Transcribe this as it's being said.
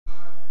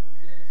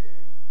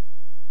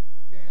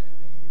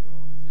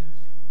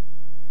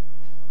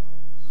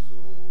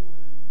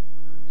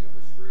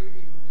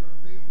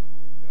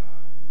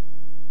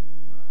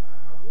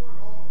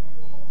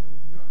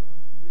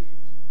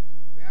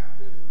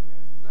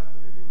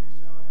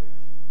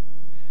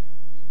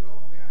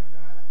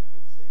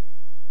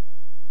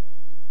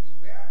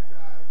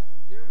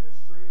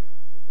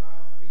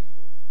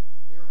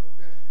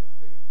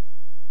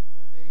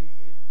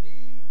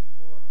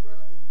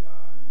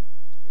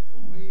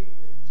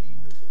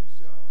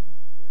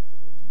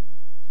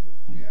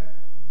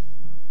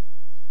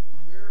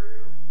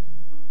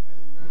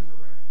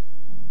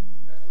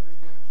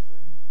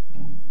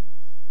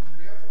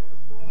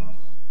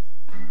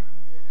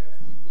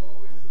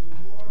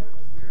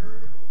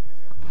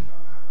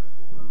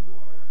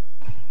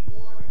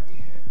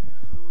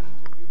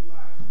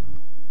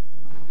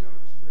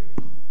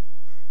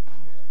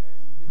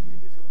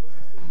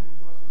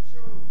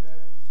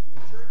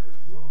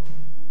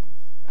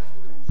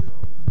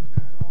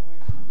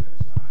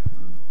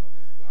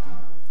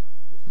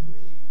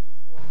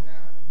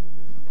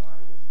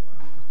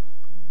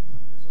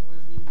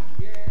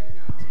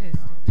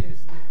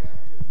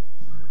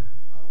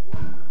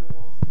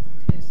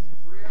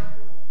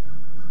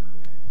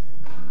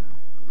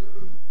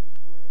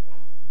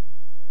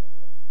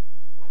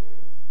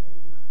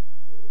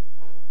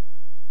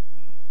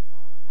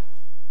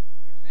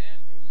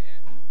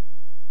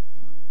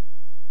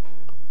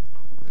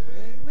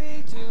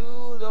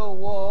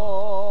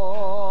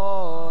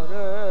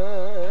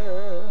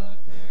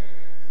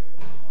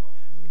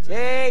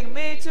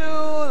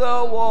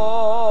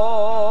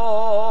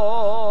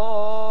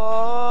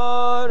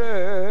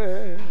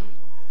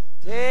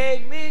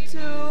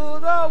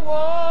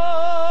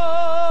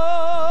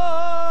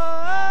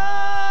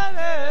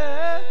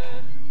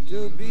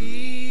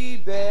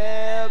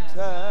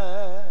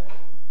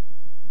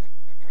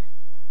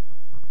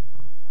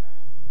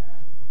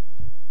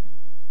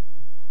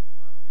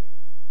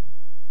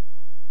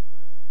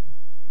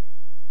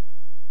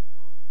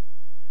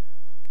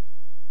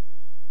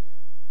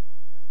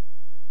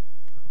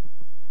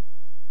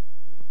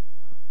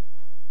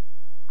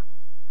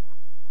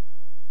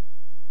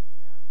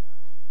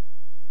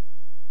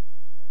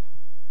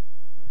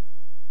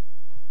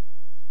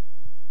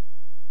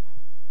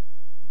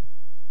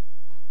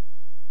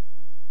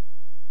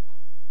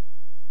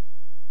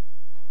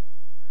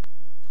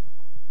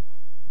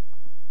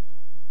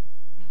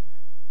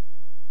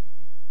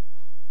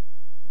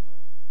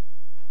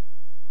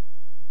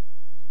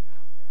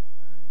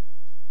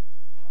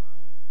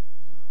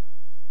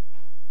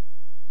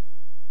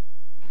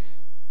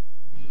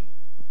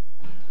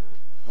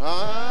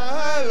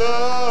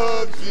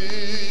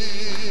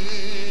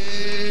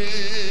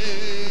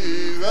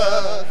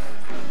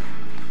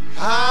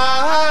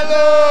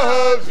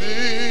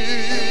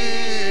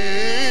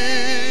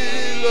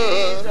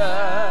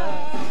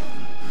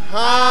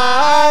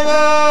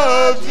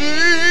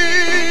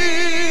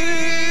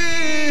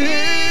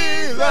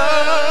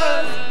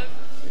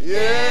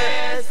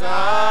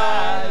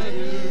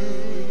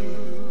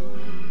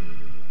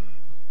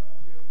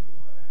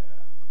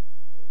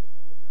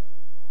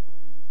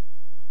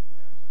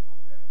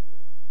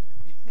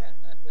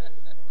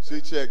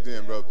checked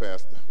in, Brother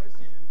Pastor.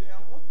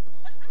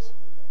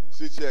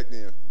 She checked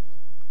in.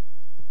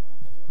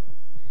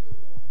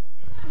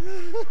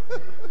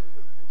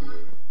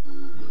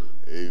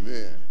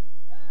 Amen.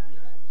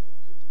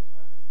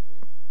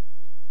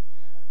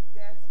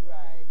 That's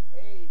right.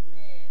 Amen.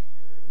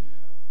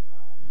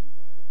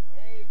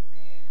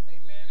 Amen.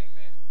 Amen.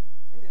 Amen.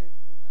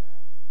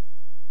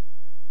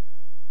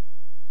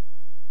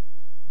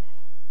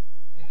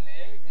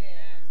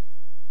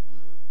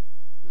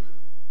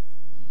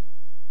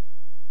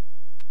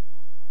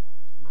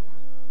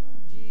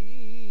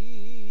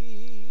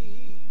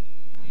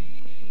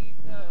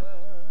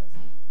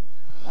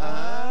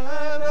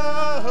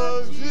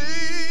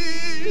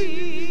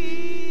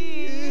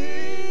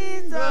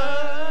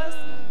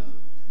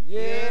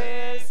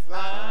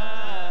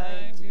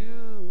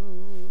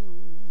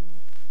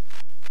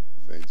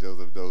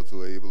 Those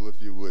who are able,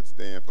 if you would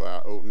stand for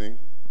our opening.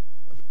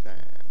 What a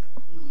time.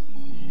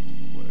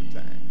 What a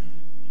time.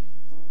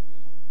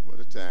 What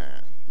a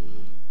time.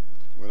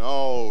 When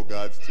all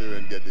God's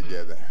children get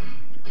together.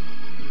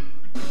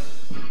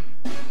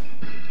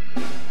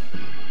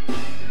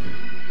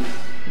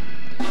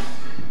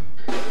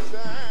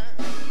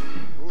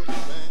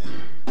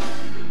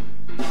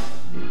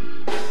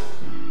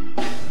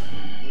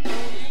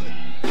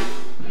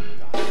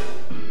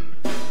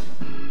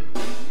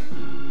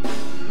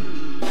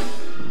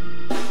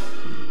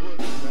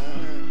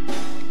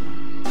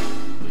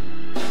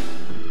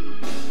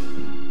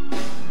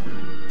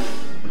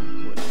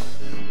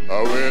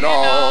 When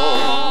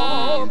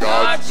all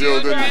God's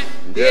children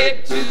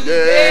get together,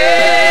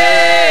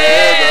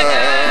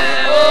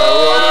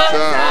 what a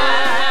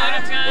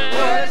time,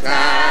 what a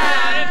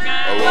time,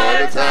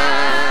 what a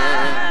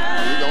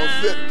time. We're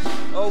gonna sit,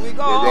 we're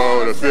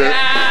gonna sit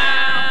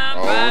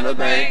on the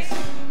banks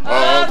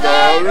of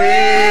the river.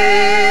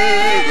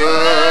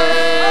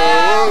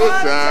 What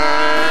a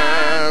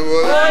time,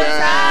 what a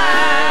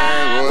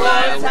time, what a time. When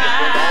all God's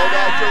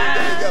children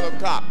get together up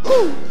top.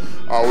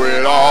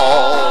 When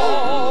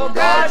all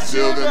God's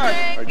children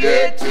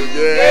get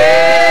together.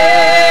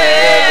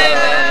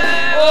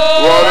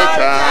 What a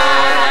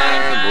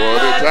time,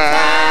 what a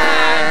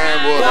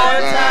time, what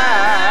a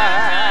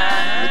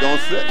time. We're going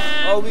to sit.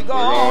 We're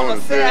going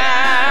to sit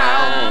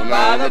down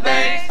by the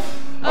banks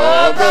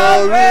of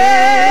the river.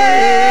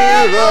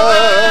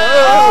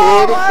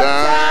 What a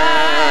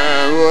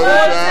time, what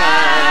a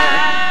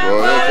time,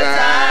 what a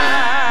time.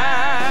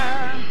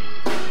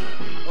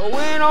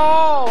 When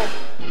all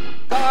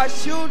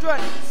God's children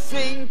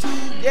sing together.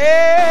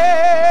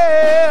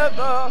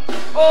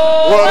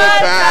 Oh, what a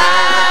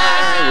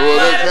time,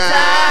 what a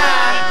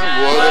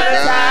time, what a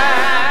time.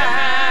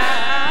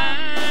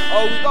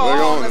 Oh, we're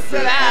gonna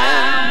sit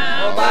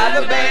down by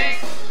the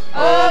banks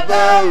of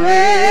the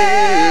river.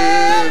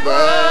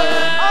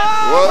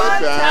 What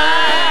a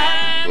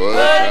time, what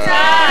a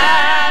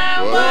time,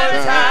 what a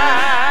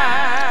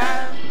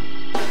time.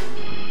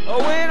 Oh,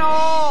 when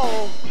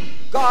all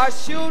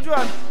God's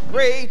children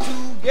pray together.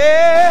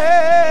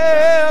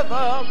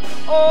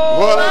 Oh,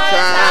 what a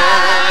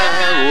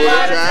time,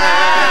 what a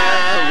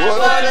time,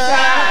 what a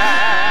time.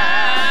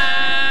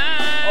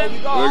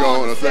 Oh, we're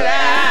gonna sit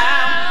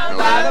down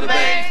by the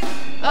banks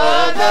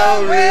of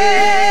the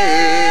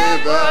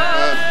river.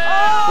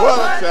 What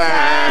a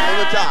time, from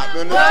the top,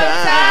 from the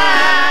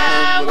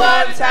time,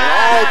 what a time.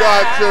 All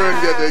God's children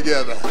get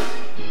together.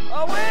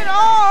 Oh, when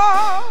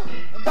all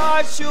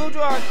God's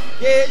children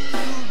get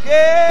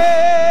together.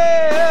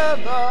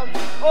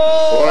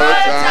 Oh, what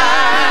a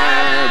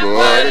time,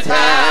 what a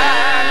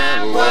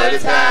time, what a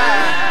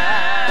time.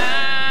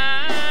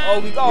 Oh,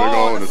 we're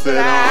gonna sit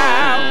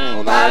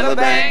down by the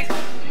banks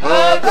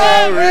of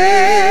the river.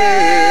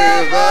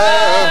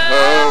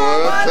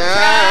 What a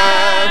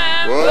time,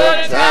 what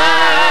a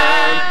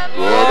time,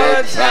 what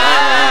a time.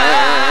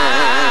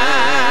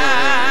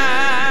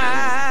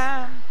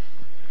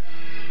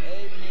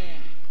 Amen.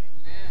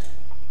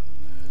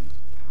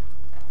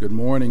 Good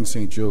morning,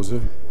 St.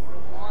 Joseph.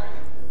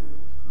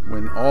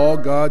 When all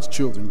God's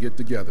children get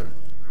together,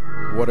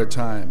 what a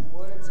time.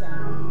 What a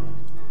time.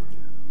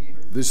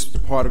 This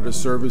part of the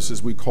service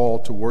is we call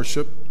to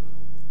worship.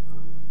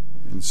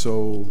 And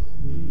so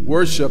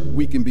worship,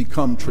 we can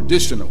become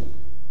traditional.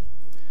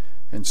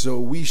 And so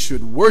we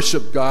should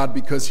worship God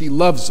because he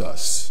loves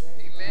us.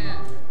 Amen.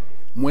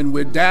 When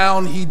we're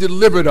down, he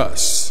delivered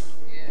us.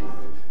 Yeah.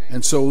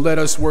 And so let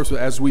us worship.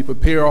 As we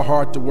prepare our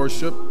heart to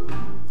worship,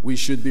 we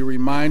should be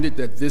reminded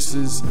that this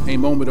is a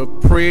moment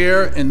of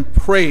prayer and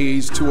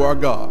praise to our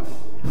God.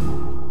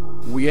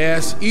 We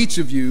ask each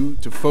of you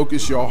to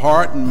focus your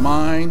heart and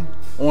mind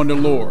on the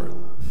Lord.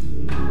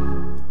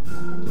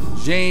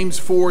 James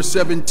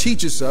 4:7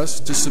 teaches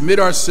us to submit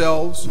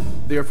ourselves,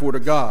 therefore, to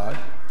God.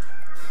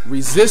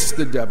 Resist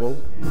the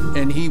devil,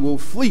 and he will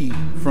flee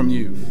from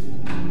you.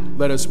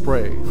 Let us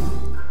pray.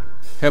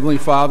 Heavenly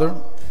Father,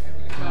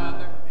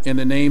 in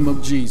the name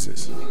of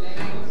Jesus,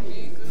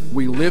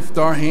 we lift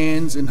our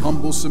hands in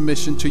humble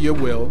submission to your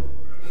will.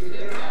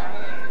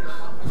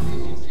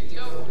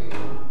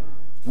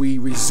 We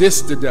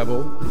resist the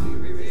devil,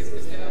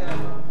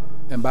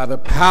 and by the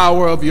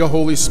power of your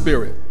Holy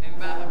Spirit,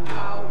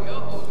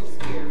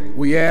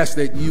 we ask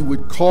that you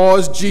would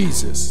cause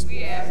Jesus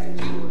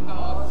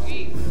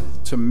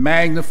to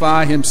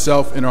magnify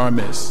himself in our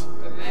midst.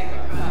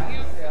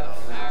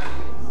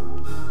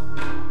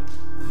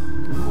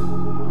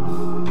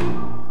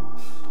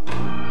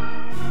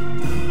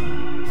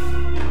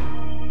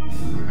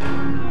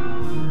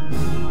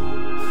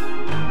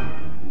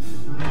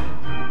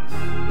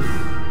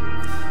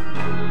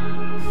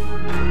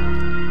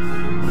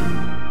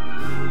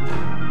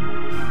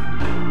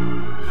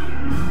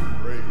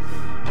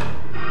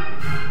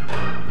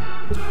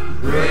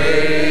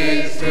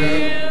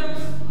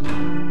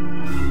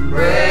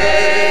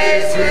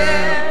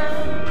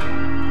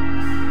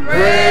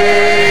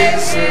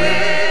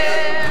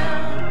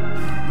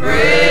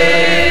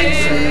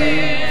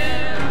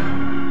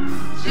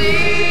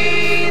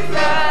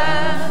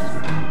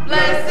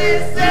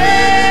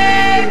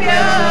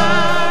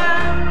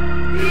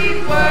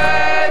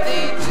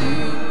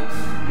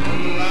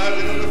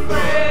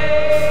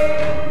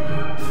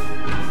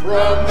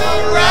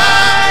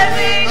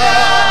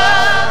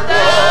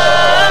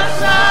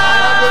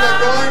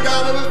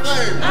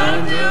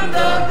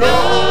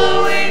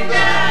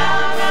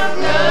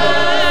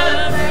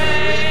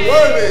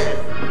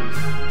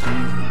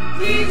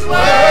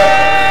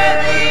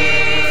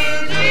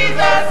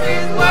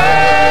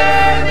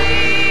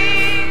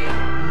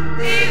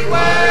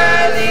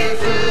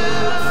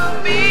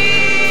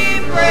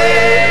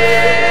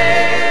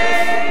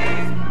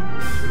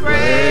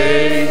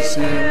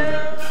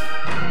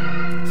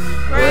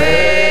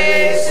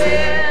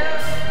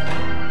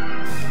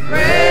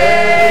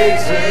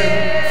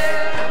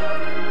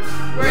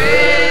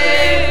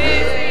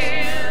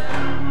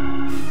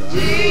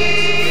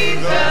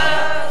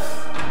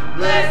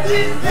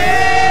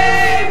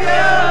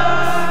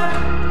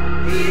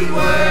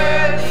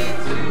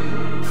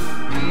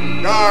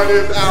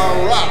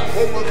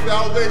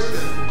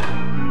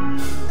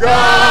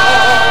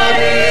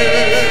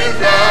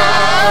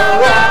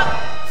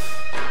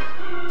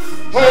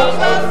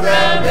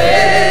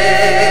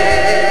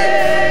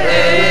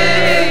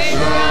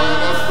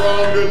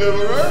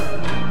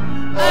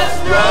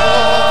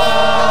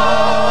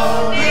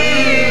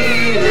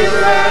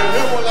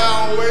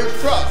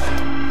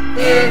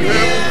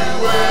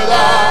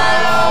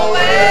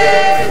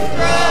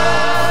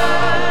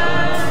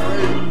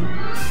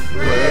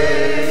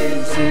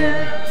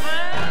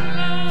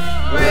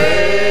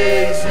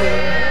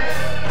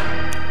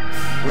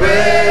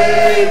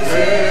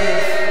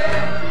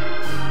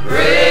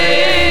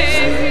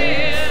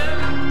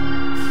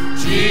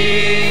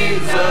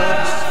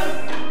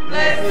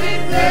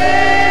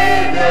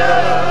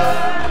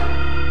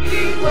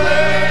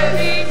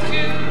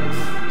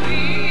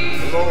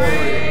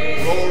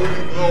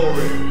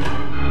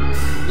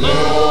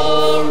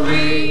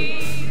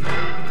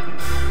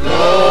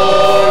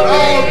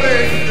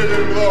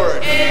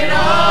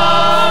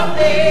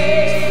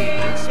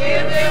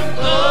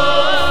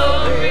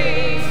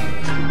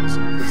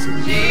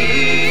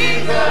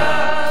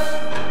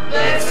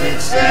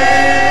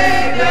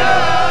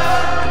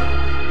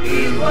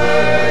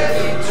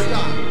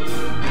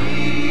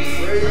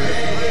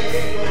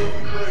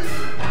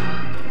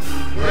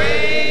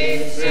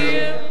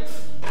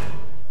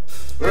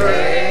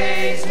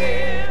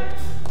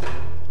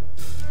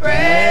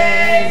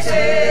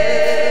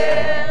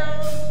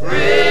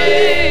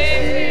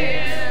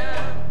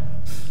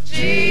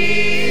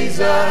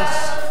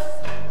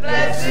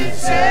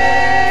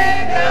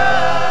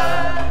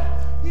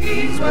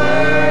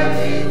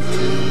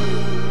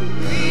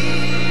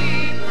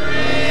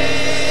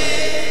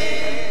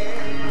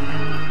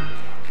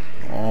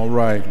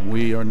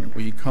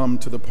 We come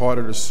to the part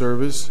of the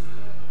service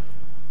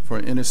for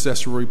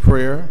intercessory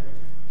prayer.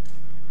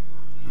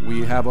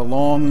 We have a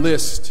long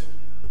list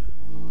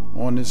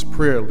on this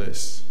prayer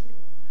list,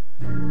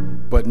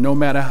 but no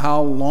matter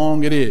how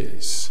long it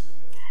is,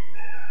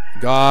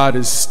 God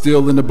is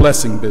still in the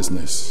blessing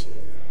business.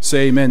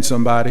 Say amen,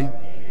 somebody.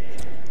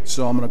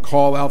 So I'm going to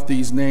call out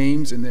these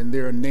names, and then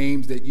there are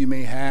names that you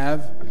may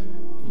have.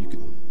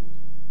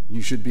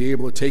 You should be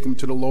able to take them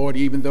to the Lord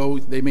even though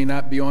they may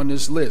not be on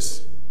this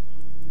list.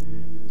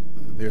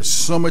 There's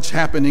so much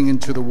happening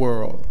into the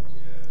world.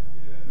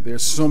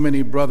 There's so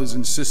many brothers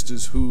and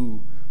sisters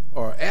who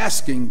are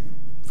asking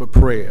for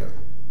prayer,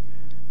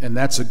 and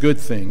that's a good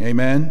thing.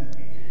 Amen.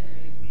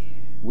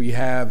 We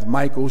have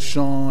Michael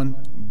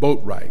Sean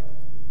Boatwright,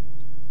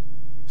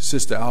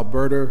 Sister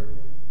Alberta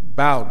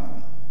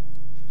Bowden,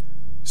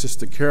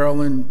 Sister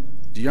Carolyn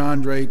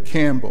DeAndre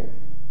Campbell,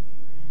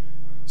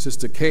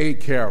 Sister Kay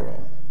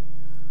Carroll,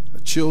 a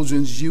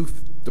Children's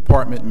Youth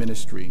Department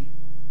Ministry,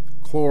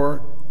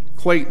 Clore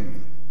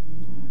Clayton,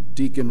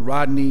 Deacon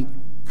Rodney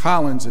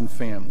Collins and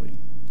family,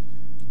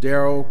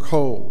 Darrell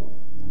Cole,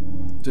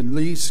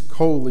 Denise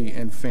Coley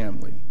and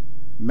family,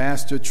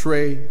 Master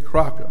Trey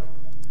Crocker,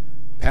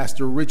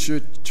 Pastor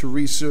Richard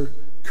Teresa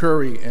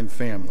Curry and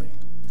family,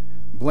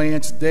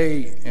 Blanche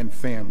Day and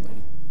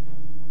family,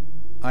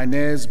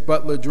 Inez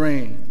Butler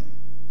Drain,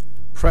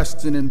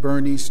 Preston and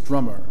Bernice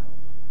Drummer,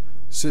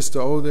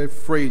 Sister Oda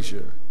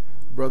Frazier,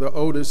 Brother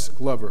Otis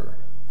Glover,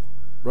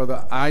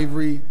 Brother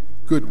Ivory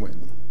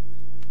Goodwin,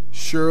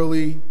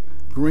 Shirley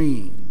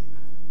Green,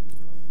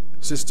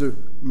 Sister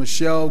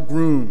Michelle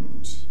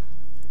Grooms,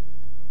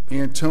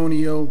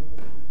 Antonio,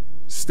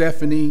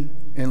 Stephanie,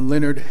 and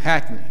Leonard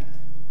Hackney,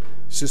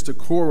 Sister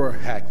Cora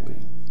Hackley,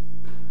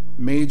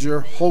 Major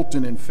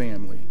Holton and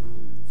family,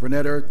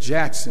 Vernetta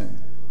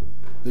Jackson,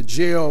 the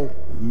Jail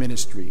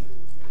Ministry,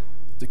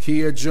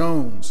 Takia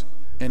Jones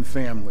and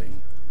family,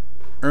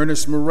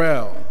 Ernest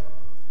Morrell,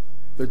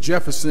 the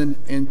Jefferson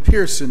and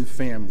Pearson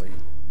family,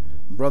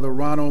 Brother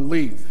Ronald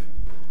Leaf,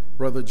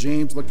 Brother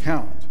James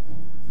LeCount,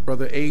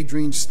 Brother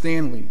Adrian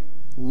Stanley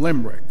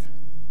Limerick,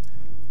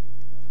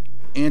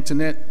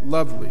 Antoinette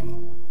Lovely,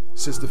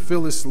 Sister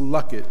Phyllis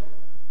Luckett,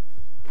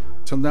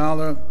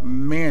 Tanala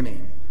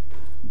Manning,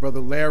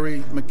 Brother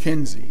Larry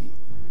McKenzie,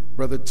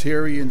 Brother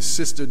Terry and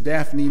Sister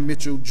Daphne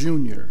Mitchell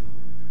Jr.,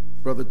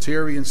 Brother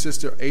Terry and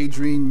Sister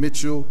Adrienne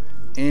Mitchell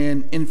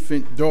and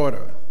infant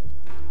daughter,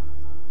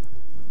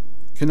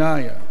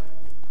 Kanaya,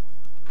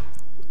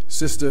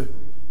 Sister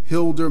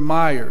Hilda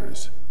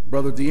Myers,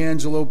 Brother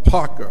D'Angelo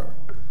Parker,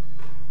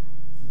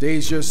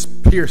 Deja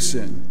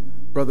Pearson,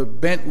 Brother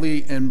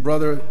Bentley and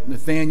Brother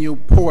Nathaniel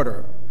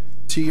Porter,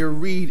 Tia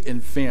Reed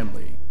and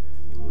family,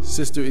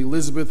 Sister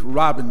Elizabeth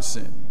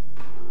Robinson,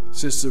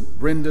 Sister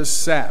Brenda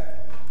Sapp,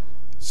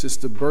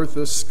 Sister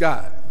Bertha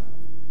Scott,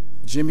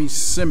 Jimmy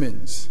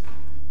Simmons,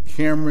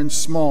 Cameron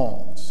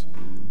Smalls,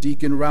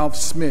 Deacon Ralph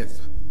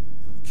Smith,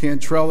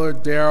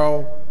 Cantrella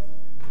Darrell,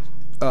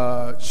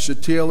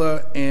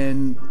 Shatila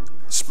and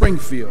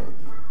Springfield,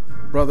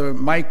 Brother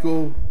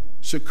Michael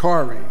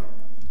Shakari,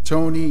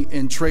 Tony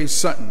and Trey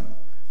Sutton,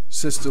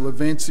 Sister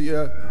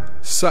Levencia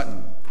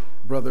Sutton,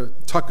 Brother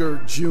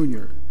Tucker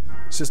Jr.,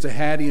 Sister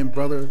Hattie and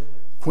Brother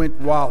Quint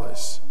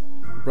Wallace,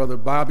 Brother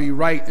Bobby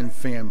Wright and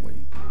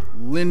family,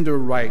 Linda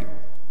Wright,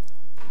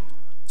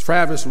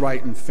 Travis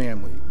Wright and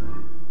family,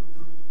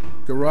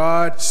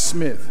 Gerard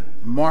Smith,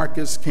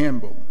 Marcus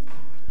Campbell.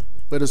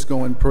 Let us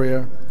go in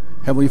prayer.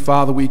 Heavenly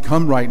Father, we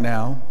come right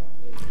now.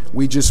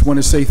 We just want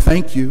to say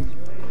thank you.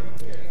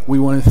 We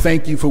want to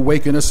thank you for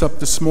waking us up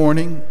this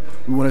morning.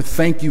 We want to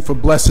thank you for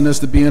blessing us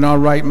to be in our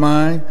right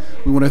mind.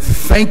 We want to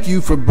thank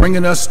you for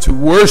bringing us to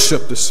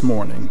worship this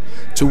morning,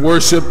 to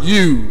worship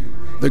you,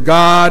 the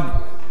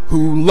God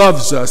who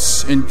loves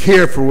us and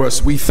cares for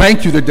us. We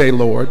thank you today,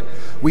 Lord.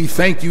 We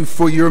thank you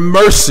for your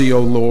mercy, O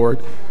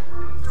Lord,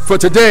 for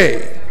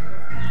today.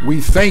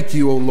 We thank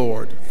you, O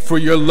Lord, for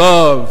your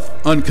love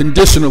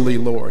unconditionally,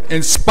 Lord.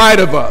 In spite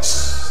of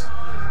us,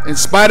 in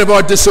spite of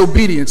our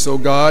disobedience, O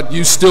God,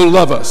 you still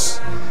love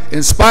us.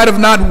 In spite of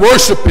not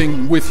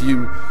worshiping with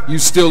you, you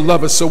still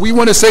love us. So we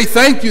want to say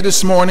thank you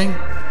this morning.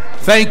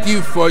 Thank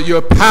you for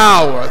your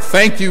power.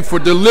 Thank you for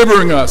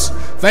delivering us.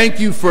 Thank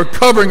you for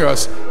covering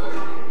us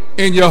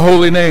in your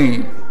holy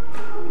name.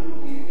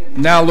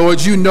 Now,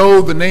 Lord, you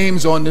know the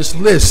names on this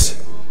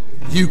list.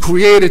 You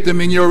created them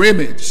in your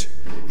image.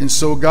 And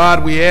so,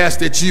 God, we ask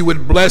that you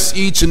would bless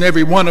each and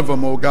every one of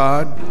them, oh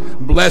God.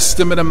 Bless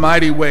them in a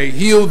mighty way.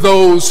 Heal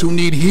those who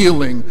need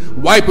healing.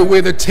 Wipe away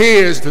the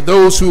tears to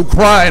those who are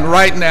crying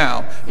right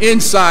now,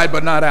 inside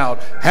but not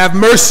out. Have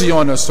mercy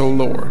on us, oh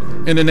Lord,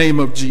 in the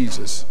name of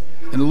Jesus.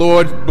 And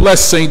Lord,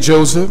 bless St.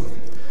 Joseph.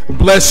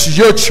 Bless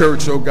your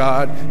church, oh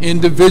God,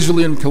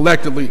 individually and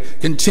collectively.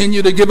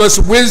 Continue to give us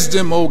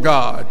wisdom, oh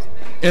God,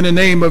 in the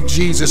name of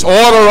Jesus.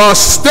 Order our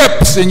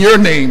steps in your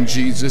name,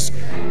 Jesus,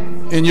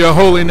 in your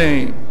holy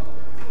name.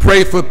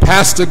 Pray for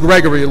Pastor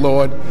Gregory,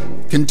 Lord.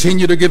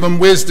 Continue to give him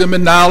wisdom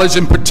and knowledge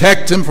and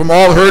protect him from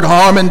all hurt,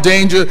 harm, and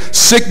danger,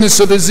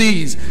 sickness, or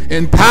disease.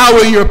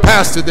 Empower your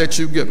pastor that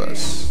you give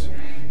us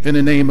in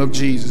the name of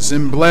Jesus.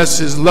 And bless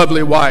his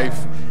lovely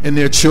wife and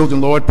their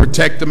children, Lord.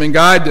 Protect them and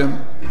guide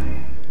them.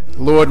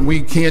 Lord, we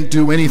can't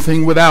do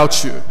anything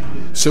without you.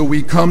 So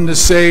we come to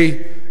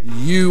say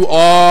you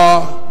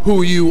are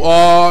who you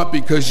are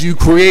because you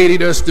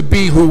created us to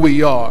be who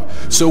we are.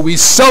 So we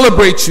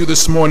celebrate you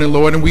this morning,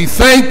 Lord, and we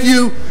thank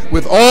you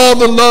with all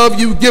the love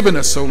you've given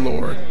us, oh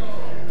Lord.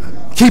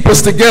 Keep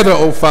us together,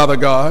 oh Father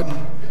God.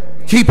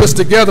 Keep us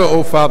together,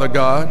 oh Father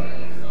God.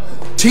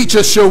 Teach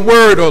us your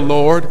word, oh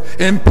Lord.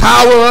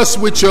 Empower us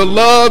with your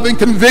love and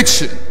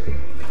conviction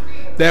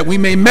that we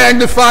may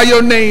magnify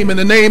your name in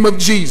the name of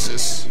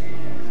Jesus.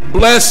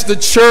 Bless the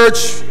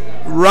church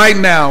right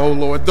now, oh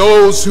Lord.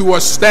 Those who are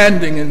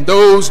standing and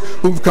those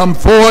who've come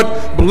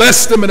forward,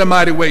 bless them in a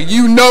mighty way.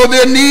 You know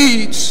their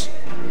needs.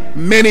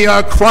 Many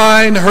are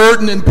crying,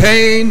 hurting, in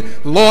pain,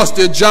 lost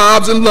their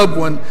jobs and loved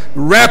ones.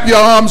 Wrap your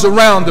arms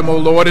around them, oh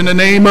Lord, in the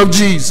name of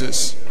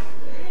Jesus.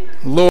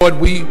 Lord,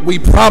 we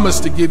promise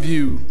to give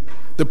you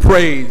the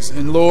praise.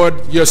 And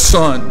Lord, your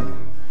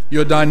son,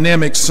 your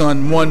dynamic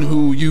son, one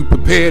who you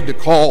prepared to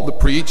call to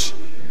preach,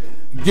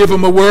 give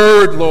him a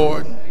word,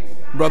 Lord.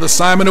 Brother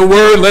Simon, a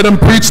word, let him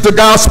preach the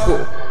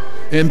gospel.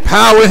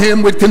 Empower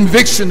him with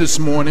conviction this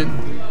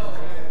morning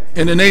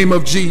in the name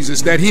of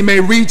Jesus, that he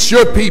may reach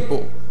your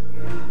people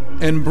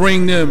and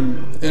bring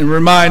them and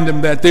remind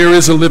them that there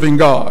is a living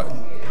God.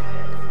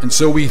 And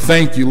so we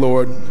thank you,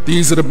 Lord.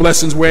 These are the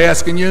blessings we're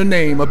asking your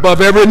name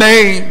above every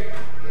name.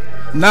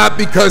 Not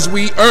because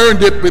we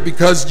earned it, but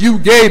because you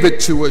gave it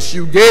to us.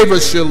 You gave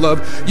us your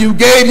love. You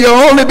gave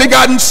your only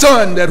begotten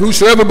Son, that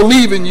whosoever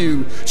believe in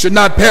you should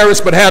not perish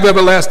but have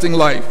everlasting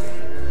life.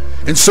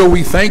 And so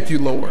we thank you,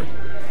 Lord.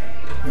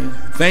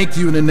 Thank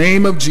you in the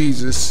name of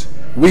Jesus.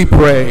 We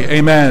pray.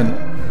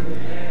 Amen.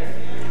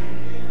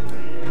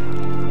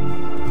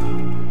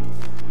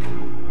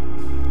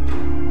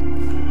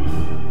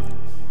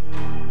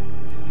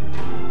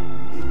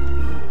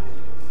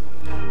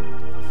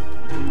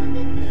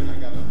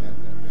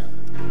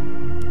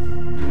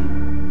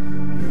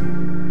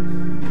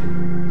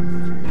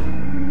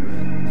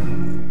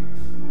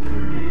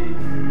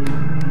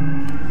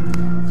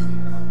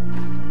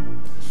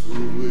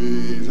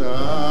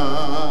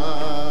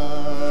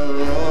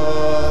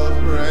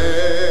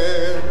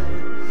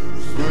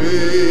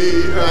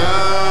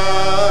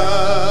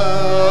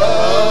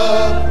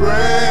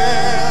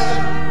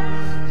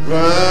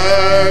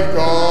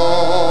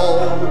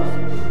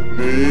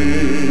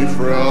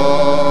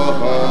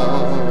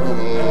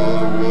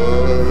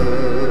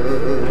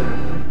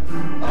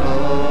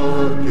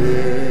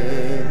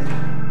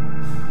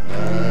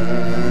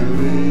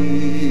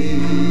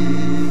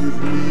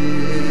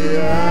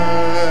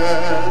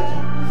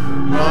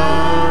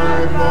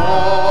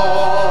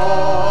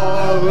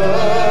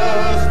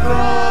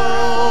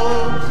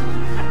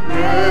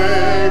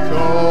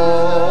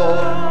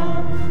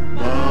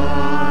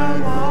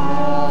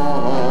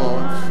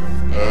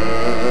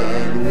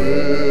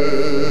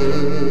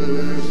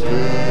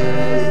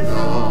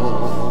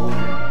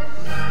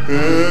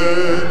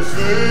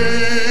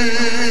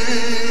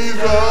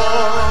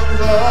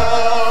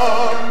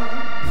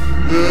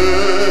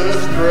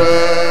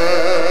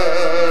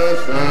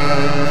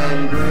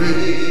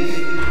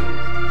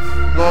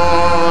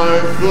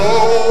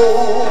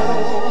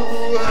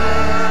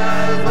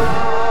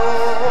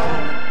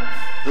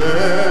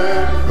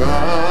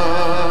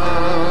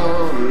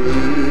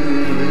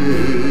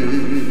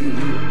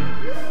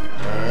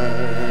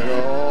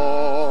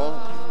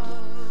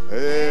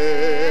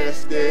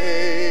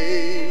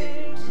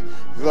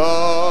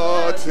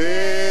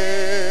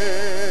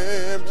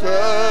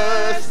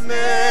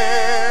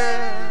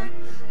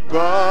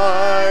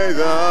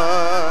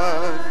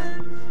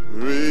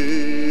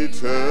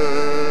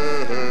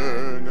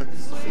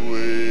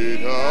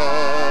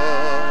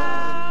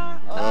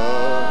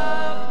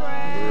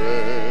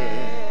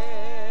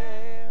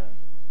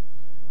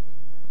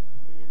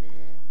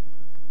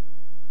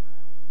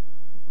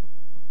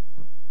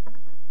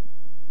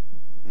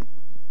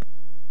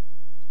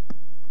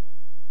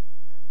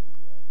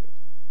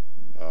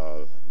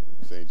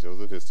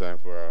 It's time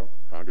for our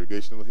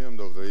congregational hymn.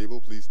 Those are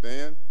able, please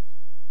stand.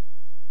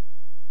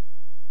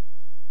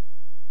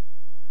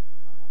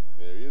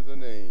 There is a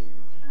name.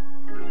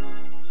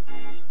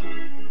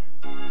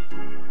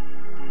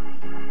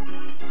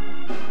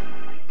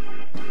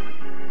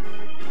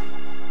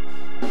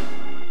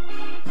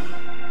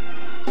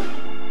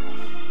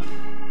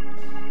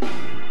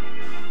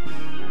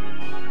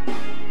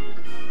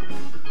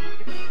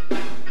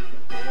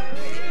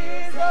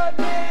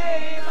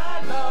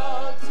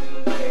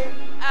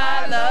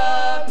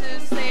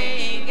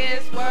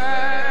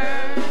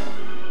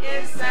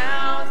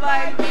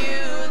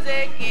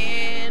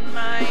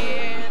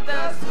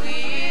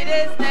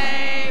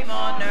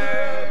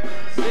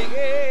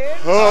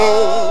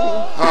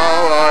 Oh,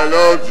 how I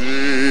love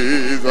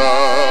Jesus.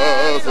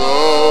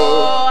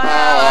 Oh,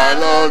 how I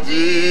love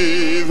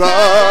Jesus.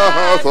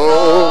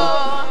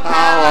 Oh,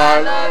 how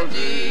I love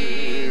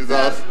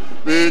Jesus.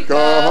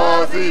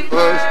 Because he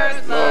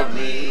first loved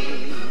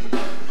me.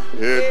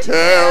 It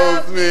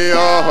tells me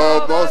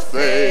of the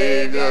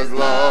Savior's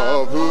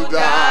love, who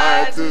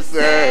died to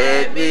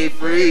set me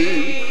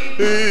free.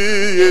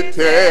 It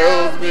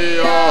tells me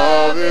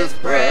of his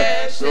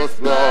precious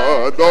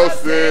blood, the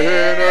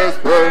sinner's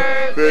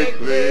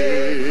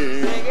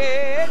perfectly.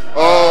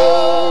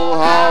 Oh,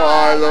 how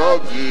I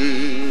love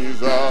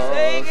Jesus.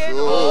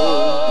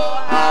 Oh,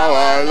 how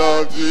I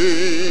love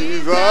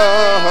Jesus.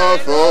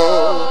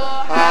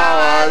 Oh, how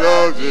I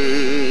love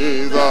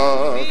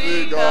Jesus.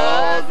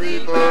 Because he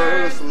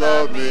first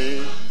loved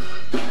me.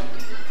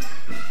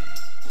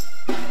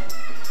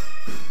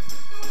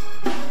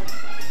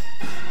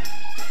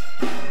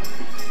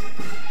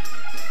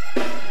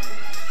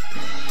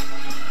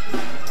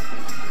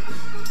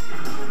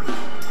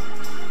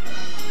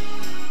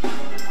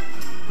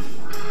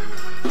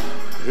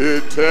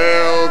 It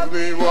tells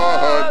me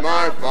what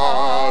my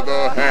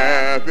Father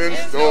hath in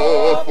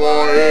store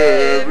for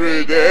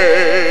every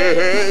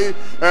day.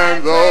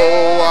 And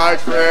though I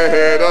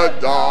tread a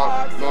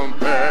darksome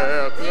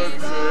path, it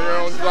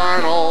shall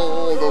shine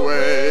all the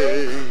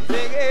way.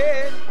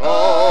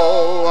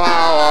 Oh,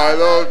 how I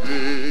love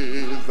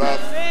Jesus.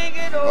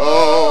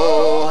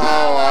 Oh,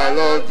 how I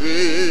love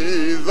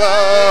Jesus.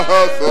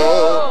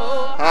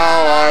 Oh,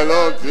 how I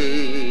love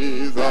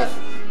Jesus.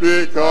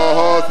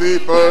 Because he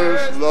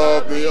first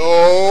loved me.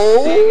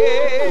 Oh,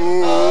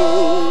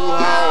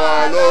 how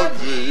I love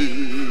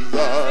Jesus.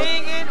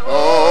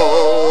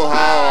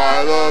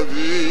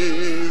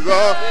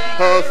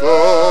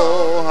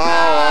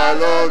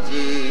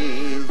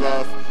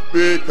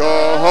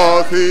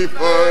 because he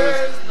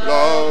first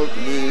loved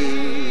me.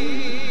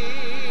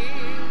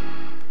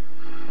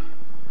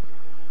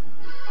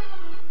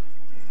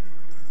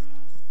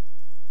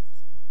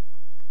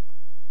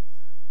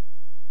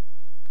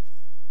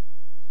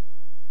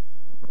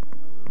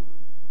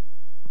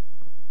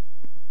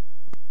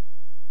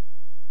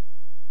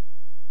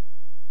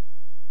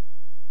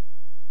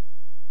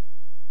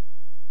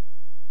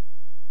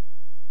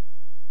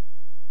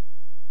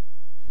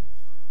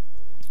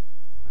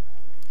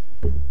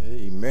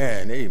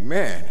 Amen,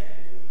 amen.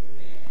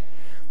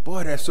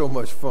 Boy, that's so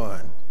much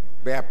fun,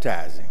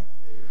 baptizing.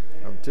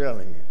 I'm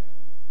telling you.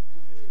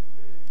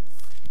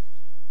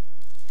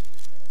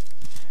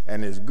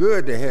 And it's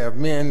good to have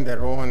men that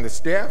are on the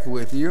staff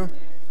with you,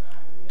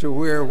 to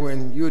where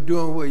when you're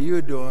doing what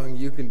you're doing,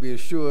 you can be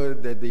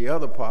assured that the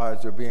other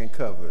parts are being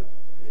covered.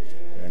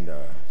 And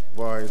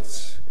boy,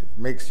 it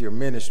makes your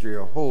ministry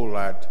a whole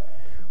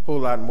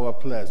lot more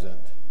pleasant.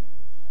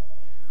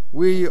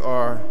 We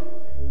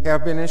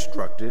have been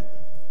instructed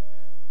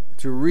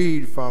to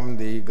read from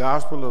the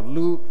Gospel of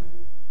Luke,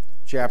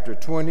 chapter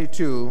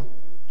 22,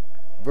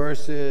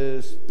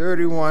 verses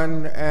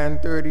 31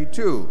 and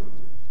 32.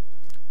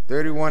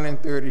 31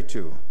 and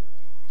 32.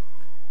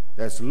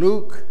 That's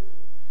Luke,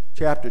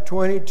 chapter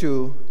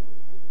 22,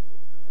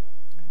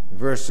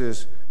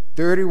 verses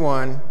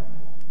 31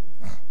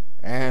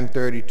 and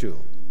 32.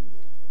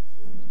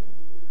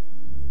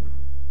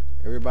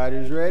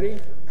 Everybody's ready?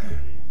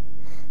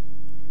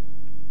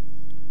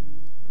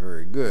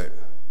 Very good.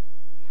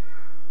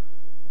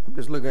 I'm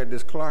just looking at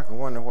this clock and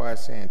wondering why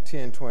it's saying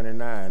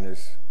 10:29.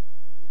 Is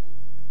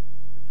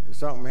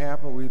something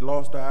happened? We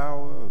lost an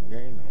hour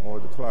again, or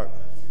the clock?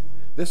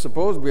 This is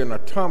supposed to be an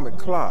atomic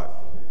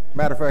clock.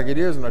 Matter of fact, it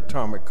is an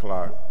atomic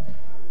clock.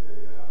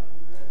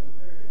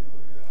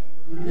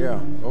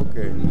 Yeah,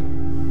 okay.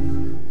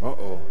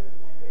 Uh-oh.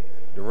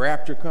 The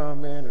rapture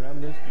come, man, and I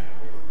missed it?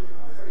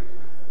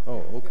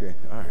 Oh, okay,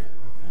 all right.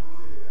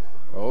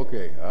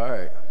 Okay, all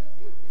right.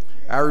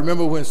 I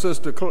remember when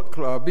Sister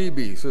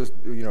BB,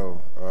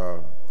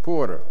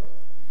 Porter,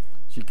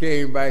 she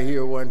came by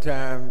here one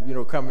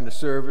time, coming to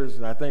service,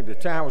 and I think the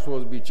time was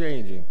supposed to be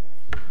changing,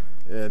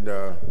 and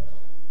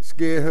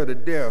scared her to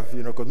death,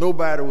 because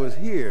nobody was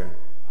here.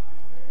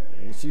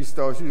 And she said,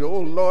 oh,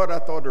 Lord, I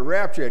thought the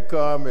rapture had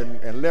come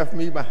and left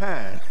me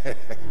behind.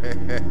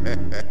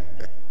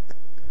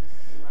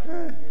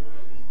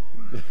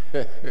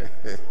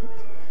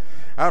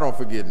 I don't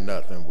forget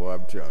nothing, boy,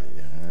 I'm telling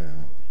you.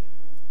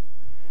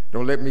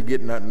 Don't let me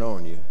get nothing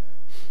on you.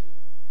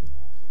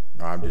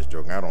 No, I'm just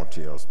joking. I don't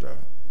tell stuff.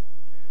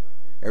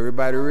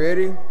 Everybody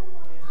ready?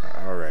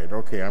 All right,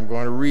 okay, I'm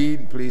going to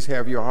read. Please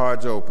have your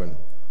hearts open.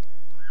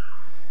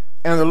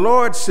 And the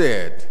Lord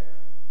said,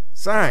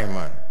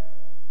 Simon,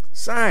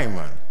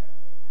 Simon,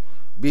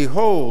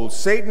 behold,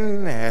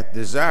 Satan hath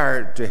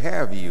desired to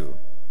have you,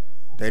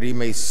 that he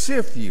may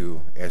sift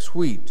you as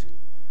wheat.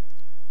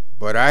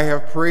 But I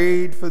have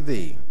prayed for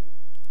thee,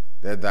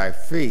 that thy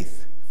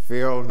faith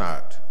fail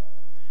not.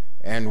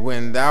 And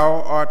when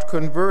thou art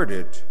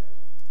converted,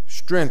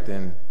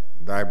 strengthen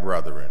thy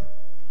brethren.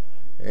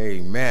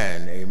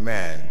 Amen,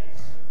 amen.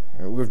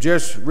 We've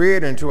just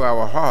read into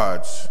our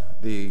hearts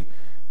the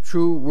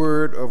true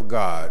word of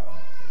God,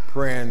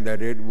 praying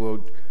that it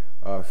will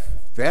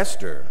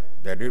fester,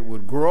 that it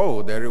would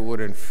grow, that it would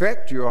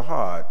infect your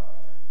heart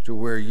to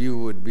where you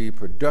would be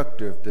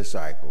productive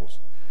disciples.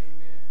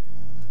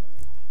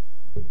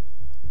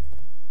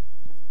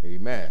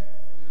 Amen.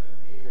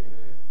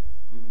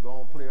 You can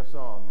go and play a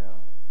song now.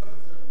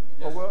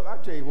 Oh, well, I'll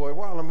tell you what,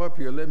 while I'm up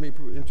here, let me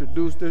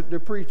introduce the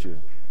preacher.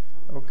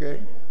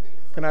 Okay?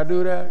 Can I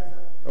do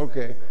that?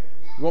 Okay.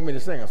 You want me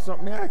to sing or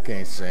something? I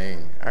can't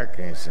sing. I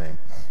can't sing.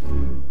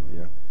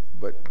 Yeah.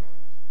 But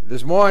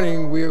this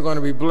morning, we are going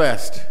to be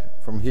blessed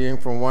from hearing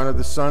from one of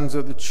the sons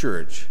of the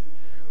church,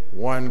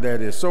 one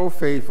that is so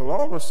faithful.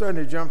 All of a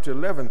sudden, it jumped to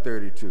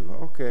 11:32.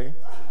 Okay.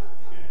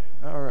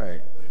 All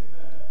right.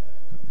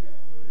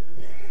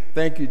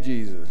 Thank you,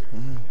 Jesus.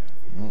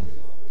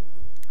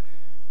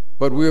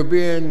 But we're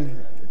being,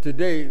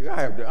 today,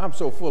 I'm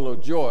so full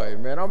of joy,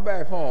 man. I'm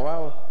back home.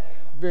 I've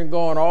been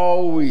going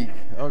all week,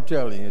 I'm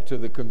telling you, to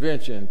the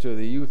convention, to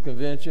the youth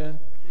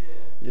convention.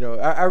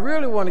 I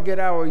really want to get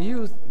our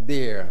youth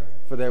there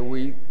for that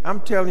week. I'm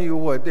telling you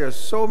what, there's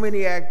so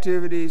many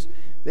activities.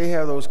 They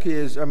have those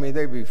kids,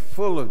 they be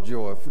full of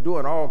joy, for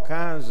doing all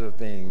kinds of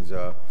things,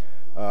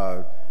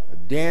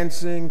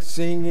 dancing,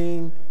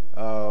 singing,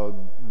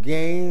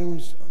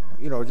 games,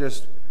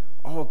 just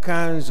all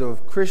kinds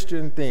of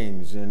Christian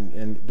things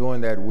in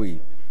during that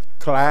week.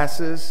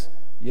 Classes,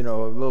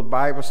 little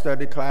Bible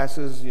study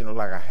classes,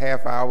 like a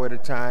half hour at a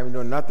time,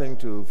 nothing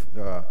to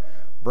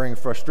bring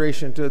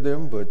frustration to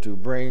them, but to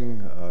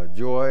bring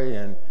joy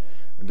and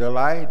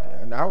delight.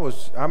 And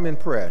I'm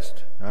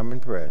impressed. I'm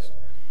impressed.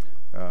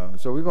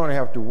 So we're going to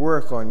have to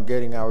work on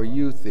getting our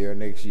youth there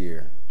next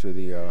year to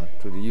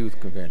the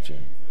youth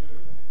convention.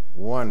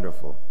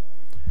 Wonderful.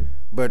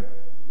 But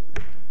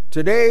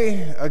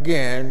today,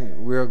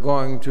 again, we're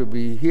going to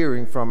be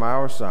hearing from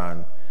our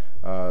son,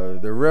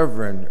 the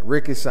Reverend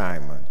Rickie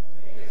Simon.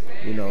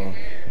 You know,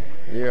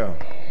 yeah.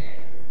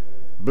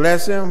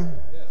 Bless him.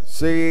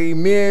 Say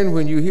amen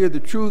when you hear the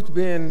truth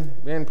being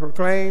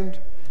proclaimed,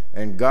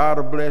 and God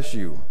will bless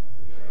you.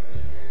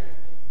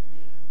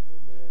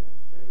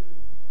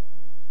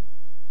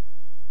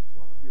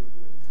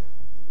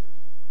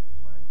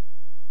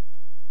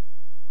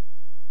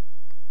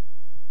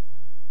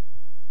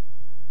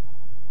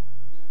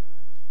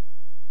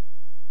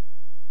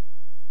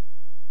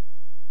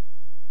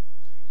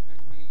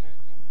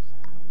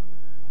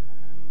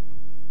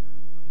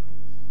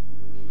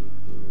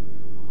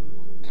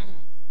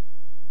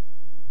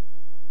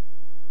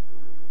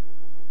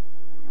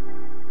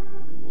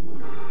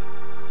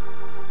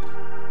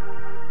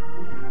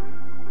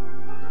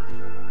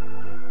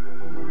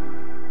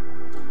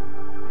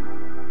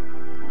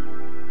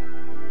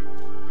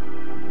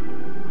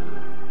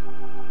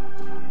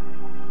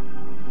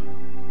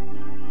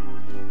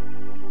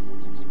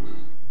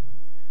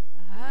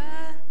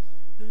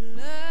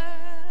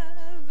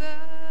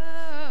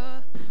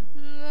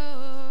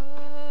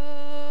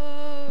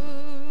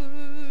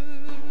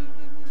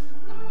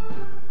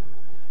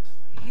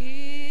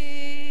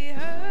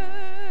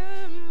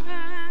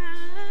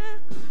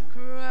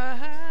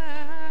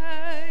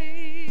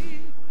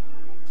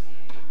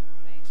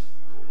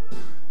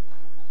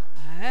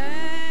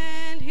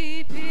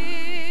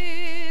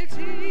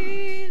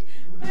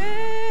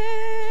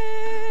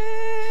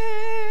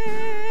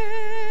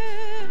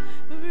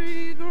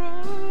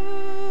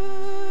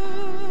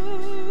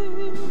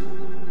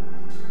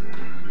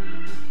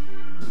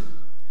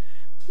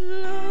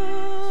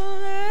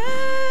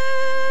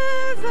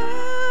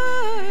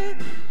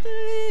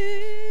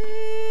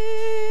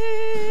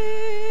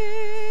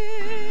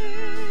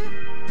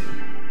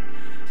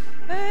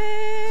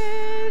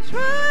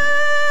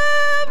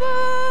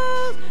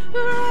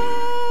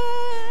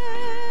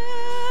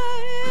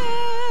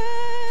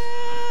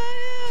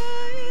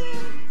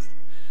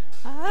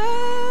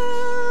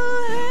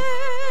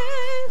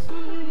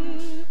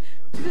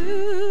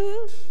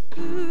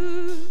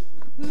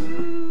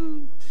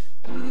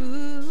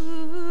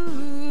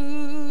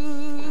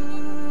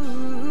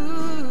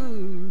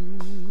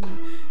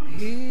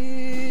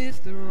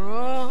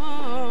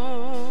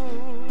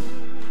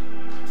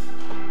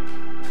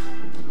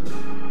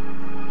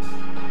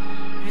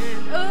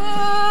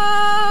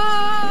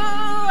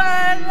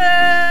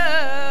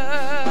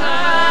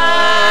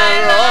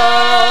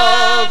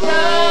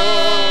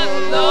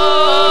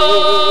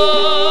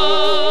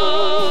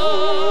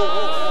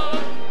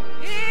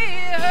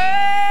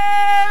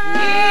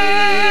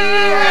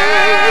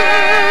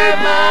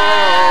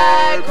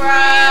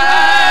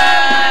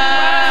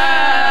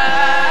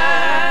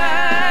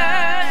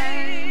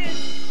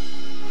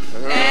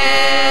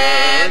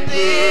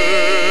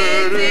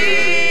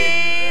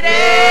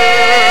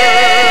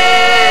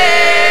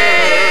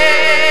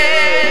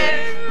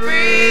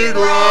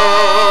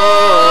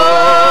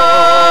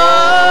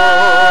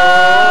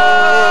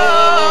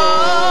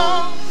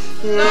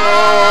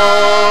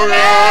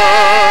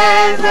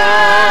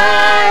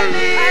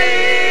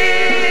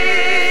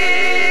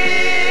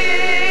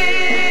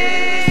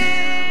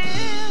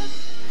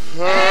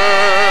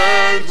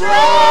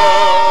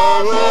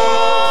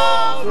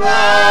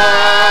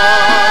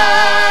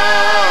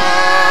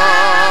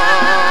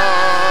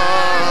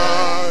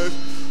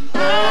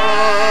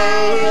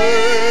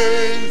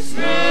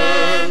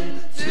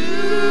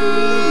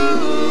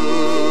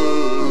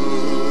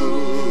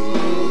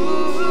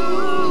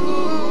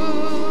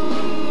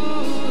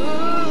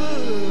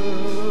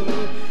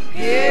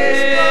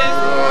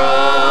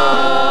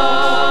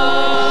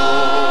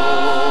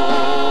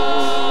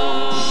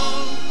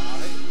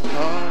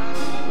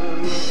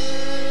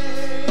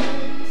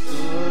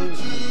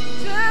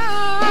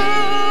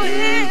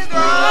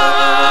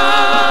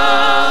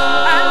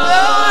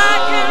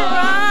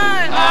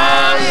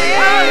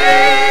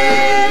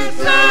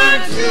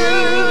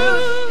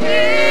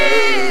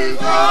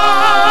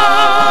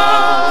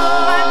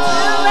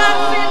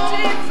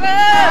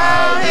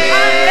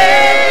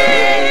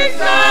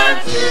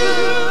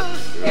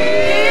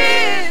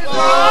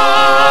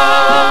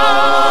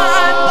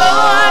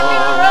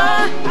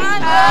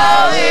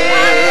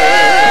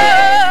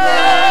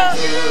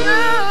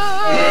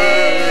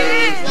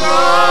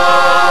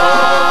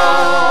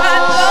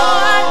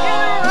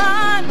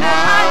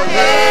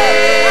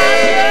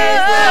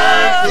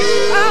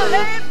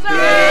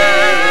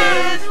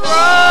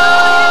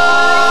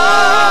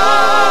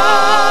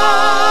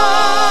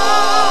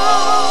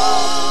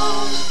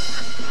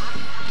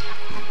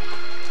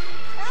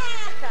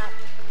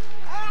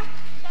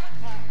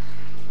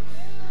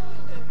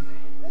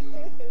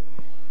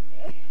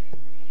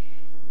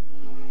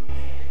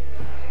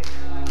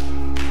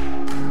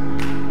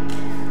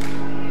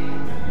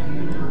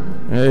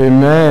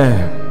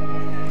 Amen.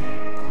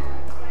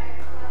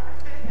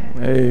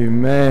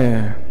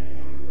 Amen.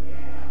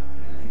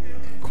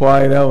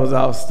 Choir, that was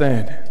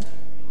outstanding.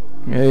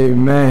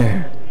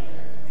 Amen.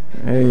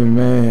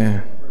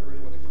 Amen.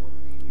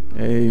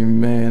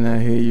 Amen. I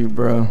hear you,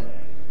 bro.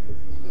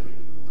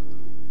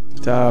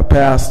 to our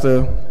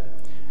pastor,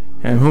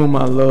 and whom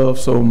I love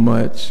so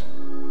much,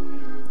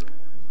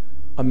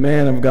 a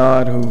man of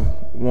God who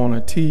want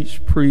to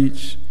teach,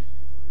 preach,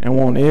 and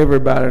want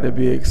everybody to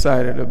be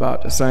excited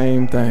about the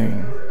same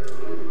thing,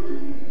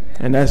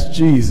 and that's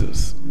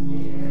Jesus.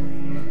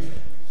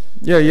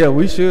 Yeah,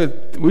 we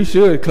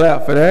should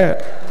clap for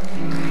that.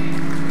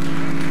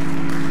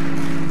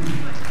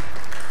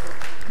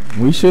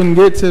 We shouldn't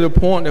get to the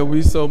point that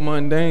we so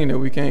mundane that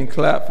we can't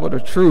clap for the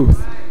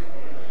truth.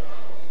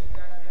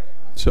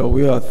 So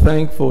we are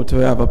thankful to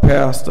have a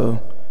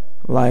pastor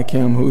like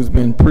him who's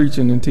been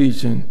preaching and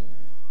teaching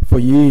for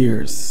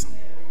years.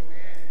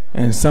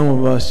 And some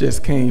of us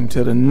just came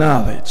to the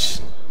knowledge.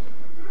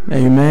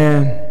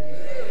 Amen.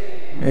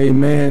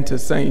 Amen to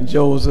St.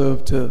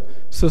 Joseph, to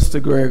Sister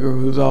Gregory,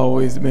 who's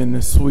always been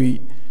the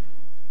sweet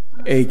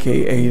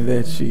AKA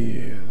that she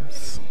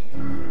is.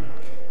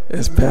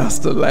 As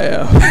Pastor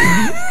laughed.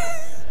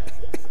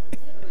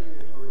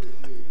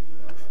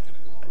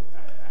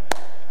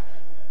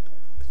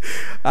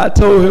 I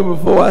told him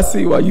before, I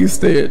see why you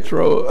stay at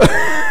Troy.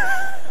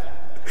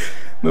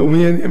 But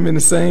we and him in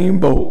the same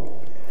boat.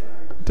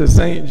 To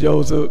St.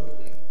 Joseph,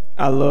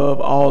 I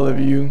love all of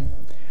you.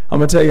 I'm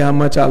going to tell you how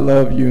much I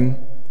love you.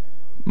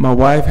 My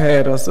wife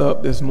had us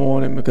up this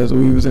morning because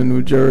we was in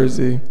New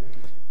Jersey,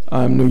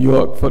 New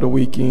York for the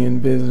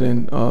weekend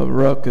visiting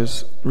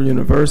Rutgers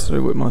University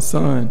with my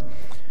son.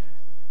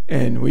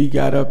 And we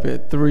got up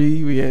at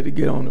 3. We had to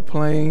get on the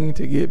plane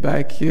to get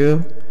back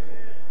here,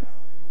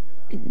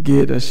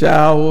 get a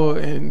shower,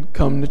 and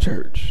come to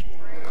church.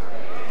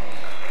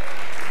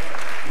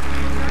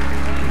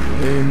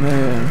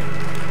 Amen.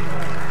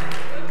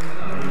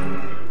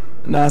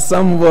 Now,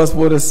 some of us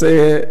would have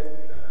said,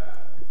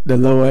 the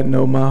Lord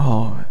know my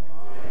heart.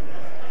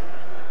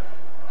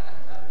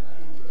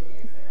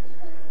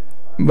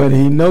 But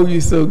he know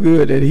you so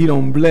good that he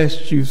don't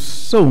bless you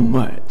so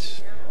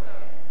much.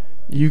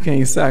 You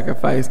can't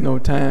sacrifice no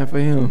time for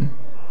him.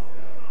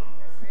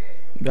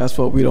 That's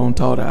what we don't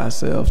taught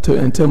ourselves.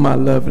 And to my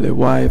lovely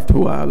wife,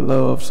 who I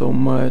love so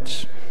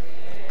much,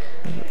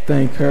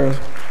 thank her.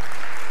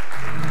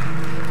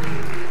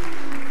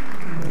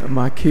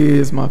 My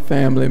kids, my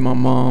family, my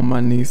mom, my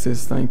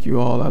nieces, thank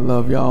you all. I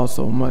love y'all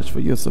so much for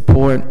your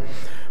support.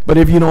 But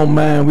if you don't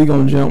mind, we're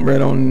going to jump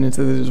right on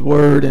into this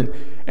word.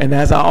 And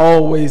as I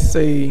always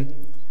say,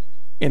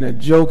 in a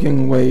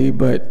joking way,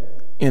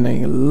 but in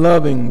a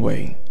loving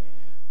way,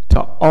 to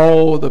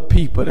all the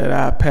people that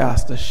I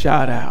pastor,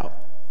 shout out.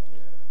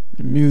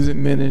 The music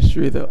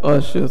ministry, the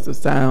ushers, the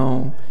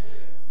sound.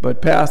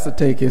 But pastor,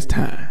 take his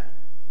time.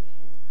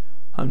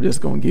 I'm just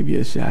going to give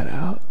you a shout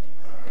out.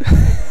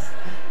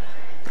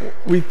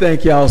 We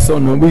thank y'all so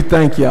much. We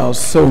thank y'all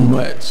so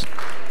much.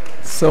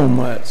 So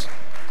much.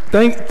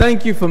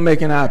 Thank you for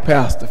making our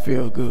pastor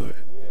feel good.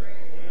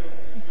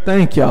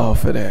 Thank y'all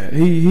for that.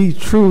 He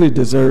truly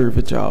deserves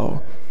it,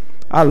 y'all.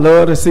 I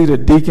love to see the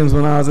deacons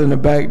when I was in the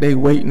back, they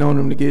waiting on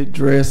him to get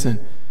dressed,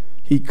 and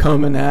he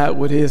coming out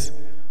with his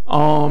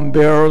arm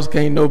barrels,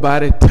 can't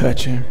nobody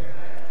touch him.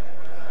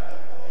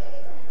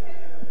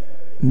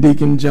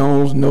 Deacon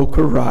Jones, no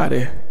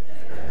karate.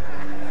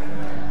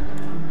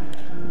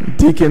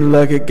 Deacon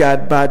Luggett got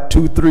about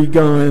 2-3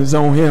 guns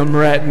on him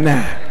right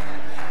now.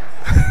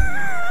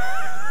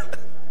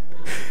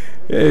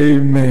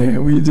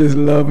 Amen. We just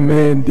love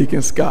man.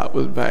 Deacon Scott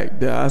was back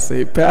there. I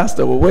say,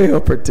 Pastor, we're well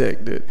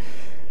protected.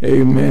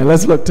 Amen.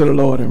 Let's look to the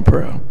Lord in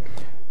prayer.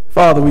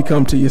 Father, we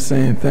come to you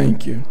saying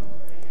thank you.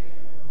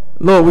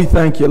 Lord, we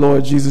thank you,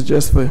 Lord Jesus,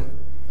 just for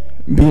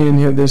being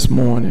here this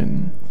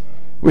morning.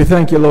 We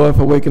thank you, Lord,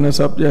 for waking us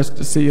up just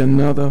to see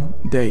another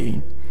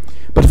day.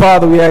 But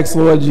Father, we ask,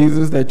 Lord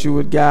Jesus, that you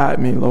would guide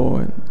me,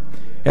 Lord.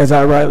 As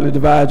I rightly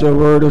divide your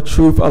word of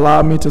truth,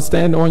 allow me to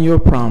stand on your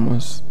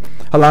promise.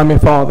 Allow me,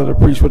 Father, to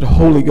preach with the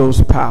Holy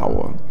Ghost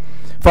power.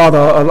 Father,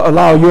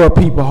 allow your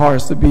people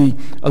hearts to be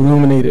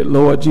illuminated,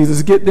 Lord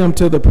Jesus. Get them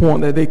to the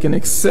point that they can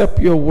accept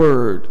your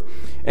word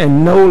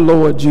and know,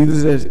 Lord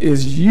Jesus, that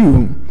it's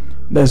you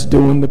that's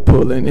doing the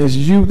pulling. It's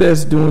you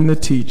that's doing the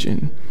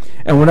teaching.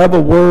 And whatever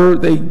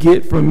word they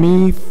get from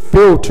me,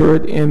 filter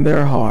it in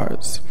their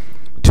hearts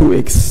to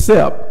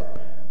accept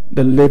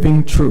the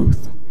living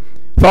truth.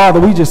 Father,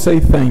 we just say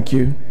thank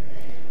you.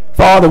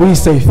 Father, we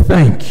say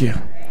thank you.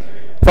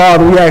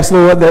 Father, we ask,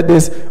 Lord, that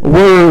this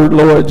word,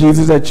 Lord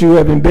Jesus, that you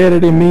have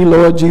embedded in me,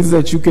 Lord Jesus,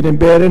 that you could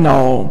embed in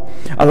all.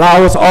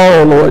 Allow us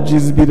all, Lord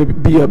Jesus, to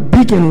be a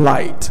beacon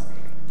light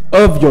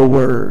of your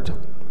word.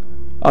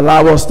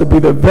 Allow us to be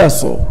the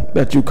vessel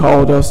that you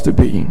called us to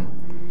be.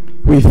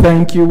 We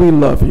thank you, we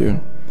love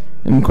you.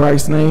 In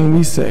Christ's name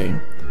we say,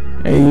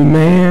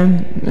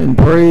 amen, and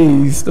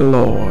praise the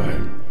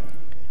Lord.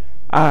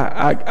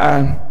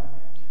 I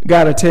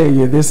got to tell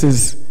you, this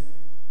is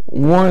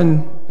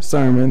one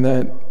sermon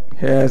that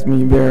has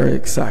me very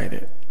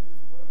excited.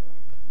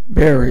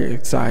 Very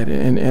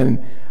excited.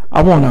 And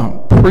I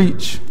want to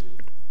preach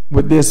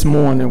with this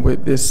morning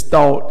with this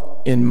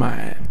thought in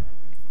mind.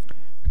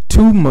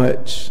 Too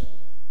much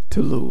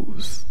to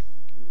lose.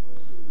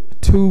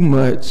 Too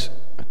much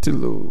to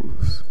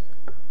lose.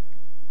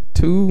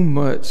 Too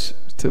much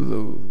to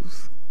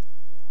lose.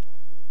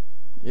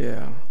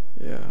 Yeah.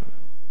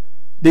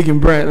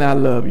 Deacon Brantley, I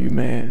love you,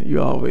 man.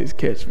 You always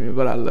catch me,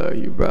 but I love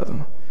you,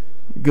 brother.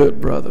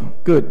 Good brother.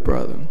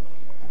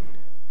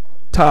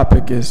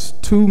 Topic is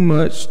too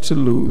much to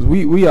lose.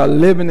 We are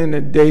living in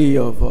a day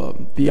of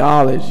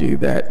theology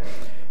that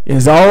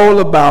is all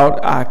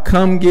about, I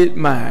come get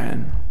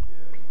mine,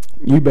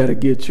 you better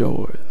get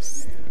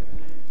yours.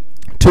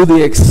 To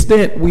the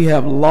extent we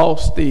have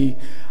lost the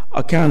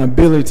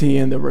accountability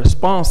and the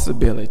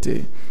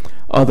responsibility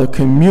of the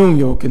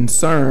communal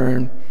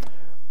concern,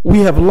 we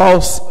have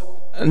lost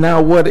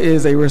now what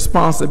is a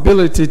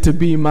responsibility to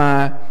be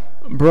my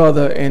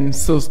brother and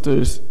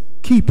sister's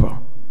keeper.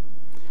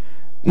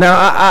 Now,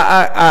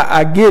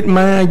 I get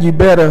mine, you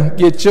better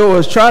get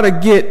yours. Try to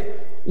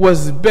get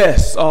what's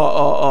best.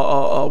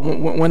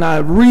 When I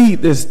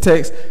read this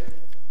text,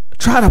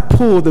 try to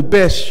pull the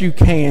best you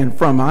can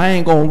from it. I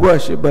ain't going to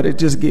rush it, but it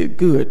just get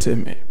good to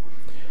me.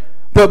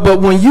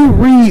 But when you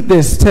read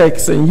this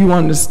text and you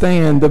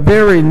understand the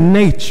very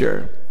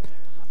nature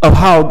of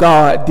how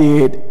God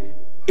did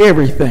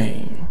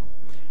everything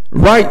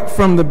right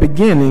from the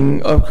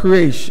beginning of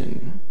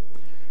creation,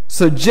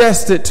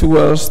 suggested to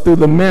us through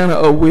the manner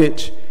of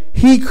which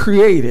he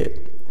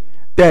created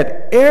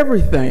that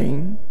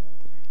everything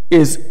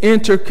is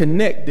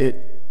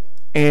interconnected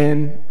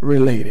and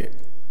related.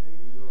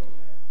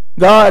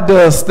 God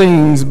does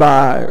things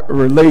by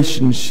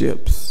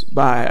relationships,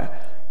 by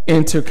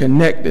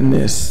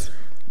interconnectedness,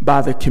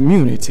 by the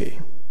community.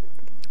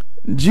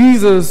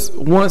 Jesus,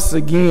 once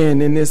again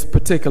in this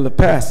particular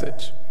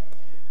passage,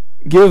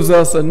 gives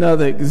us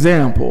another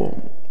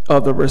example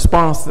of the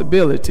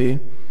responsibility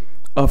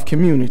of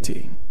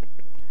community.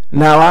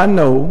 Now, I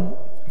know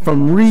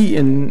from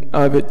reading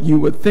of it, you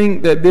would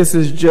think that this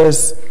is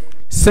just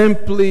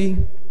simply,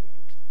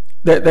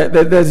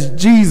 that's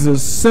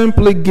Jesus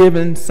simply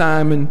giving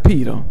Simon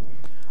Peter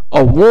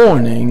a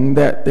warning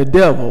that the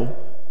devil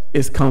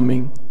is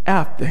coming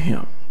after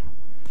him.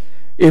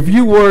 If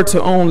you were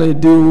to only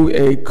do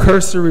a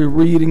cursory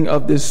reading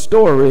of this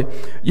story,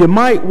 you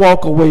might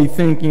walk away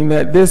thinking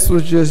that this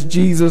was just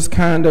Jesus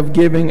kind of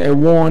giving a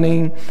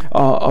warning,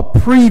 a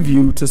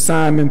preview to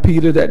Simon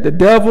Peter that the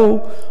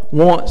devil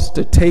wants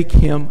to take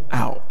him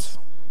out.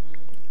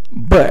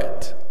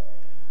 But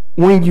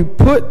when you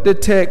put the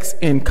text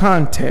in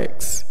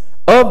context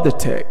of the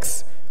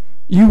text,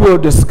 you will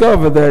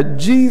discover that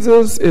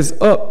Jesus is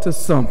up to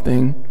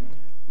something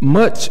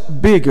much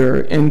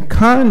bigger in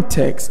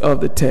context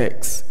of the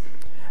text.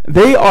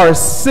 They are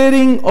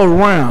sitting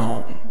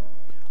around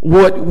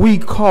what we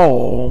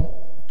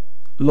call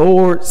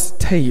Lord's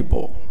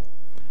table.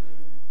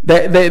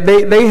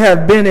 They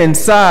have been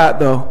inside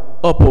the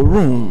upper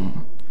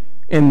room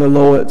in the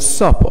Lord's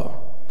Supper.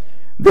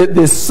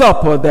 This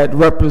supper that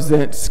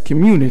represents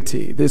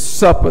community, this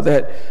supper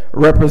that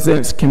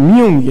represents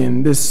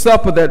communion, this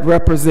supper that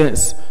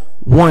represents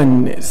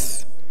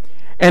oneness.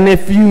 And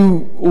if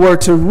you were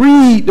to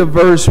read the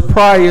verse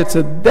prior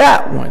to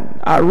that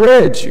one, I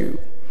read you,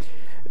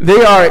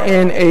 they are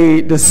in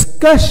a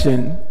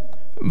discussion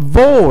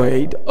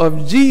void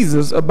of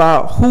Jesus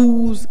about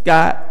who's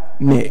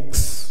got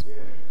next.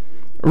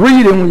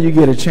 Read it when you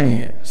get a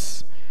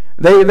chance.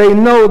 They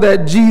know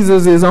that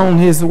Jesus is on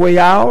his way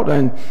out,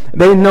 and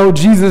they know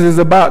Jesus is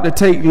about to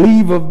take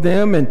leave of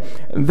them, and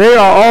they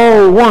are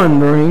all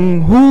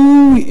wondering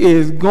who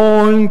is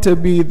going to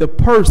be the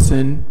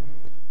person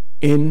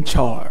in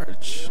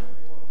charge.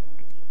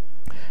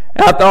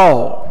 After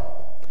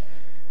all,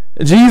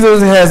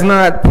 Jesus has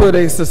not put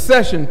a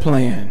succession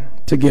plan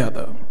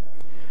together.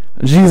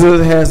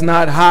 Jesus has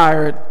not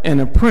hired an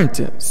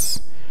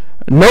apprentice.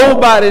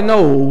 Nobody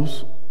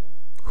knows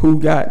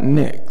who got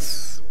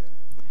next.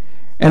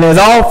 And as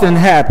often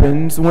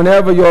happens,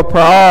 whenever your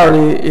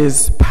priority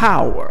is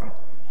power,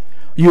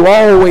 you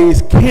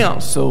always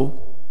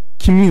cancel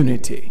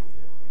community.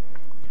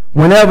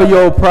 Whenever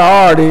your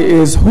priority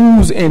is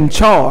who's in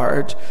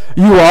charge,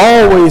 you will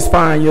always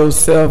find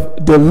yourself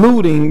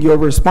diluting your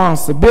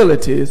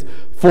responsibilities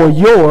for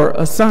your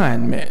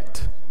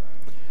assignment.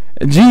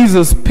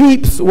 Jesus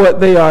peeps what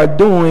they are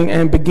doing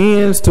and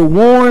begins to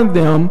warn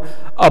them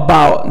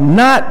about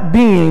not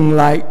being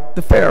like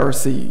the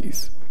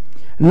Pharisees,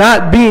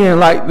 not being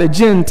like the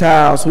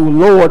Gentiles who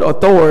lord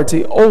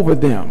authority over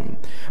them.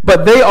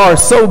 But they are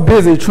so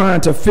busy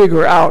trying to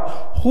figure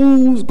out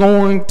who's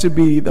going to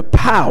be the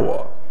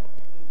power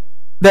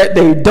that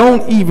they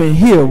don't even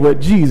hear what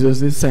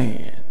Jesus is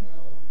saying.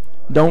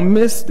 Don't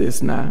miss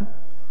this now.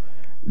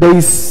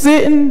 They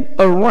sitting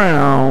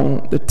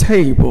around the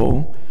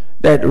table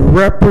that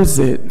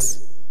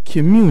represents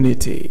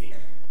community.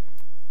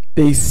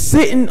 They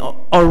sitting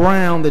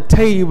around the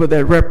table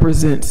that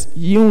represents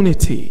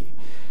unity.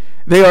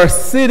 They are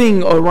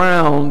sitting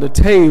around the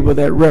table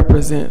that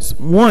represents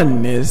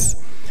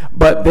oneness,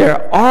 but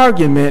their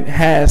argument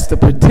has the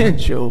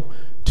potential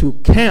to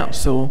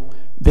cancel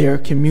their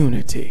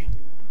community.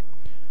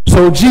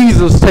 So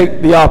Jesus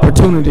takes the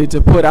opportunity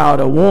to put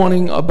out a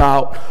warning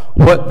about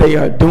what they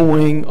are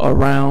doing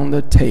around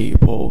the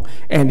table.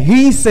 And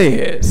he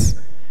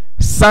says,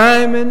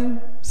 Simon,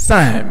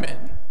 Simon,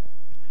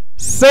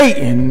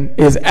 Satan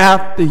is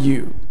after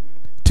you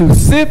to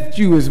sift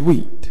you as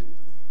wheat,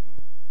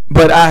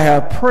 but I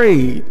have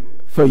prayed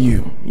for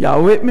you.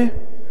 Y'all with me?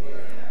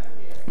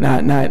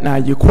 Now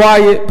you're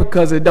quiet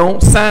because it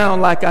don't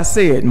sound like I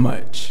said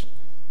much.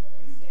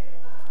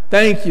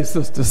 Thank you,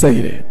 Sister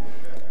Sadie.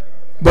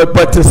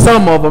 But to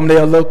some of them,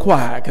 they're a little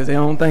quiet because they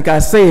don't think I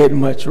said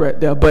much right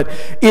there. But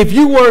if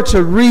you were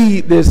to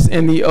read this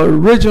in the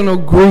original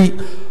Greek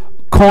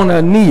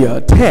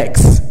koinonia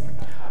text,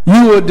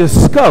 you will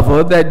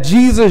discover that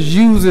Jesus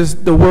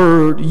uses the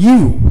word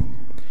you.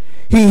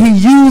 He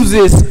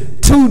uses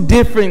two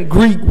different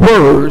Greek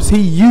words.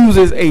 He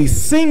uses a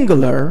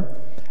singular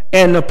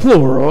and a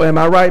plural. Am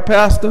I right,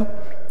 Pastor?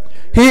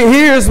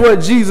 Here's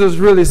what Jesus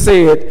really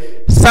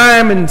said.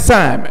 Simon,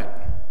 Simon,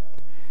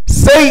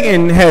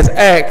 Satan has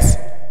asked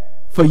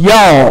for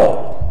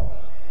y'all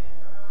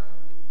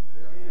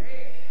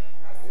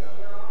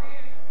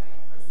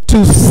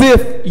to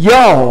sift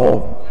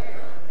y'all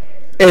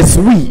as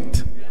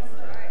wheat.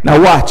 Now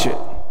watch it.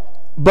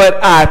 But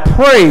I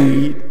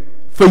prayed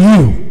for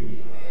you.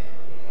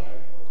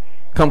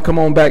 Come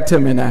on back to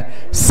me now.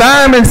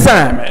 Simon,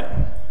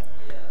 Simon,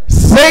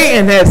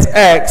 Satan has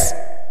asked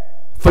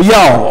for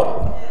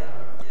y'all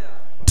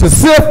to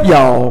sift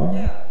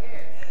y'all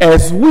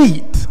as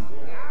wheat,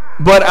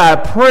 but I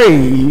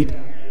prayed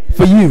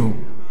for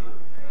you.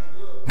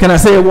 Can I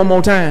say it one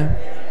more time?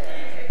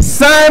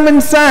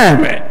 Simon,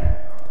 Simon,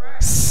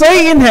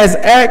 Satan has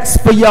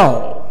asked for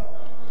y'all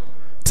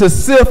to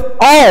sift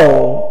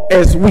all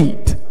as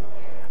wheat,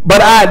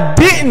 but I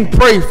didn't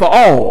pray for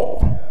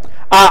all.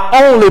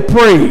 I only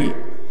prayed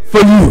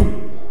for you.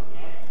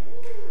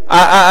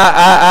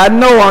 I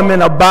know I'm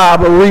in a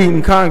Bible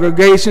reading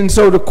congregation,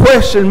 so the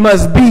question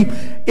must be,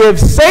 if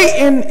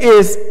Satan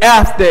is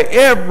after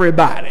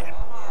everybody,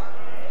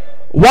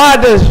 why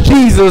does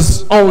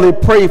Jesus only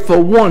pray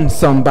for one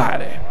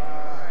somebody?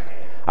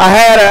 I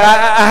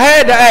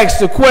had to ask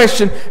the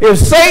question, if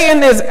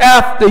Satan is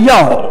after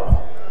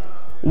y'all,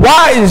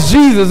 why is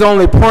Jesus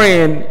only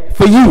praying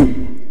for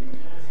you?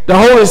 The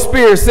Holy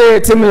Spirit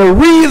said to me, the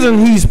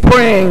reason he's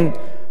praying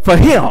for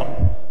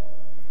him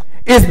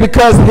is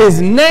because his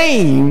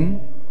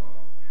name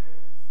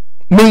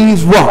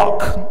means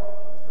rock.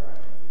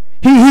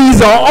 He's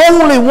the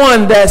only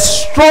one that's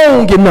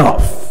strong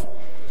enough.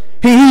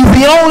 He's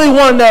the only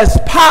one that's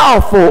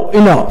powerful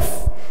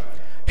enough.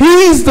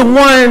 He's the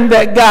one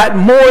that got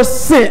more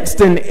sense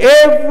than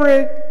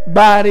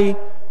everybody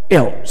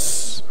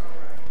else.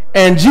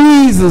 And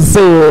Jesus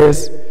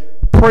says,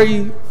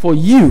 pray for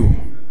you.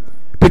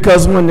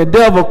 Because when the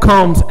devil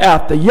comes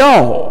after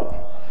y'all,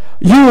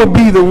 you will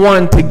be the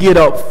one to get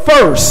up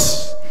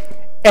first.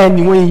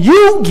 And when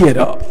you get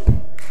up,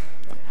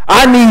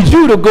 I need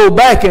you to go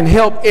back and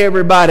help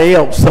everybody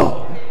else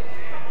up.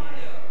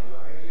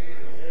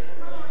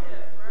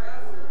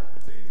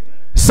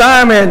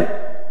 Simon,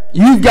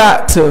 you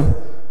got to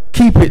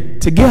keep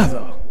it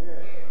together.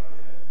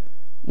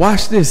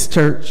 Watch this,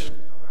 church.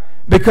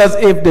 Because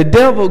if the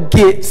devil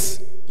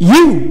gets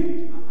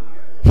you,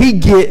 he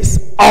gets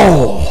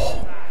all.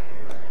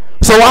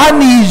 So I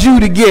need you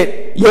to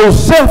get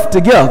yourself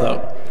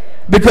together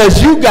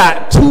because you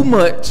got too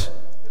much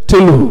to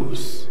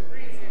lose.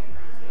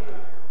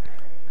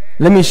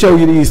 Let me show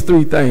you these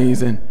three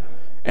things, and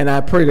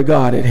I pray to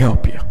God it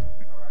help you.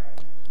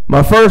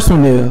 My first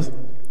one is,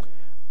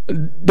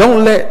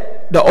 don't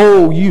let the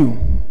old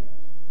you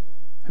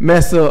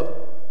mess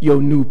up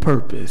your new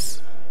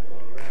purpose.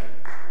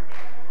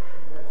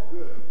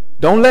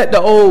 Don't let the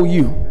old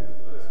you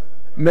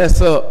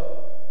mess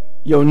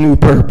up your new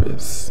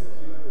purpose.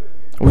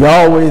 We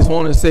always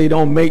want to say,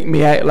 don't make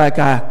me act like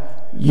I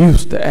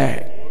used to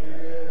act.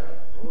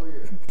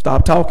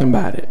 Stop talking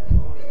about it.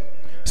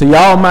 So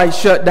y'all might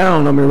shut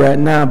down on me right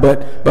now,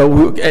 but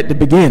we're at the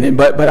beginning.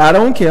 But I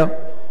don't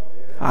care.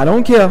 I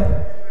don't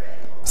care.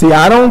 See,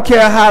 I don't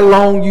care how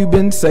long you've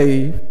been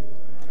saved,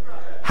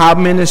 how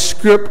many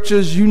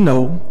scriptures you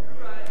know.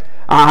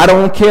 I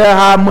don't care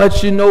how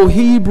much you know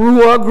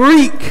Hebrew or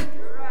Greek.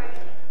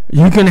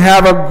 You can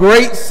have a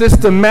great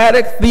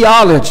systematic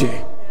theology.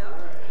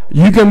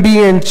 You can be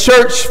in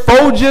church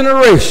 4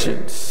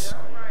 generations.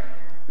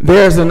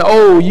 There's an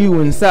old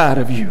you inside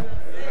of you.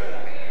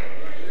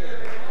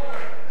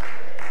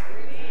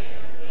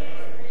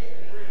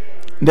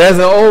 There's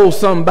an old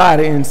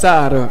somebody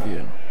inside of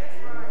you.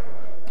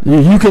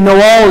 You can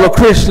know all the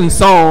Christian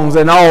songs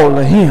and all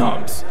the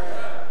hymns,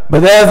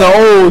 but there's an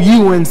old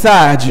you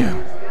inside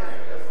you.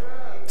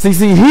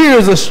 See,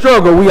 here's a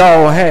struggle we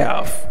all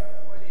have.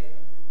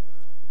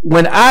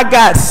 When I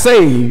got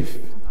saved,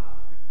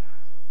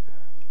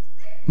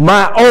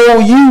 my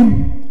old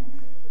you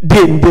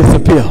didn't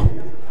disappear.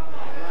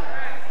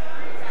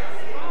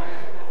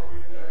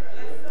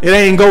 It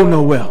ain't go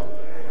nowhere.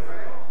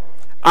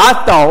 I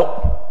thought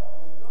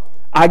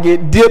I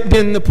get dipped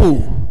in the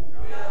pool.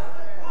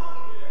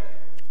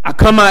 I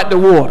come out the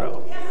water.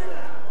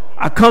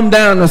 I come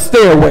down the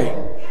stairway.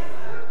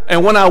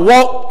 And when I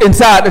walk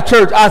inside the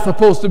church, I'm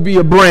supposed to be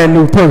a brand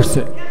new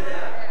person.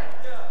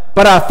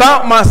 but I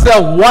found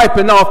myself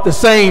wiping off the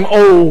same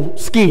old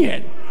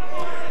skin,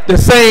 the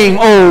same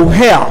old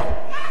hair,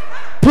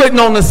 putting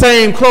on the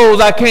same clothes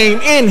I came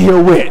in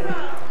here with.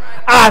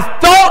 I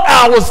thought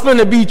I was going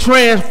to be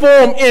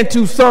transformed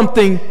into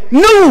something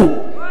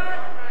new,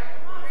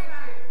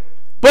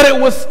 but it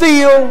was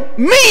still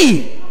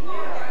me.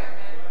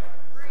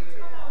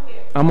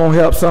 I'm going to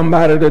help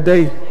somebody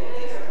today.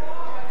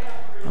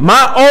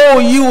 My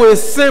old you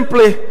is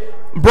simply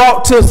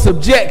brought to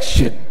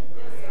subjection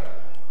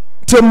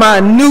to my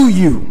new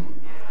you.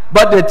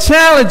 But the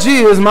challenge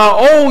is my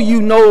old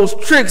you knows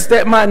tricks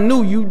that my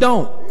new you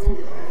don't.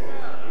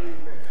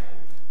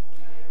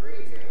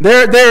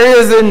 There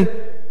is in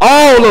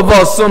all of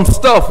us some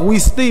stuff we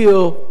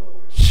still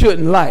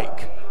shouldn't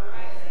like.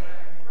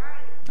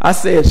 I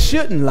said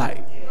shouldn't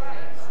like.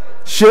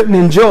 Shouldn't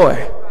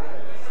enjoy.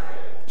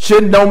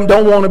 Don't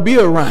want to be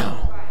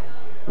around.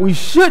 We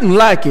shouldn't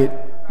like it,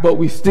 but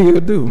we still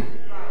do.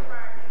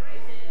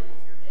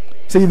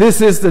 See,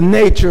 this is the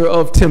nature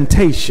of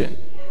temptation.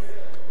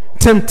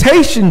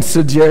 Temptation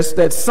suggests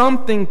that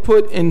something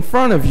put in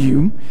front of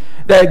you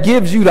that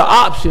gives you the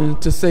option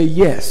to say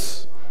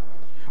yes,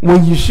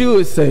 when you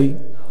should say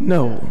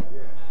no.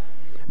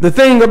 The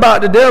thing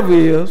about the devil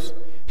is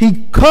he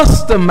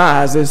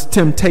customizes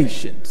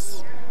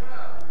temptations.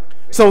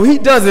 So he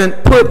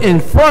doesn't put in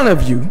front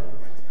of you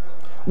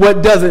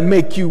what doesn't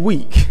make you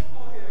weak.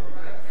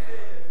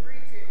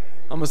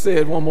 I'm going to say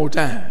it one more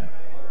time.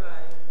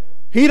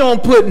 He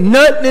don't put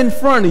nothing in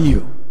front of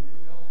you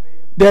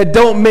that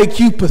don't make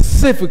you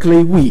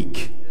specifically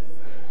weak.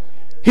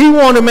 He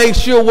want to make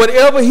sure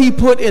whatever he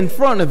put in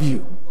front of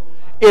you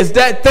is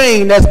that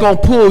thing that's going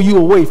to pull you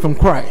away from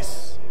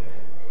Christ.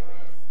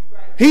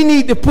 He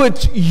need to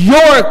put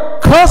your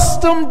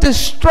custom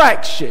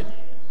distraction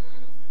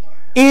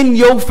in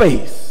your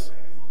face.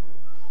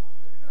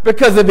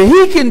 Because if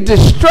he can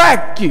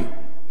distract you,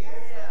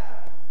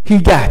 he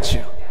got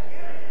you.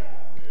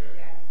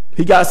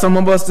 He got some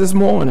of us this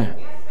morning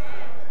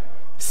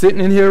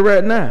sitting in here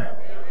right now.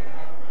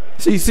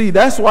 See,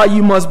 that's why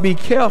you must be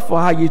careful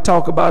how you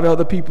talk about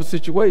other people's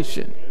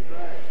situation.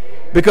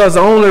 Because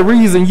the only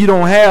reason you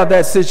don't have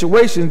that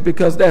situation is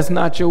because that's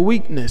not your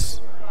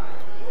weakness.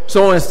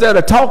 So instead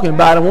of talking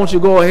about it, won't you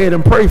go ahead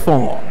and pray for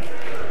them?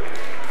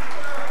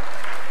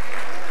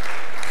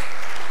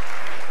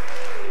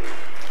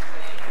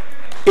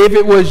 If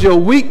it was your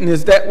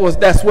weakness,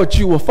 that's what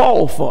you will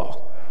fall for.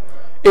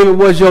 If it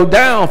was your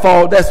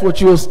downfall, that's what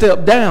you'll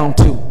step down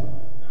to.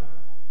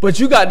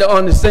 But you got to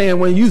understand,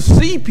 when you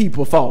see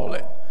people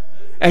falling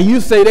and you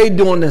say they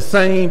doing the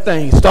same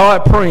thing,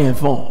 start praying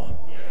for them.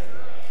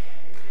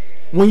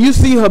 When you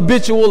see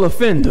habitual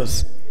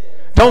offenders,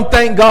 don't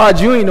thank God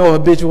you ain't no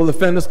habitual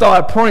offender.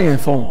 Start praying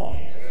for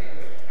them.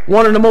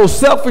 One of the most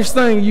selfish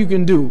things you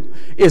can do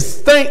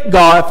is thank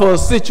God for a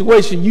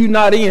situation you're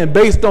not in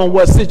based on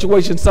what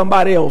situation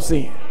somebody else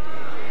in.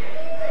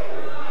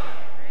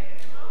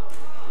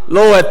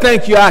 Lord,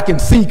 thank you I can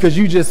see because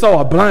you just saw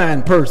a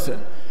blind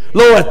person.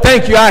 Lord,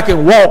 thank you I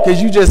can walk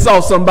because you just saw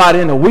somebody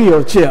in a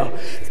wheelchair.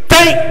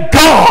 Thank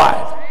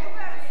God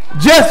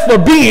just for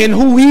being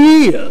who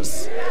he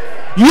is.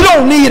 You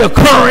don't need a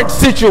current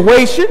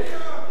situation,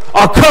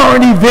 a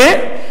current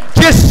event.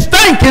 Just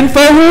thanking for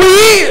who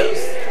he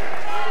is.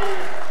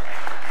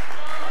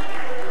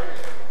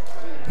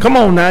 Come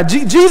on now.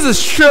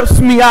 Jesus trips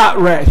me out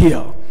right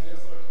here.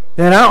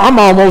 And I'm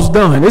almost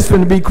done. It's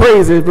going to be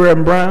crazy,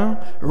 Reverend Brown.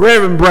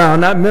 Reverend Brown,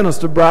 not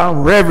Minister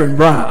Brown, Reverend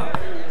Brown.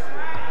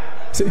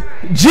 See,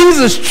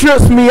 Jesus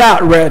trips me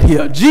out right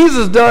here.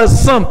 Jesus does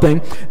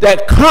something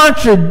that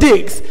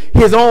contradicts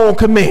his own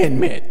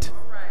commandment.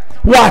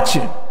 Watch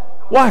him.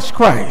 Watch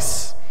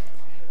Christ.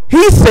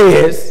 He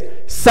says,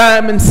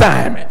 Simon,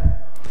 Simon.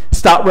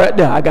 Stop right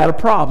there. I got a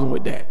problem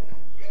with that.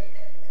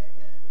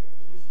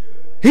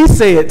 He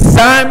said,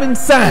 Simon,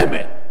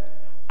 Simon.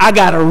 I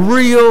got a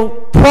real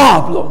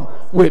problem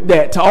with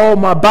that. To all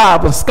my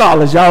Bible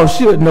scholars, y'all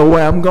should know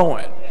where I'm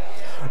going.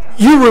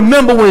 You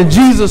remember when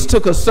Jesus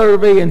took a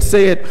survey and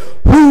said,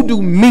 who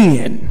do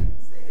men?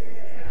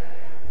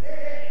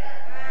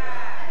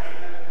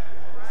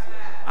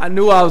 I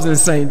knew I was in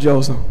St.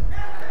 Joseph.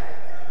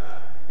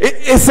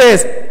 It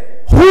says,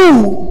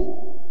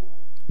 who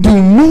do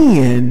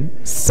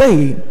men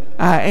say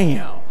I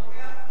am?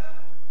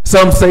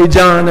 Some say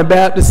John the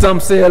Baptist, some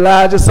say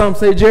Elijah, some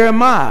say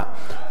Jeremiah,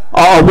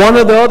 or one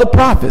of the other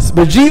prophets.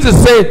 But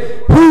Jesus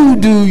said, who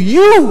do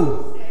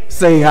you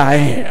say I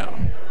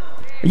am?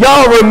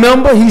 Y'all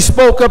remember he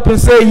spoke up and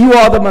said, you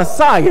are the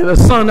Messiah, the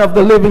Son of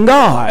the living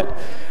God.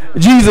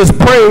 Jesus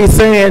prayed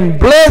saying,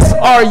 blessed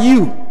are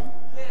you,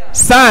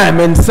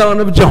 Simon, son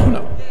of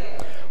Jonah.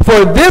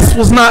 For this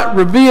was not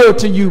revealed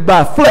to you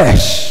by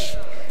flesh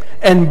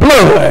and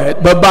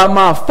blood, but by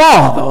my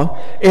Father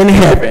in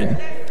heaven.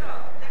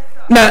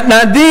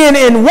 Now then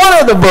in one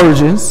of the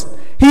versions,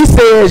 he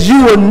says,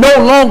 you will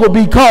no longer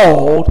be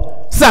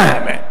called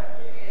Simon.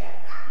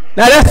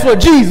 Now that's what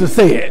Jesus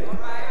said.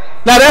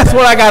 Now that's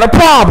what I got a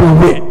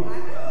problem with.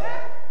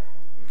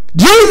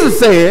 Jesus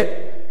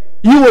said,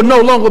 you will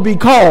no longer be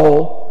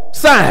called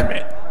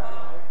Simon.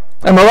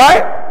 Am I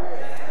right?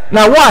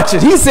 Now watch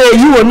it. He said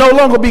you will no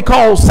longer be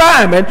called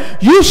Simon.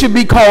 You should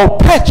be called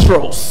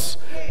Petros,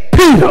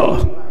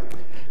 Peter.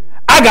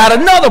 I got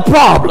another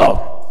problem.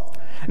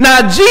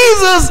 Now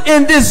Jesus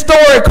in this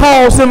story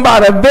calls him by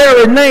the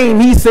very name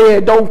he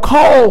said don't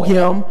call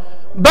him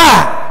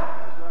by.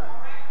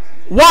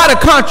 Why the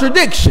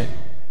contradiction?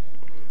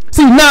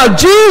 See, now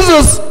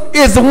Jesus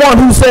is the one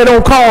who said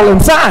don't call him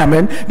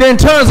Simon, then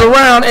turns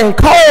around and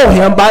call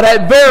him by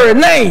that very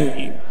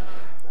name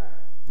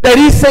that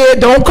he said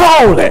don't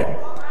call him.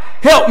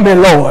 Help me,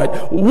 Lord.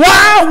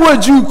 Why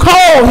would you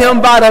call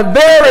him by the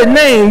very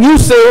name you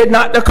said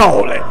not to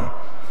call him?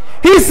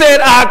 He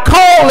said, I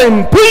call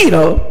him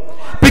Peter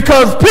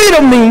because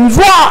Peter means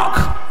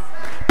rock.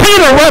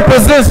 Peter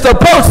represents the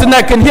person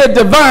that can hear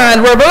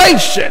divine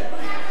revelation.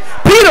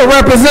 Peter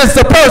represents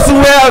the person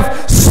who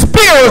has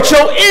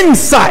spiritual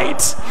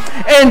insight.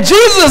 And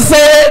Jesus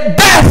said,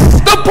 that's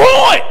the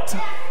point.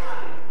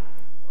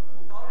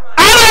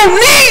 I don't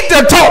need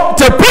to talk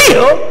to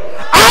Peter.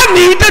 I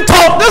need to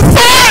talk to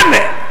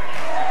Simon.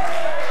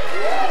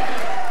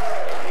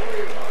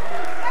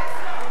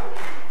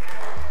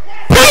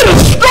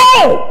 Peter's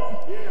strong,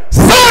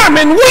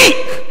 Simon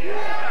weak.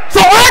 So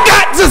I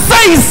got to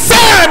say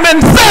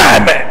Simon,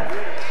 Simon.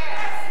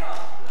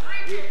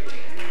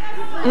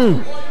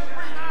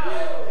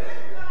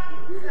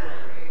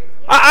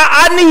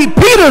 I need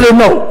Peter to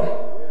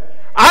know.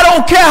 I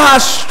don't care how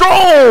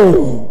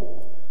strong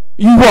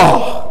you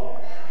are.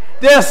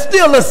 There's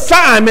still a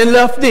Simon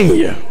left in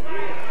you.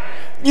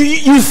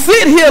 You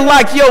sit here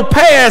like your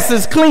past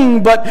is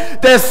clean,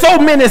 but there's so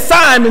many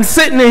Simons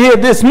sitting in here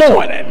this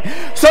morning.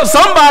 So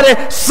somebody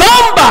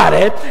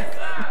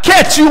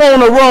catch you on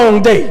the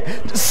wrong day.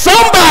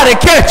 Somebody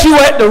catch you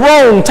at the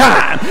wrong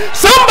time.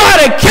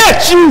 Somebody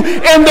catch you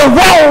in the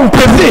wrong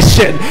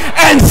position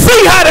and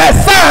see how that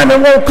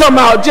Simon won't come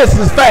out just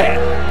as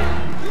fast.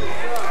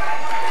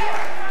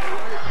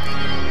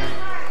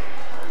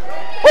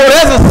 Oh,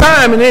 there's a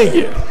Simon in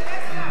you.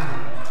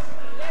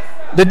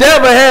 The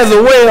devil has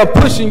a way of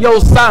pushing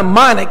your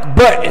Simonic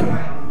button.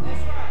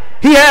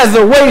 He has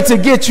a way to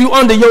get you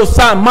under your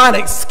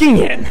Simonic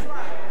skin.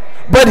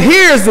 But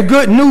here's the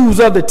good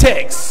news of the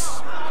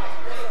text.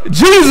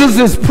 Jesus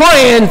is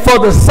praying for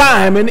the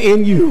Simon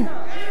in you.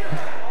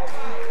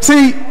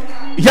 See,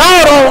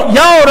 y'all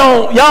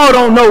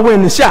don't know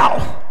when to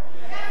shout.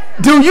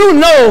 Do you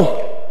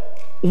know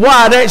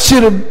why that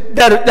should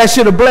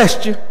have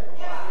blessed you?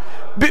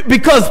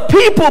 Because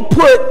people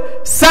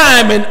put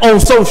Simon on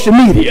social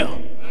media.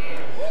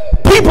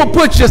 People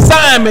put your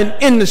Simon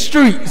in the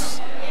streets.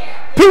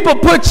 People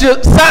put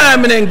your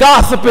Simon in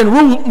gossip and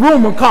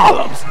rumor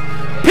columns.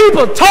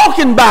 People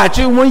talking about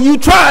you when you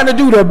trying to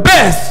do the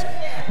best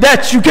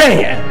that you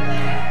can.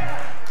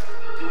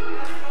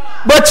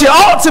 But you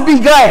ought to be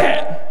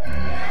glad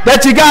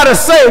that you got a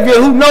Savior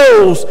who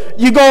knows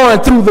you're going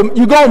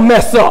to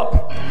mess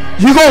up.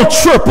 You're going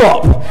to trip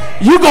up.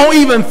 You're going to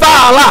even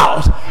foul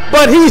out.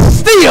 But he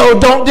still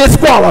don't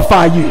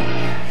disqualify you.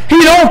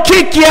 He don't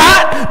kick you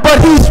out,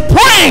 but he's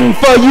praying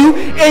for you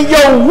in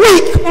your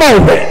weak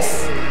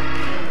moments.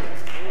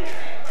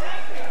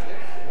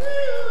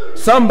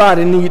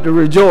 Somebody need to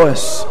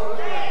rejoice,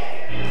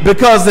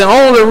 because the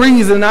only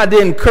reason I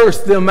didn't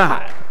curse them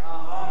out,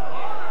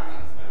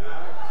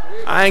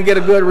 I ain't get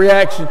a good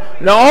reaction.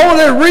 The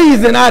only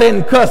reason I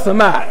didn't cuss them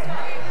out,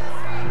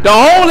 the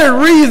only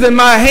reason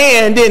my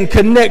hand didn't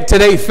connect to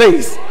their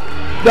face,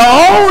 the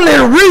only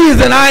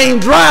reason I ain't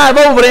drive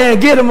over there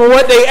and get them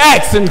what they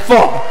asking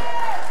for.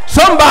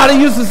 Somebody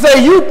used to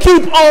say, you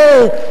keep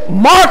on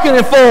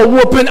marketing for a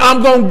whooping,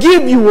 I'm going to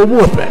give you a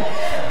whooping.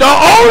 The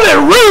only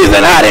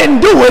reason I didn't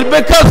do it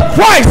because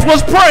Christ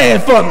was praying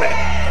for me.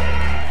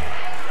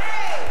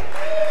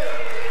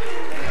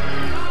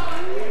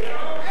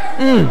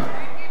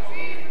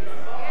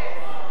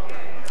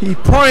 He's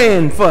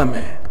praying for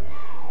me.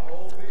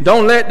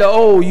 Don't let the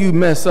old you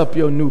mess up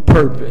your new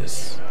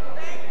purpose.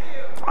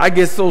 I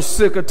get so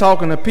sick of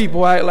talking to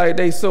people act like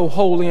they so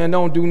holy and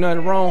don't do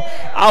nothing wrong.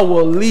 I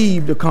will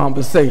leave the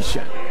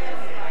conversation.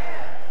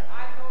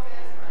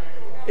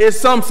 It's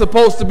some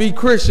supposed to be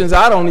Christians.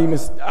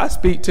 I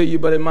speak to you,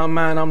 but in my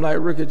mind I'm like,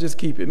 Rickie, just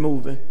keep it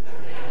moving.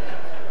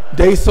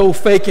 They so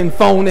fake and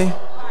phony.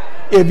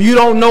 If you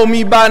don't know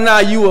me by now,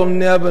 you will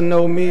never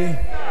know me.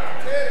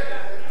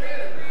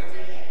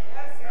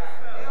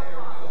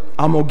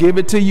 I'm going to give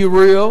it to you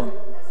real,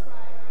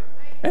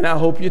 and I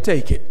hope you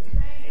take it.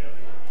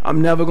 I'm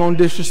never going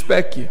to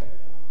disrespect you.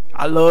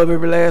 I love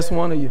every last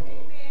one of you.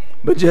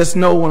 But just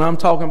know when I'm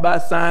talking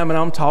about Simon,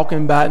 I'm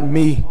talking about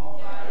me.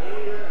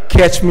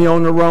 Catch me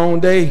on the wrong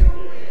day.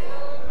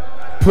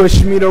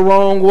 Push me the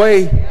wrong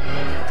way.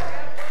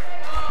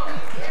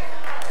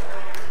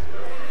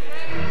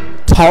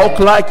 Talk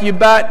like you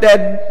about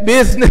that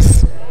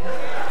business.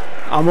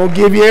 I'm going to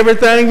give you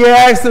everything you're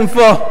asking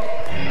for.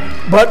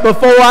 But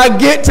before I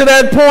get to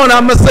that point,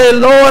 I'm going to say,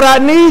 Lord, I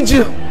need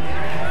you.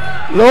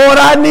 Lord,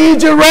 I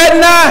need you right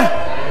now.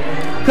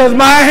 Because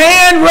my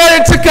hand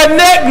ready to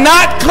connect,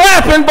 not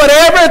clapping, but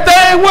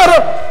everything with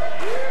her.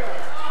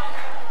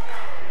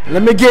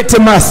 Let me get to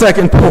my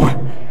second point.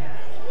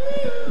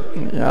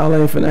 Y'all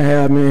ain't finna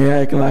have me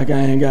acting like I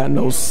ain't got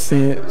no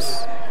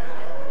sense.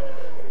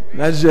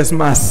 That's just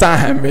my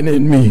assignment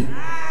in me.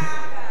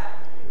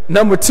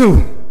 Number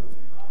 2,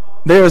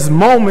 there's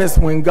moments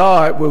when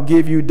God will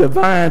give you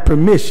divine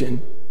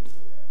permission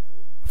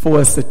for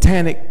a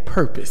satanic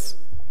purpose.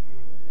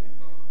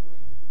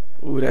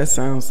 Ooh, that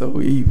sounds so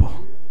evil.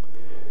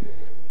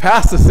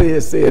 Pastor say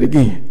it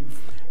again.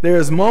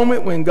 There's a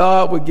moment when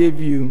God will give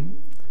you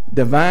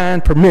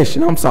divine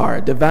permission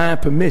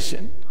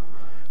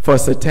for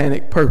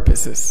satanic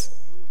purposes.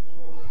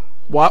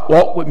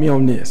 Walk with me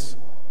on this.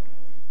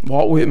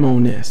 Walk with me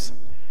on this.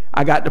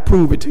 I got to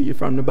prove it to you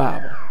from the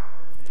Bible.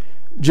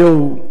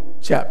 Job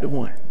chapter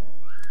 1.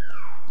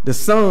 The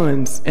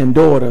sons and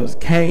daughters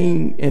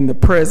came in the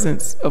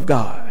presence of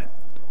God,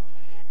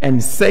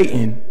 and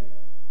Satan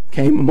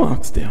came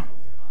amongst them.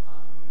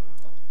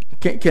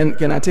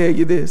 Can I tell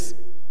you this?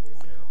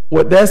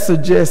 What that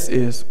suggests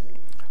is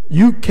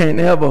you can't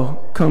ever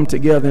come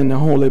together in the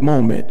holy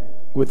moment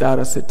without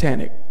a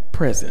satanic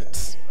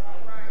presence.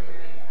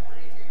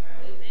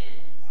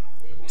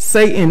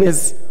 Satan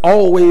is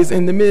always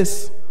in the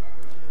midst.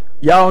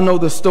 Y'all know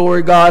the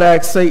story. God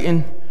asked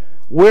Satan,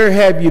 "Where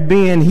have you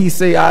been?" He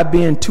said, "I've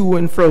been to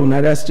and fro."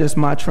 Now that's just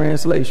my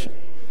translation.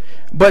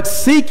 "But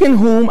seeking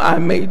whom I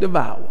may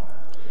devour."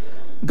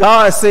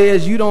 God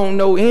says, "You don't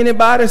know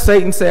anybody."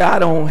 Satan said, "I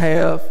don't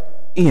have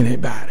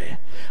anybody."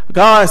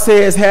 God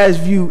says,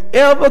 "Have you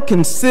ever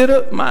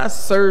considered my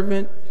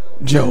servant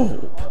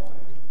Job?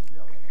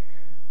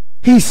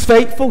 He's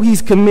faithful,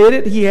 he's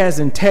committed, he has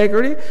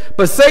integrity."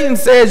 But Satan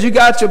says, "You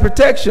got your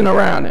protection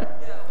around him."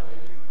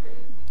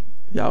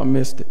 Y'all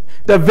missed it.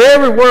 The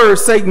very word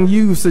Satan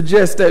used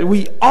suggests that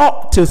we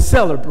ought to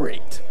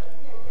celebrate.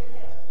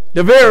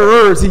 The very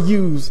words he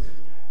used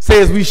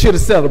says we should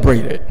have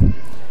celebrated.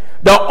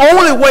 The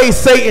only way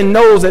Satan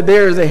knows that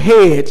there is a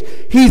hedge,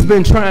 he's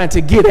been trying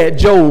to get at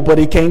Job, but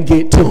he can't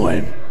get to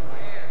him.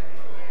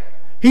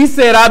 He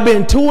said, "I've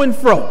been to and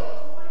fro."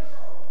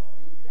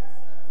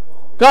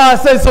 God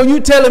said, "So you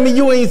telling me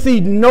you ain't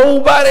see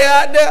nobody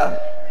out there?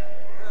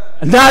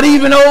 Not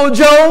even old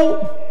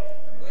Job?"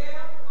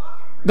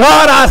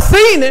 God, I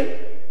seen him.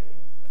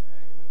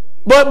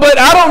 But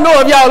I don't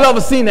know if y'all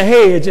ever seen a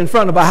hedge in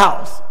front of a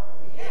house.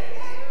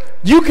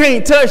 You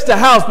can't touch the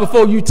house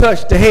before you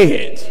touch the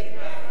hedge.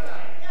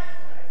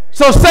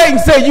 So Satan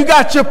said, "You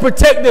got your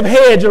protective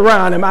hedge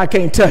around him. I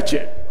can't touch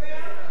it."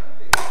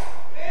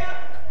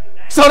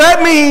 So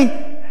that means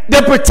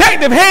the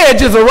protective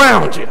hedge is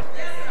around you.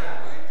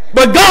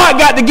 But God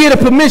got to get a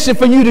permission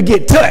for you to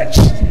get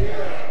touched.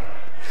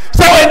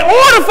 So in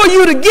order for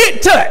you to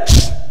get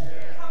touched,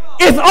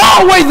 it's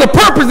always the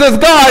purpose that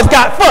God's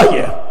got for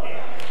you.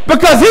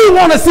 Because he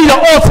want to see the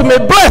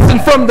ultimate blessing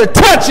from the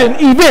touching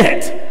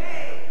event.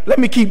 Let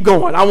me keep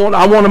going. I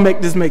want to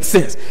make this make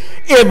sense.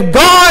 If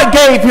God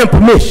gave him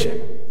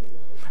permission,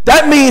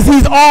 that means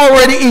he's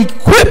already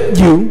equipped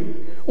you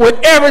with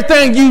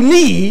everything you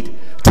need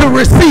to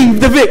receive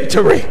the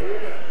victory.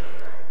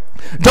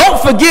 Don't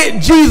forget,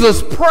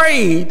 Jesus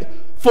prayed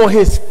for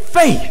his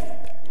faith.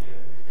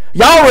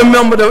 Y'all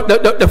remember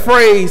the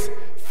phrase,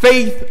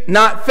 faith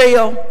not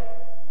fail?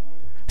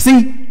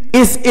 See,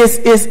 it's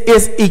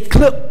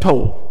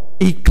eklipto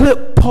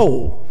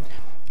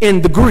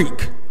in the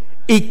Greek.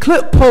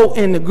 Eklipto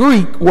in the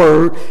Greek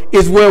word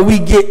is where we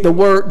get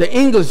the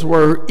English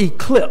word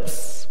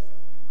eclipse.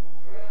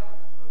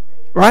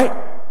 Right?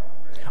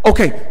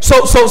 Okay,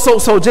 so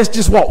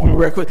just walk me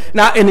real quick.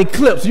 Now, an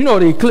eclipse, you know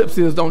what an eclipse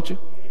is, don't you?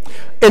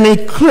 An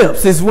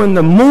eclipse is when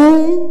the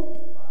moon,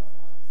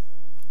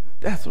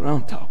 that's what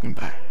I'm talking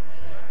about.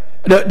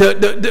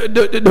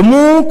 The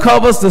moon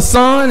covers the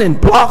sun and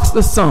blocks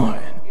the sun.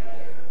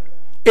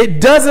 It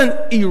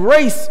doesn't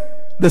erase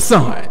the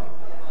sun.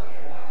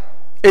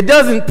 It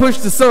doesn't push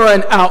the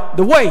sun out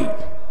the way.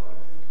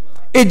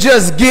 It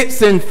just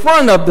gets in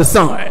front of the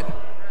sun.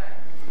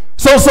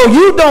 So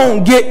you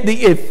don't get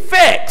the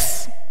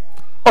effects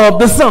of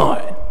the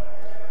sun.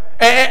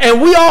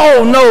 And we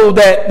all know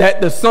that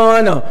the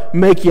sun will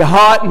make you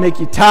hot, make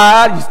you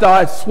tired, you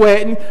start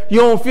sweating, you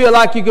don't feel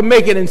like you can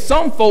make it, and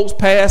some folks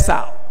pass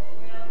out.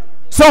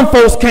 Some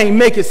folks can't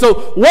make it.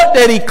 So what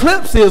that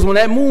eclipse is, when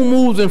that moon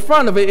moves in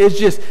front of it,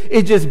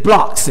 it just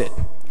blocks it.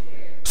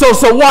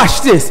 So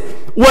watch this.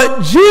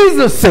 What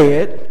Jesus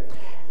said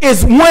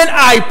is, when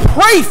I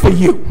pray for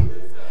you,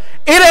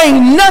 it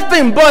ain't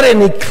nothing but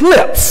an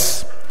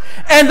eclipse.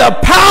 And the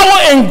power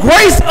and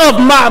grace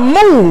of my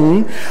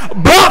moon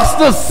blocks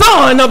the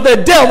sun of the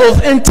devil's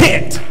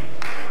intent.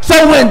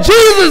 So when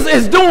Jesus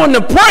is doing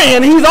the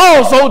praying, he's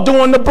also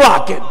doing the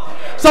blocking.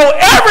 So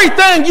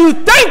everything you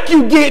think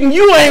you're getting,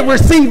 you ain't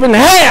receiving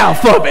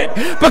half of it.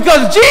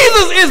 Because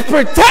Jesus is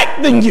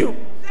protecting you.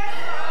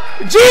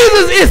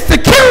 Jesus is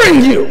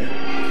securing you.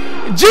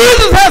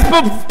 Jesus has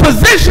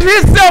positioned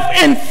himself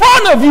in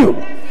front of you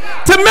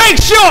to make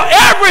sure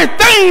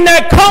everything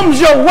that comes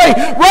your way,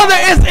 whether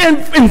it's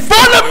in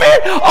front of me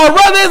or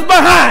whether it's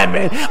behind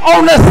me,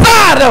 on the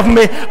side of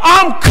me,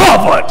 I'm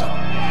covered.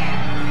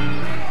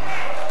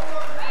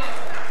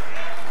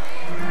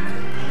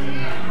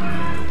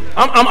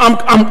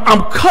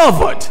 I'm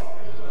covered.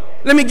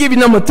 Let me give you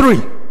number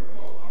 3.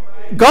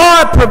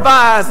 God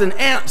provides an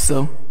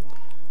answer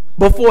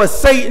before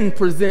Satan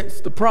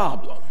presents the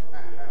problem.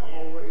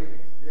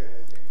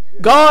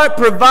 God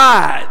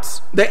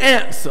provides the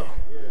answer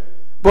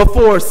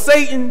before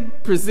Satan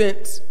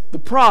presents the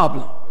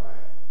problem.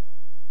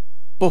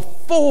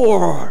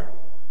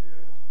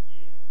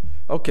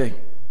 Okay.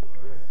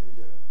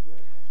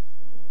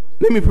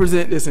 Let me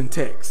present this in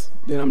text,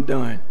 then I'm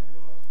done.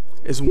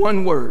 It's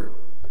one word.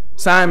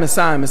 Simon,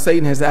 Simon,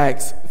 Satan has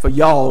asked for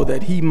y'all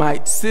that he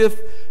might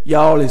sift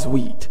y'all as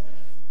wheat.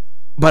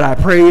 But I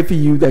pray for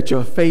you that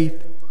your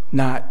faith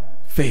not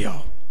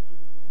fail.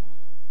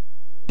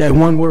 That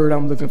one word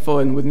I'm looking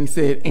for, and when he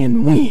said,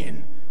 and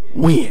win.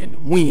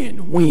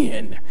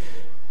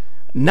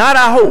 Not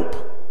I hope.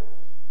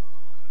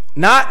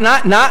 Not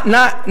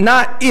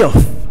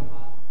if.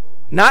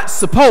 Not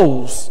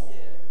suppose.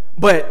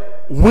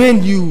 But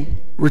when you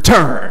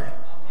return.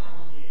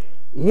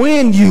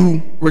 When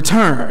you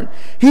return.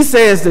 He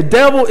says the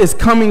devil is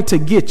coming to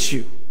get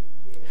you.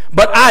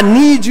 But I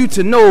need you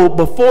to know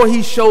before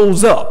he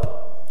shows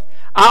up,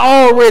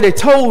 I already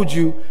told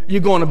you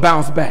you're going to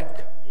bounce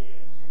back.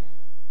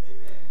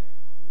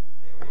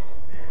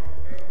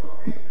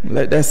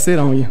 Let that sit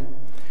on you.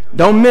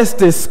 Don't miss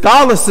this.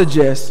 Scholars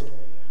suggest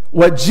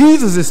what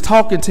Jesus is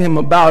talking to him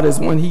about is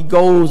when he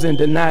goes and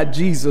denied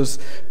Jesus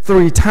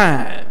 3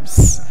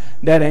 times.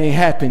 That ain't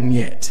happened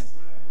yet.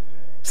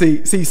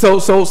 See,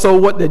 so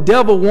what the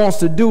devil wants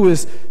to do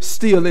is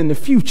steal in the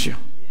future.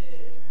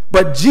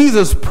 But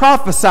Jesus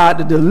prophesied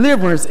the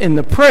deliverance in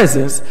the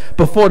presence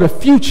before the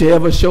future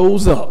ever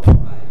shows up.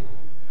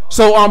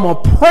 So I'm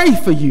going to pray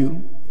for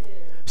you.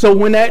 So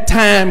when that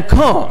time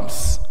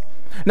comes.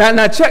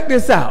 Now check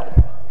this out.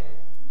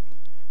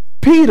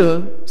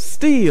 Peter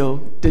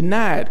still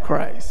denied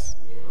Christ.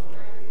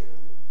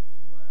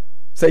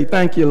 Say,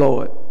 thank you,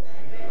 Lord.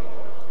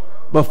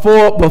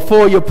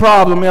 Before your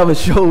problem ever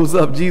shows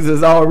up,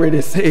 Jesus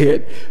already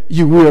said,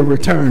 you will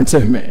return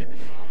to me.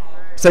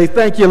 Say,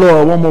 thank you,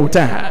 Lord, one more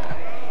time.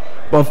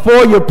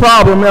 Before your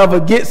problem ever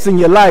gets in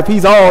your life,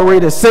 he's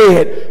already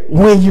said,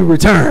 when you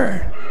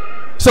return.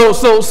 So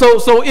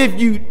if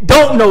you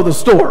don't know the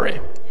story,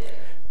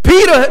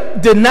 Peter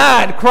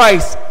denied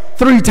Christ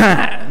 3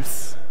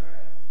 times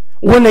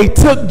when they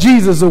took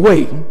Jesus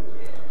away.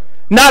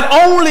 Not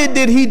only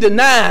did he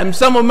deny him,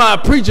 some of my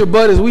preacher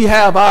buddies, we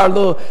have our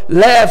little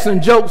laughs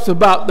and jokes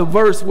about the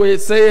verse where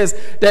it says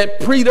that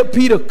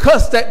Peter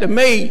cussed at the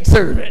maid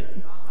servant.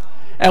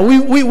 And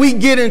we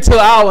get into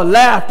our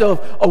laughter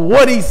of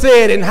what he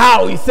said and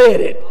how he said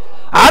it.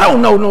 I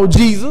don't know no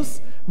Jesus,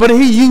 but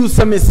he used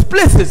some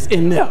explicits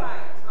in there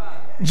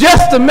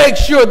just to make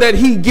sure that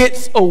he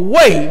gets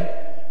away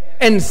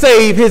and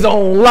save his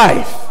own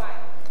life.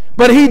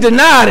 But he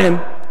denied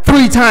him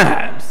 3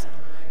 times.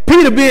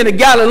 Peter, being a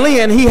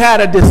Galilean, he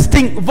had a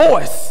distinct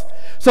voice.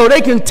 So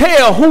they can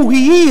tell who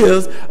he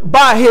is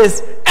by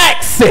his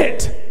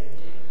accent.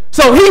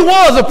 So he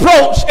was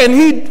approached and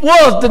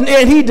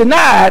he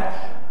denied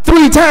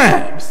 3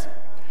 times.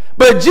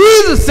 But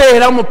Jesus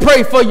said, I'm going to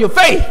pray for your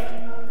faith.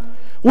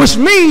 Which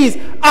means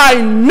I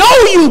know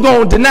you're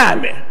going to deny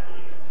me.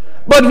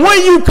 But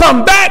when you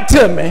come back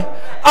to me,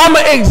 I'm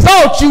going to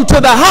exalt you to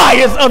the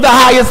highest of the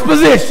highest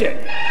position.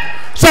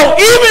 So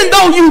even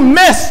though you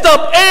messed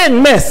up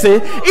and messy,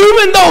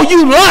 even though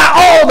you lie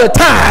all the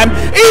time,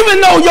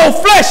 even though your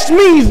flesh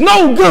means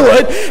no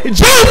good,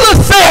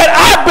 Jesus said,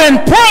 I've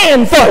been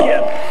praying for you.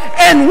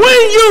 And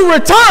when you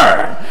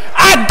return,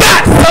 I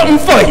got something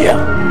for you.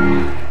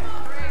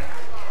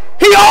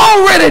 He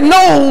already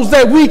knows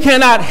that we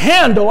cannot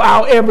handle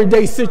our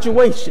everyday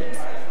situations.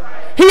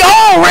 He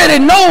already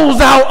knows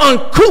how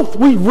uncouth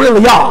we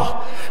really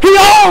are. He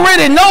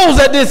already knows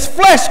that this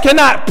flesh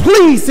cannot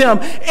please him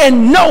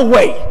in no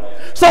way.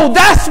 So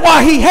that's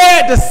why he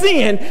had to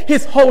send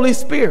his Holy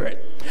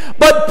Spirit.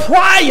 But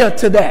prior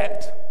to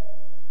that,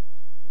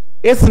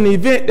 it's an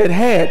event that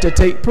had to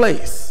take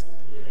place.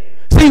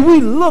 See,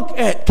 we look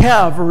at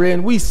Calvary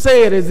and we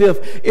say it as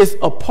if it's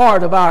a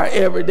part of our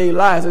everyday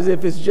lives, as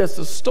if it's just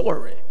a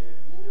story.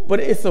 But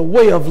it's a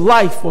way of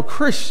life for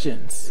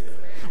Christians.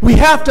 We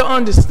have to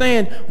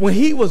understand when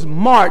he was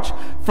marched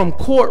from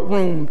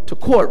courtroom to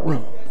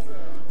courtroom,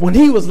 when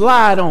he was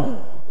lied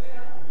on,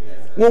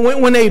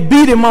 when they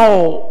beat him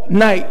all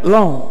night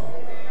long,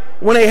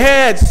 when they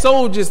had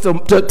soldiers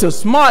to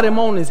smart him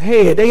on his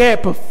head, they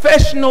had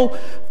professional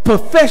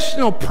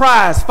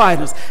prize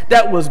fighters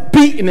that was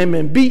beating him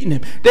and beating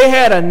him. They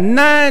had a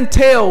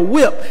 9-tailed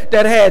whip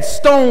that had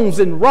stones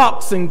and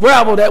rocks and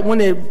gravel that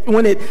when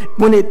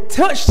it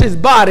touched his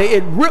body,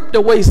 it ripped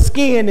away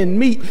skin and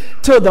meat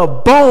to the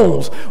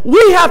bones.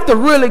 We have to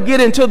really get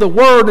into the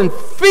word and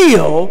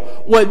feel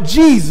what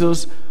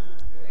Jesus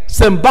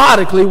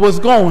symbolically was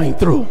going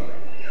through.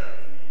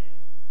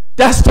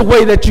 That's the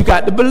way that you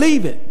got to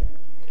believe it.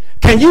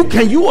 Can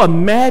you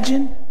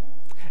imagine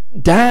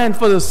dying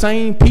for the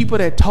same people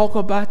that talk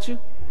about you?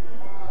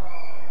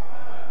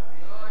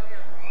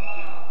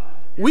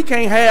 We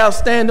can't have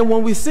standing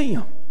when we see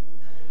them.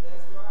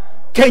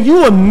 Can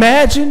you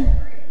imagine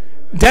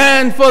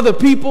Dying for the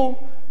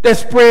people that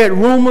spread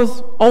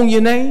rumors on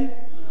your name?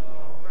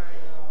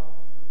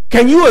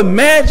 Can you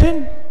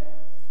imagine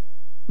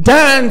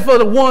dying for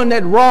the one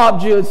that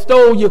robbed you,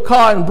 stole your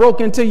car, and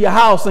broke into your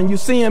house, and you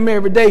see him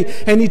every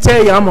day, and he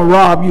tell you, I'm going to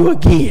rob you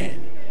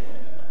again.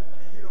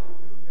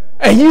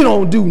 And you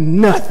don't do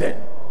nothing.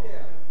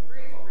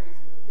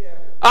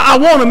 I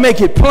want to make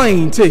it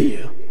plain to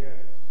you.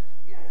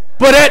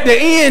 But at the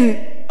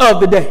end of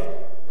the day,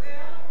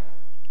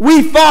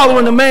 we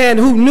following a man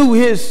who knew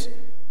his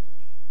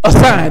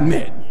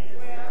assignment.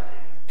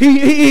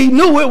 He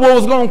knew it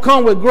was going to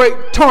come with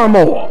great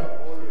turmoil.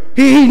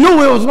 He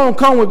knew it was going to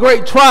come with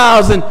great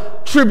trials and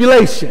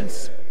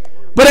tribulations.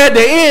 But at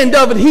the end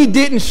of it, he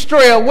didn't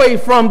stray away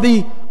from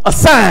the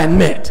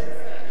assignment.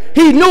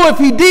 He knew if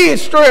he did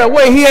stray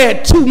away, he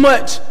had too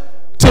much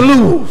to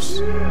lose.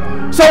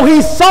 So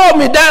he saw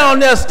me down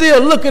there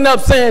still looking up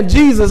saying,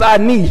 Jesus, I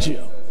need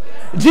you.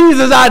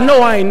 Jesus, I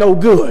know I ain't no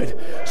good.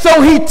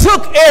 So he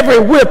took every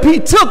whip. He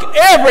took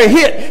every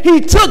hit.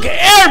 He took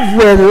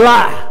every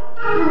lie.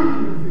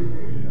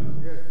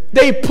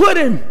 They put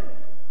him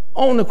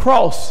on the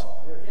cross.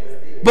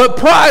 But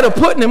prior to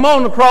putting him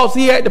on the cross,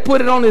 he had to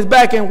put it on his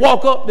back and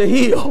walk up the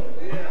hill.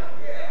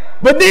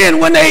 But then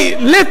when they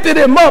lifted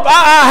him up,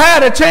 I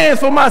had a chance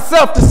for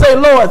myself to say,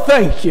 Lord,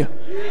 thank you.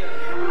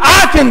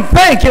 I can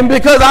thank him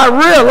because I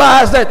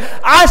realized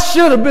that I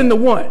should have been the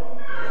one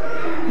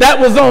that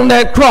was on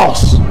that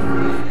cross.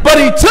 But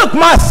he took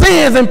my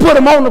sins and put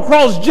them on the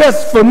cross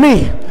just for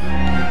me.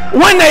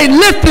 When they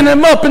lifted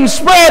him up and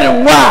spread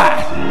him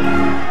wide,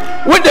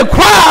 with the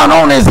crown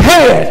on his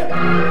head,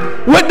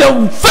 with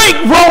the fake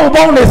robe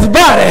on his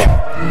body,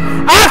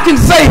 I can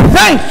say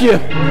thank you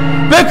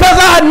because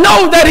I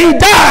know that he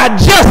died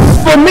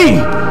just for me.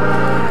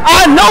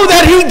 I know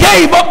that he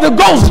gave up the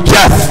ghost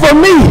just for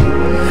me.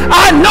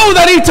 I know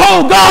that he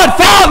told God,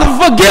 Father,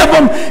 forgive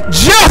him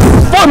just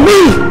for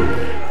me.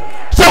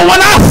 So when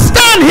I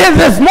stand here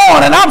this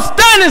morning, I'm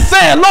standing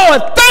saying,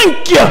 Lord,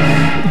 thank you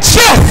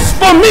just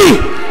for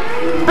me.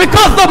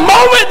 Because the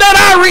moment that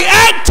I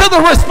react to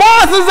the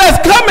responses that's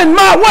coming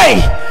my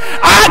way,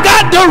 I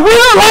got to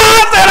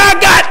realize that I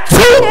got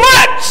too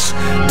much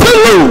to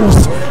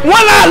lose. When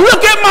I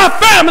look at my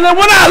family,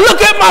 when I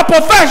look at my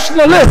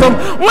professionalism,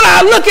 when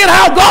I look at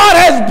how God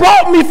has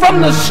brought me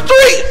from the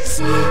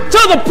streets to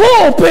the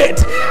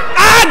pulpit,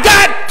 I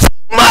got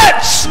too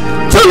much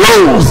to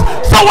lose.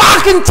 So I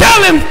can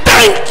tell him,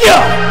 thank you.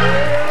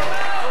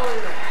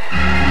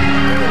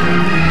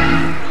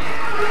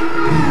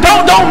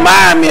 Don't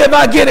mind me if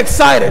I get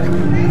excited.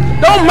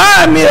 Don't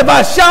mind me if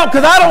I shout,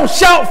 because I don't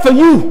shout for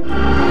you.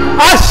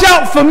 I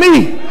shout for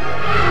me.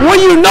 When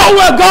you know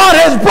where God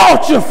has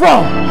brought you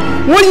from,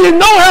 when you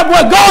know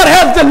where God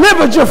has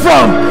delivered you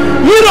from,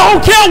 you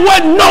don't care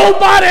what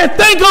nobody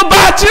think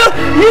about you.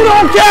 You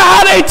don't care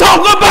how they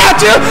talk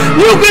about you.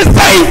 You can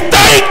say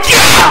thank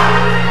you.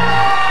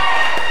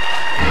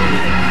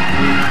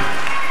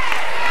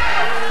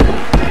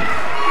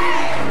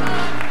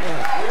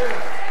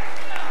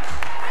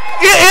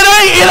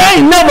 It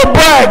ain't never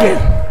bragging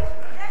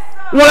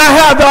when I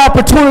have the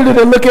opportunity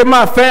to look at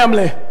my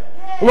family,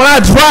 when I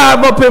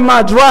drive up in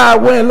my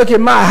driveway and look at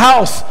my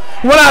house,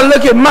 when I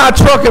look at my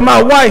truck and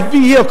my wife's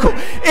vehicle.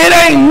 It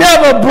ain't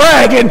never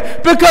bragging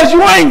because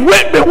you ain't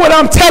with me when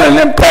I'm telling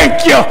them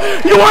thank you.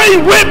 You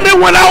ain't with me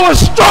when I was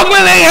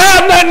struggling, ain't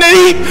have nothing to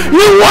eat.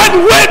 You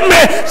wasn't with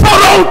me, so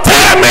don't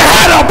tell me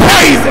how to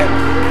praise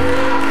it.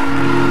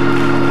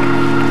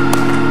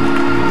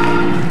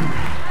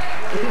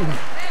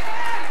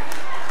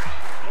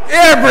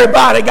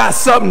 Everybody got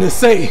something to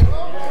say.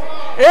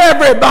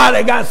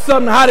 Everybody got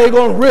something, how they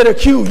going to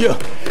ridicule you,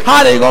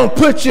 how they going to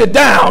put you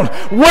down,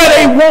 where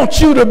they want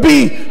you to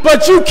be.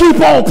 But you keep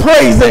on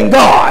praising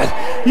God.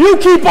 You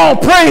keep on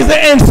praising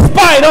in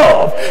spite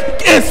of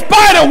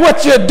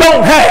what you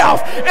don't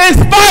have, in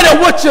spite of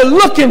what you're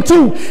looking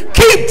to.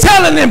 Keep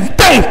telling them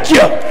thank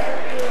you.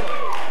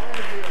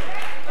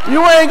 You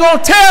ain't going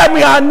to tell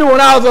me I knew when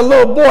I was a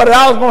little boy that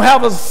I was going to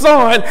have a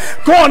son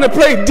going to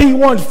play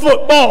D1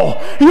 football.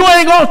 You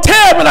ain't going to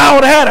tell me that I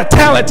would have had a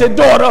talented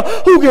daughter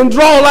who can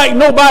draw like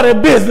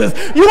nobody's business.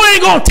 You ain't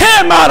going to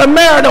tell me I would have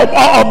married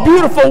a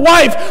beautiful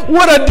wife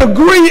with a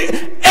degree,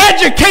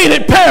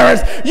 educated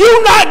parents.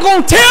 You're not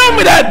going to tell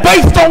me that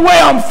based on where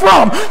I'm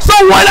from. So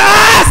when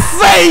I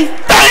say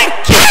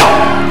thank you,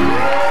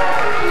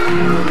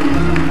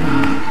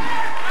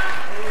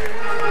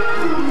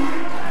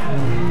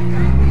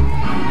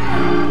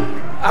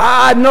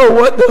 I know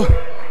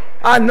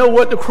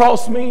what the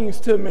cross means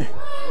to me.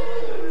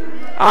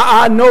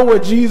 I know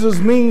what Jesus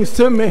means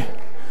to me.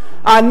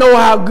 I know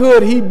how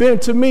good he been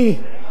to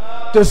me.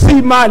 To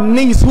see my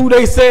niece, who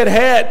they said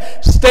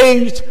had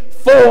stage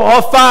 4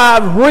 or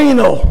 5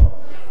 renal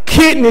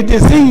kidney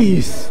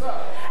disease,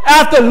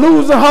 after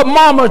losing her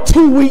mama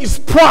 2 weeks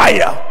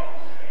prior,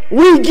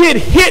 we get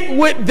hit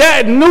with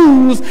that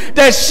news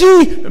that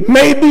she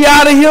may be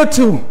out of here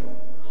too.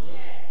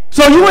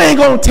 So you ain't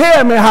going to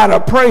tell me how to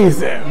praise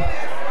him.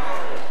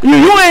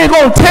 You ain't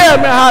going to tell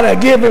me how to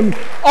give him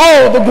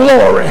all the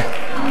glory.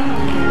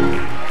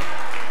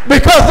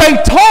 Because they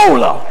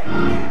told her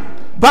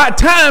by the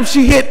time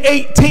she hit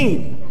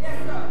 18,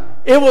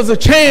 it was a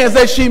chance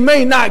that she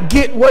may not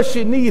get what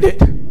she needed.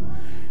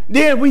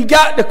 Then we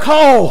got the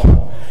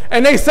call,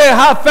 and they said,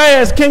 how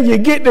fast can you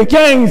get to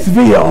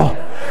Gainesville?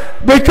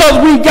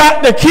 Because we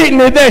got the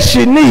kidney that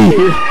she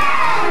needed.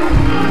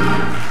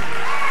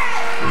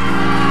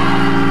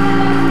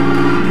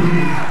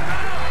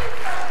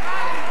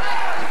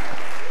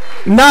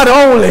 Not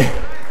only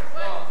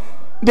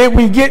did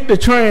we get the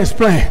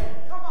transplant,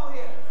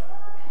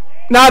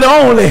 not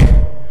only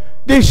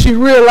did she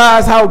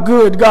realize how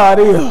good God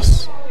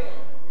is,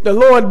 the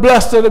Lord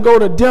blessed her to go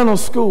to dental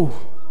school.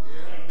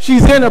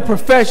 She's in a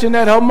profession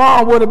that her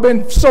mom would have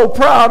been so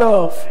proud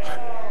of.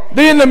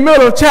 Then the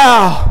middle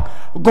child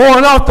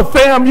going off to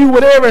FAMU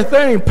with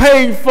everything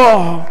paid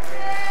for.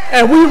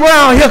 And we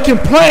around here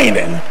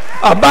complaining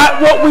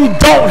about what we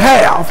don't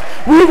have.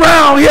 We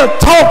around here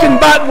talking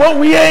about what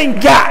we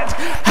ain't got,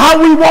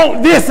 how we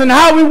want this and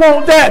how we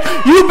want that.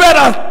 You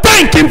better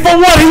thank him for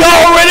what he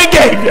already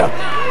gave you.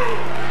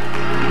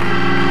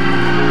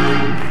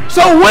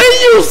 So when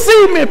you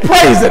see me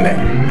praising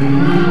him,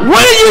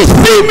 when you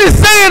see me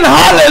saying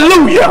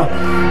hallelujah,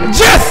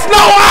 just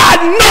know I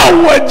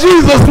know what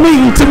Jesus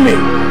means to me.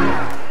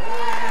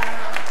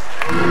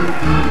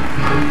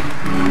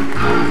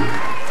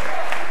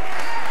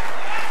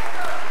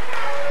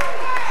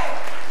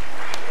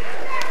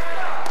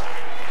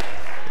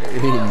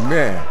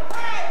 Amen.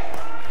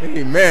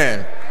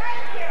 Amen.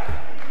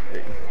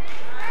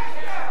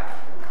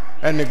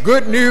 And the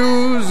good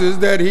news is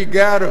that he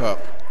got up.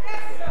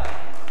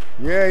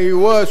 Yeah, he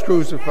was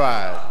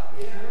crucified.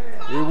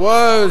 He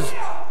was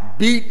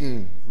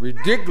beaten,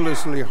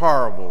 ridiculously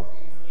horrible.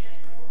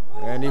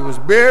 And he was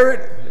buried,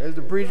 as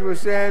the preacher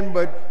was saying,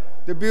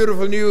 but the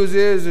beautiful news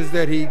is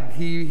that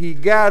he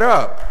got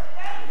up,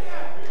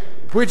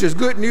 which is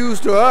good news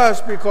to us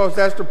because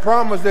that's the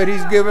promise that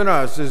he's given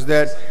us, is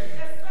that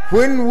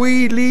when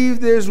we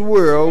leave this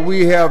world,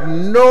 we have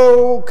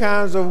no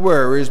kinds of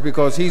worries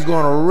because he's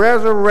going to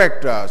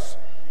resurrect us.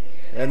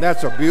 And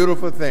that's a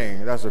beautiful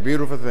thing. That's a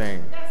beautiful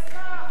thing.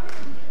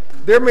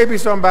 There may be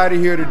somebody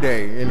here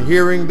today in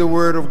hearing the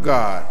word of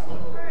God,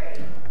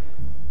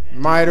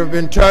 might have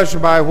been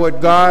touched by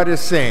what God is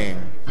saying.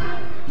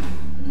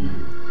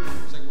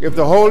 If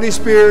the Holy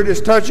Spirit is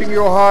touching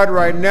your heart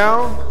right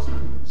now,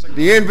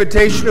 the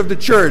invitation of the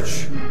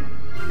church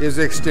is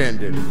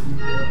extended.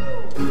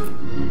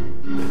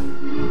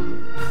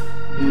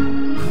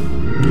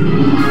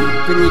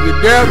 Through the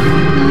death,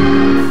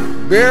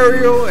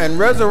 burial, and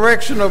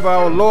resurrection of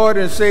our Lord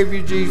and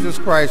Savior Jesus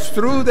Christ,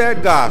 through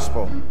that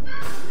gospel,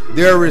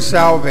 there is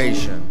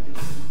salvation.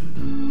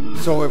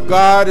 So if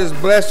God is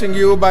blessing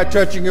you by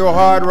touching your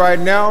heart right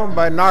now,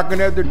 by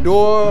knocking at the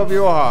door of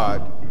your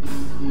heart,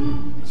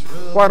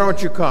 why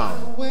don't you come?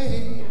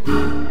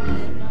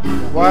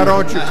 Why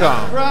don't you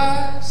come?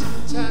 I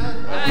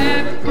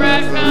have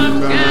cried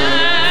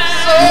sometimes.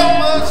 So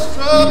much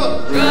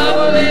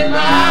trouble in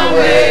my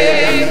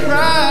way. I have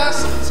cried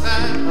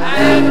sometimes. I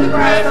have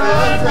cried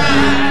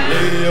sometimes.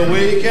 Lay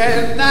awake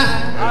at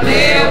night. I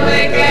lay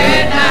awake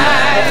at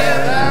night.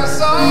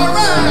 That's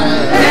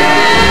alright.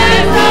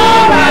 That's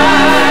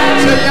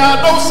alright. Say y'all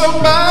know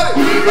somebody.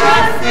 You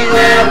got to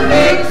well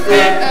fix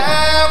it.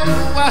 After a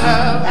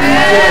while.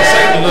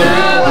 After a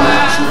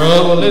while.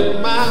 Trouble in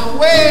my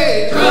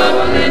way.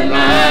 Trouble in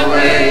my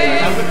way.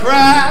 I have to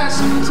cry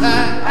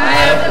sometimes. I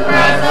have to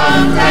cry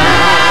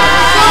sometimes.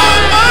 So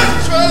much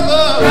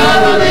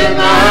trouble in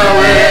my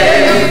way. I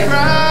have to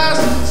cry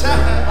sometimes.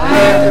 I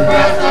have to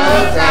cry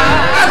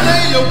sometimes. I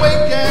lay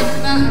awake at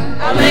night.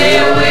 I lay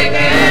awake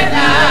at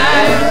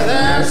night.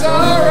 That's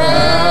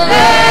alright.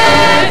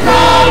 That's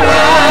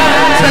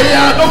alright. Say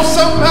y'all know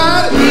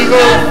somebody. He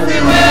got to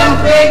well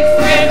fix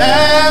it.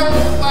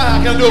 After a while.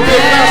 Can I do a good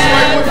last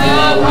right with you?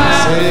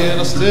 Said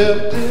I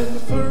stepped in the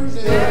furnace.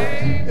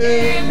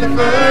 In the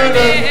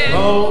furnace.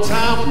 Long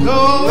time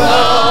ago.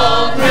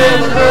 Long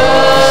time ago.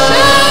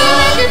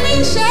 Shake me,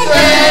 shake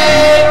me.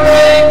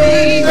 Shake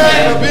me,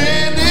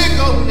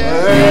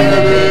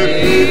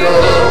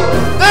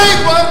 They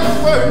wasn't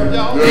worried,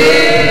 y'all.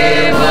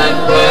 They wasn't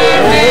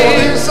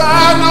worried. This I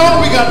know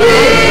we got to do.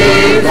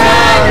 This I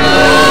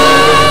know.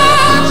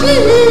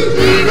 Jesus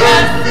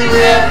got to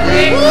well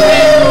fix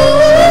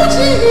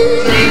it.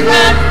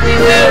 Jesus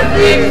will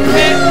fix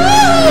it.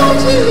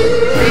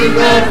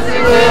 Jesus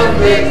will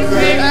fix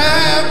it.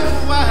 After a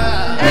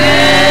while.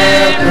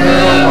 After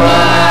a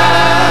while.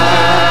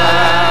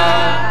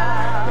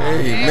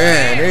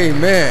 Amen,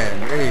 amen,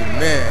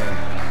 amen,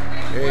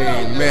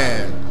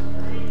 amen.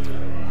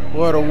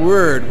 What a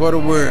word, what a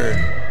word.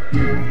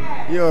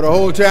 You know, the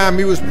whole time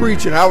he was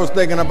preaching, I was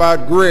thinking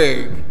about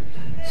Greg.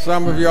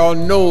 Some of y'all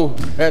know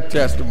that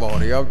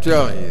testimony, I'm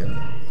telling you.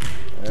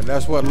 And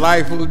that's what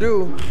life will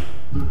do.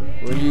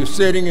 When you're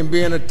sitting and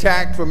being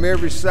attacked from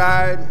every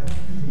side,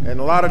 and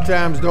a lot of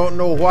times don't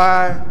know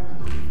why,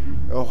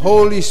 the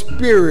Holy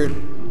Spirit,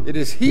 it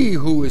is he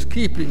who is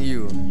keeping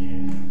you.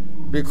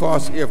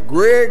 Because if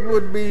Greg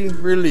would be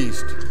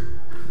released,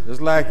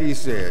 just like he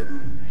said,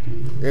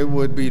 it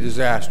would be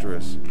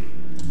disastrous.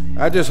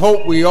 I just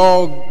hope we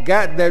all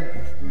got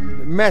that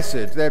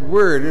message, that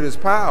word. It is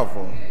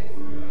powerful.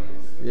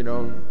 You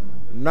know,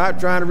 not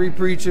trying to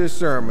repreach his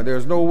sermon.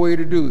 There's no way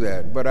to do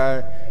that. But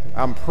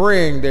I'm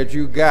praying that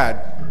you got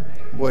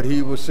what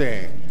he was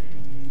saying.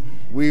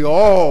 We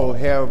all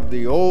have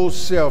the old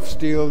self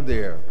still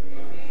there.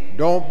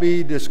 Don't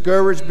be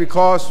discouraged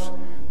because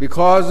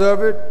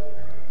of it.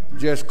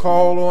 Just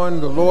call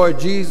on the Lord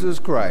Jesus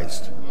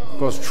Christ,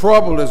 because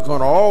trouble is going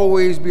to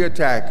always be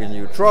attacking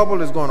you.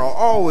 Trouble is going to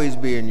always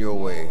be in your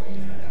way.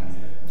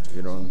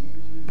 You know.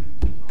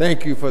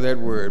 Thank you for that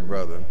word,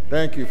 brother.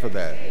 Thank you for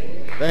that.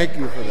 Thank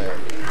you for that.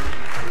 Yes,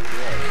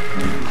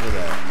 thank you for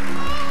that.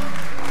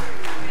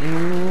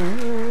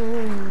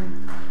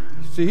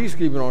 See, he's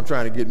keeping on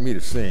trying to get me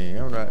to sing.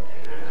 I'm not.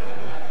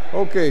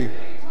 Okay.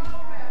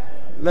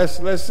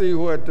 Let's see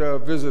what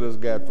visitors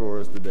got for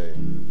us today.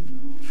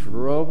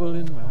 Trouble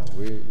in my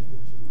way.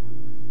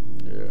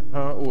 Yeah.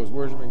 Oh, is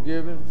worship and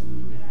giving?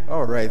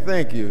 All right.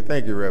 Thank you.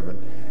 Thank you,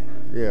 Reverend.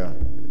 Yeah.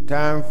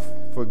 Time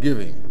for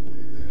giving.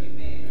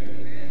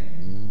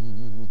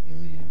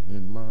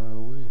 In my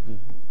way.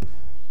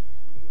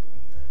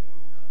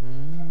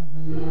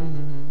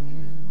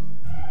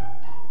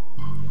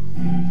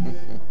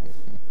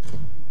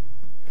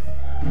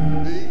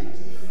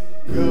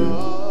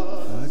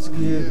 God's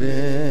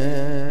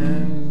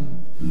given.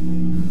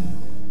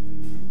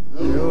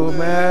 No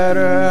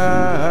matter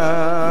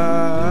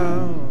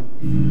how.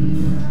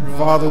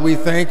 Father, we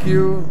thank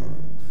you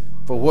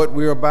for what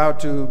we're about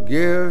to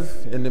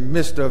give in the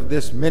midst of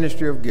this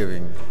ministry of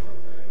giving.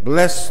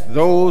 Bless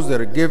those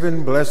that are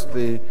given. Bless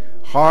the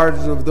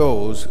hearts of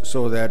those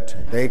so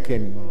that they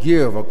can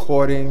give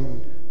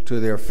according to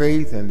their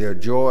faith and their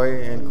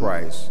joy in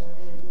Christ.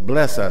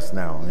 Bless us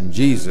now in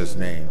Jesus'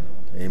 name.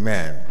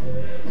 Amen.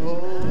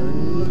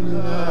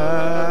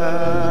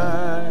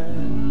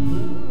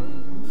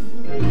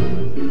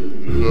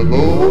 The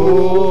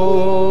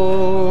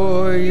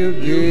more you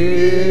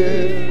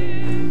give,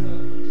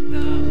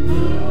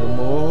 the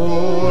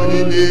more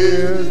he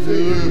gives to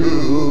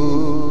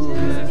you.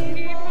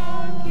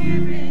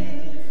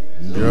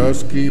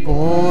 Just keep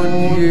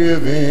on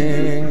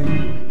giving,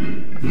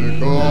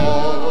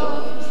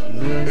 because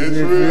it's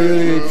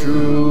really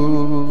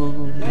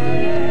true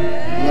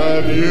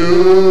that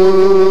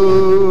you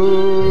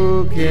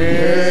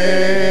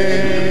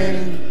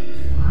can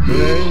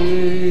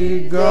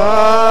make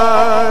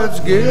God's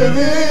giving,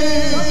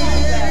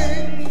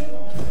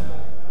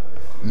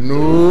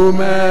 no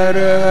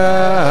matter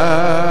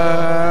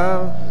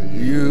how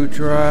you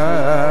try.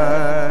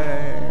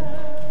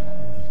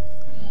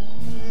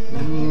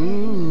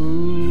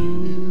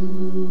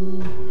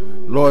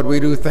 Lord, we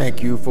do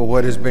thank you for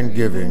what has been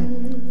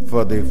given,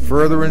 for the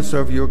furtherance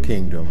of your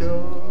kingdom.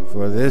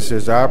 For this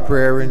is our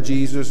prayer in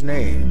Jesus'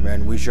 name,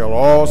 and we shall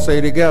all say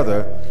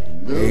together,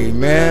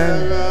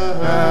 Amen.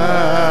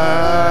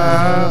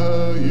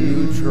 How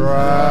you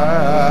try.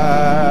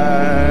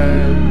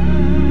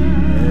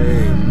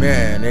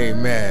 Amen,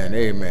 amen,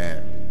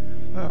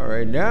 amen. All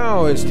right,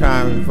 now it's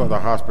time for the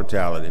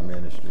hospitality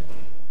ministry.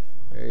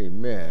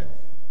 Amen.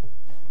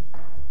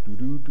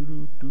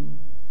 Do-do-do-do-do.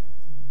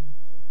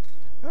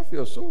 I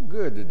feel so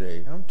good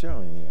today, I'm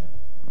telling you.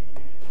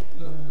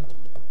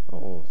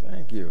 Oh,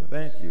 thank you,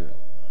 thank you,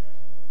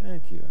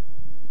 thank you.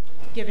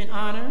 Giving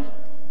honor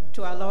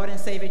to our Lord and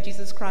Savior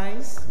Jesus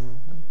Christ,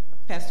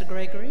 Pastor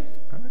Gregory,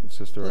 All right,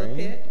 Sister Rain.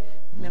 pulpit,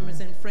 members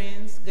and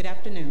friends, good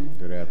afternoon.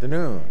 Good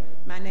afternoon.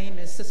 My name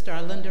is Sister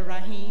Arlinda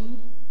Rahim.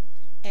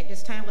 At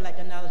this time, we'd like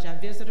to acknowledge our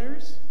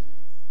visitors.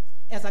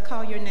 As I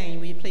call your name,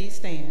 will you please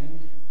stand?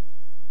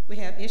 We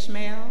have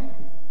Ishmael.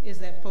 Is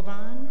that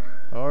Poban?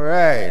 All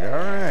right,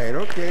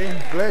 okay,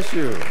 bless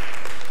you.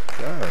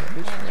 Sorry,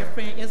 And your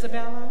friend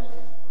Isabella.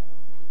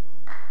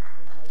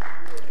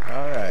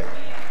 all right.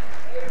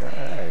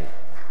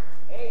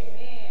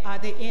 Are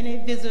there any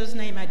visitors'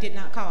 name I did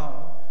not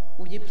call?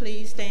 Will you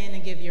please stand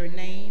and give your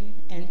name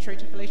and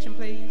church affiliation,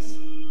 please?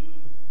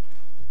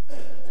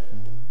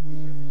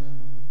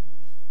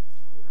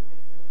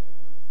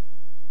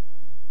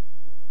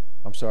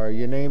 I'm sorry,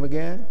 your name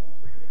again?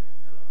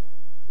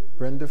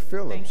 Brenda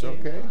Phillips,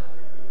 Thank you. okay.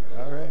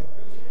 All right.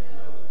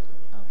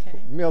 Okay.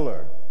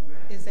 Miller.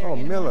 Is there Oh,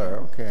 anyone Miller,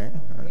 else? okay.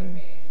 All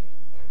right.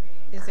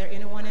 Is there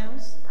anyone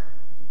else?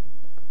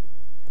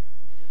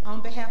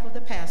 On behalf of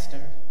the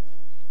pastor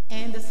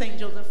and the St.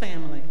 Joseph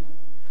family,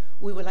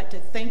 we would like to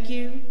thank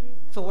you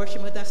for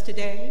worshiping with us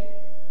today.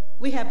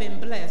 We have been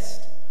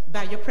blessed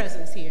by your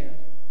presence here.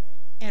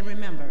 And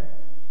remember,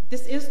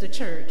 this is the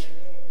church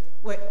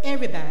where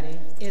everybody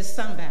is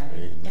somebody.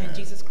 Amen. And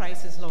Jesus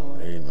Christ is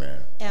Lord. Amen.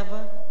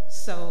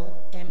 Everso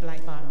and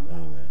BlackBottom.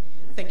 Amen.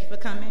 Thank you for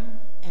coming,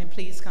 and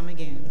please come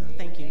again.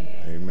 Thank you.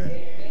 Amen.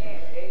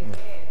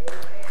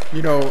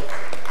 You know,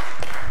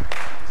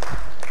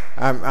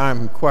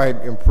 I'm quite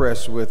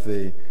impressed with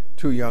the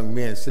two young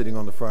men sitting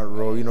on the front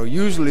row. You know,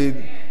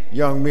 usually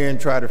young men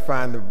try to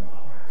find the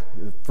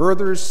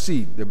furthest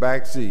seat, the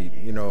back seat,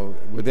 you know,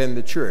 within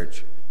the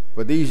church.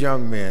 But these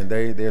young men,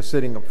 they're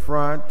sitting up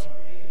front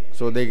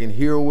so they can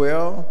hear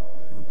well.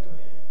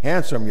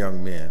 handsome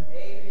young men.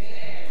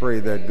 Pray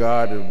that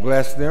God will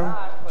bless them,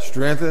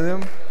 strengthen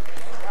them.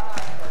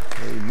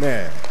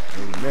 Amen.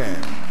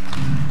 Amen.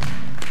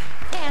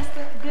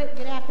 Pastor,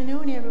 good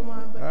afternoon,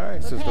 everyone. But, All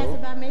right, but Sister Pastor, Hope.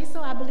 if I may,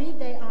 so I believe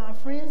they are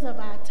friends of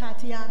our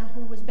Tatiana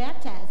who was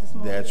baptized this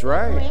morning. That's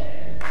right.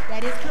 Correct?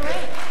 That is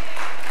correct.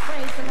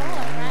 Praise the Lord,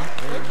 right?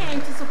 They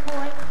came to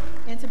support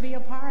and to be a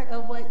part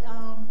of what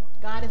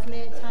God has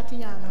led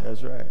Tatiana.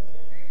 That's right.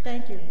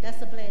 Thank you.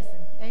 That's a blessing.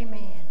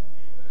 Amen.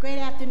 Great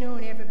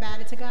afternoon,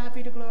 everybody. To God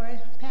be the glory.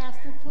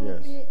 Pastor,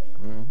 pulpit, Yes.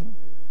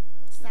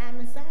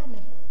 Simon,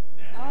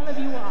 all of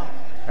you all.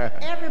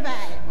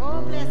 Everybody.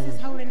 Oh, bless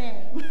his holy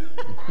name.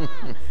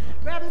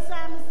 Reverend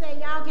Simon said,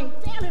 y'all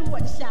can't tell him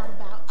what to shout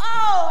about.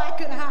 Oh, I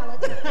could have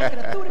hollered. I could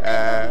have threw the baby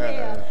over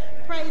there.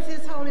 Praise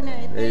his holy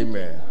name. Thank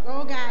Amen. you.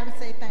 Oh, God, we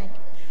say thank you.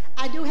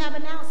 I do have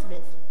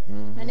announcements.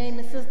 My name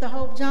is Sister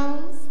Hope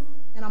Jones,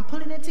 and I'm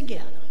pulling it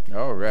together.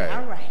 All right.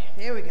 All right,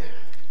 there we go.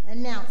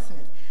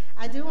 Announcements.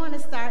 I do want to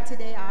start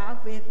today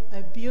off with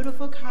a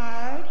beautiful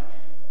card.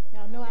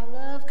 Y'all know I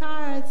love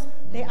cards.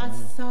 They are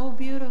so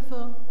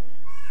beautiful.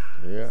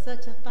 Yeah.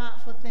 Such a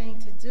thoughtful thing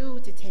to do,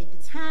 to take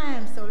the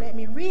time. So let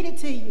me read it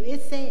to you.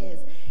 It says,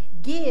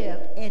 give,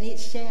 and it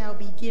shall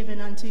be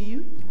given unto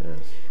you. Yes.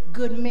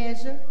 Good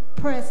measure,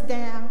 pressed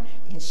down,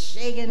 and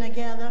shaken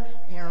together,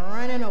 and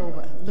running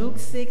over. Luke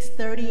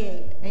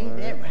 6:38. Ain't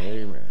that right?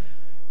 Amen.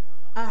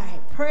 All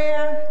right,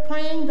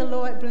 praying the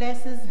Lord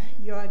blesses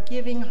your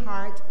giving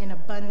heart in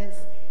abundant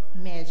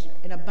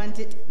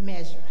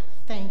measure.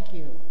 Thank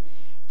you.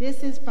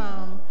 This is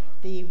from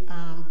the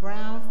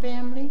Brown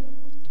family.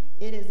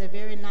 It is a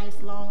very nice,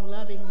 long,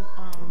 loving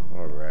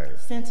All right.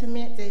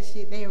 sentiment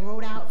that they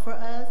wrote out for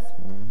us.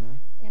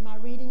 Am I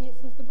reading it,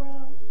 Sister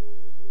Brown?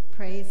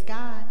 Praise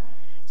God.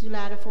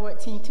 July the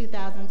 14th,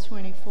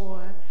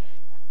 2024.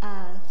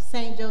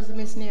 St. Joseph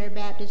Missionary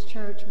Baptist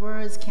Church,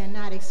 words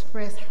cannot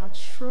express how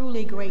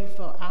truly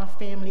grateful our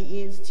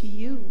family is to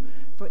you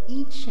for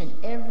each and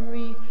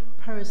every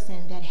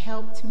person that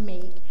helped to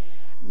make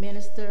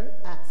Minister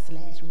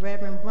 /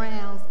 Reverend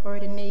Brown's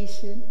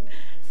ordination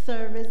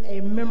service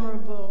a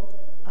memorable,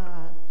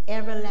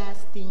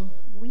 everlasting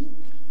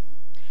week.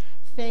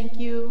 Thank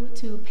you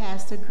to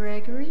Pastor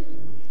Gregory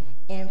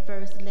and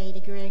First Lady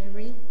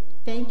Gregory.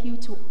 Thank you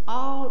to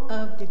all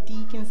of the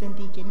deacons and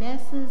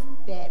deaconesses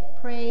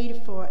that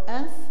prayed for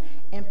us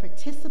and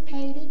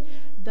participated,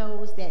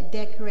 those that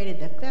decorated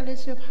the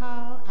fellowship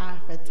hall, our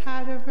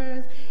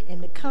photographers,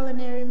 and the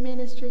culinary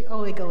ministry.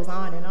 Oh, it goes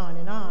on and on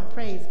and on.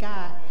 Praise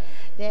God.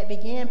 That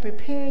began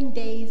preparing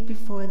days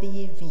before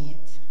the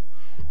event.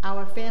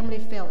 Our family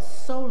felt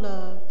so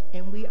loved,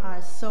 and we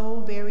are so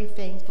very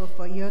thankful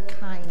for your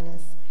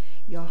kindness,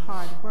 your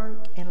hard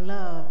work, and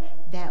love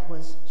that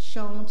was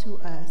shown to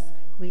us.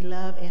 We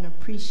love and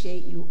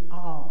appreciate you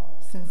all.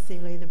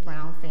 Sincerely, the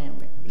Brown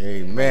family.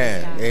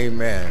 Amen.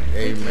 Amen.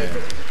 Amen.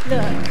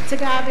 Look, to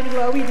God be the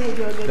glory. We did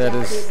do a good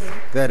job.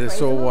 That is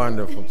so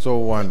wonderful. So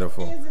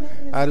wonderful.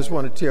 I just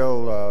want to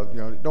tell,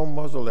 don't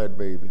muzzle that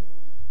baby.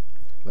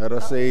 Let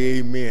her say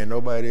amen.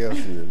 Nobody else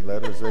is.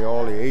 Let her say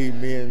all the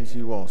amen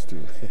she wants to.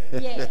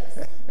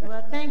 Yes.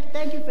 Well,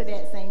 thank you for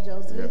that, St.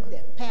 Joseph. Yeah.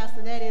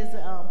 Pastor, that is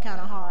kind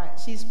of hard.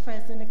 She's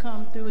pressing to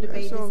come through. The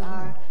babies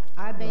are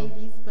our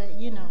babies, but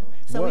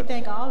So we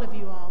thank all of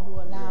you all who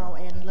allow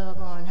and love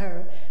on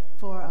her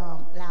for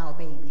loud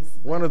babies.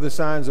 One of the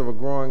signs of a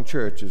growing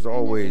church is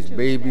always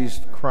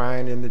babies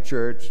crying in the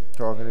church,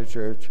 talking to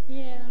church.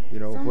 Yeah.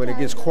 When it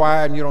gets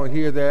quiet and you don't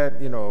hear that,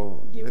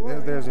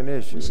 there's an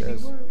issue. We should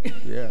be worried.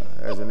 Yeah,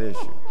 there's an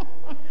issue.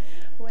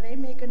 Well, they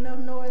make enough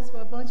noise for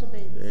a bunch of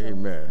babies.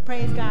 Amen. So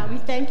praise God. We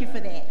thank you for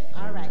that.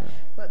 All right.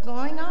 But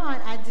going on,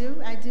 I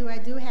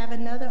do have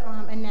another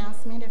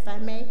announcement, if I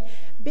may.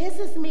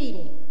 Business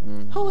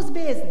meeting. Whose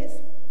business?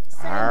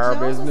 Our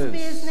Joseph's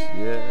business.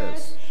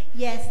 Yes.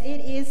 Yes,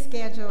 it is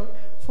scheduled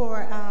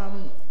for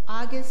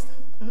August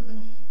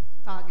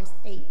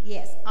 8th.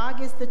 Yes,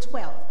 August the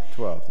 12th.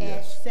 12th,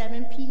 yes. At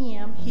 7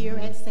 p.m. here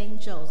at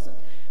St. Joseph.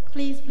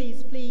 Please,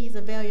 please, please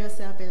avail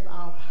yourself if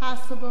all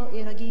possible.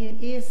 It again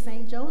is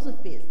St.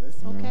 Joseph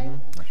business, okay?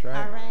 That's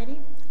right. All righty.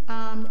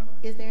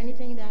 Is there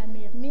anything that I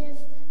may have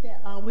missed?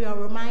 That we are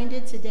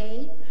reminded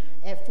today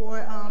at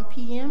 4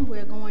 p.m.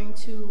 we're going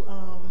to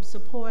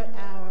support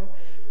our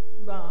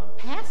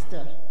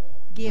Pastor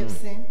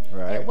Gibson.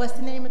 Right. At, what's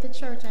the name of the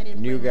church? I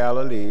didn't. New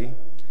Galilee.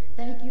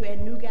 Thank you.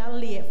 At New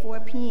Galilee at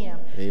 4 p.m.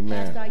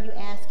 Amen. Pastor, are you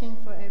asking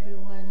for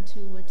everyone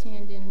to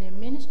attend in their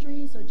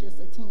ministries or just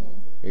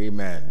attend?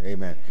 Amen.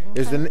 Amen.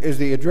 Okay. Is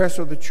the address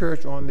of the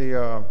church on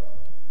the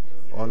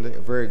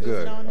very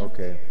good.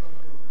 Okay.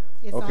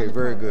 It's on Okay, the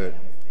very program. good.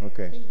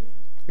 Okay. Please.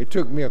 It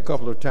took me a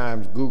couple of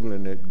times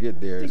Googling it to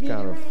get there. It's get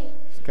kind it of right.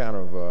 it's kind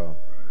of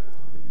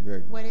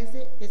What is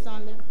it? It's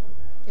on the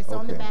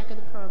Okay. back of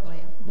the program.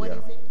 What Yeah.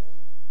 is it?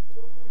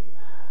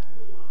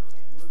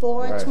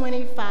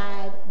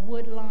 425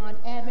 Woodlawn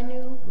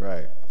Avenue.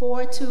 right.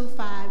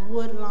 425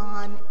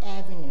 Woodlawn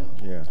Avenue.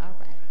 Yeah. All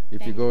right.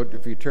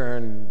 If you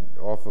turn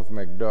off of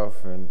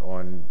Macduff and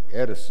on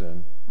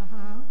Edison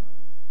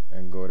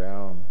and go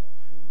down,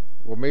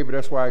 Well, maybe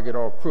that's why I get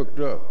all crooked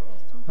up.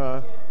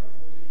 Huh?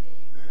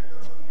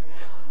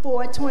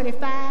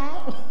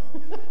 425.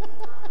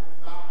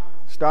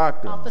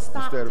 Stockton. Off of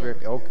Stockton. Instead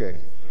of, okay.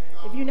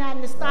 If you're not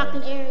in the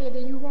Stockton area,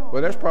 then you're wrong.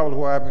 Well, that's probably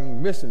why I've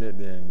been missing it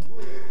then.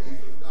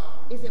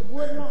 Is it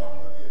Woodlawn?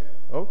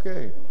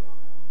 Okay.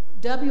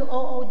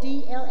 Woodlawn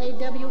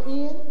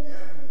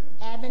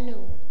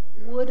Avenue.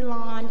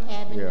 Woodlawn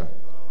Avenue. Yeah.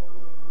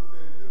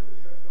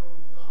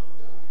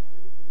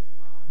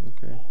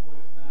 Okay.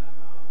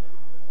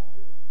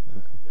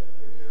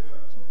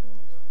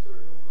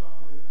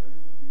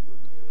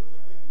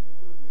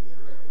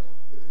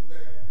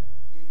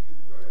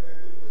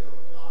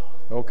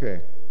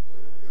 Okay.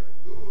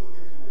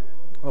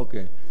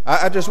 Okay.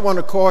 I just want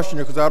to caution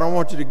you because I don't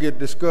want you to get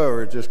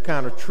discouraged. It's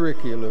kind of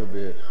tricky a little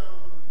bit.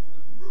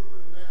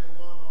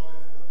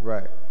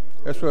 Right.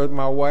 That's where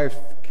my wife's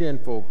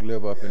kinfolk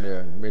live up in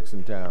there, in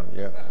Mixon Town.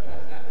 Yeah.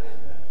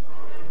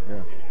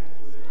 Yeah.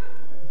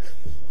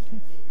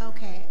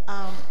 Okay.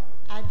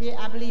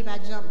 I believe I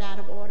jumped out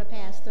of order,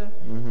 Pastor,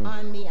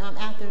 on the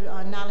after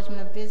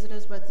acknowledgement of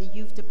visitors was the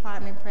youth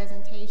department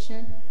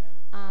presentation.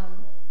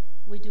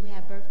 We do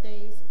have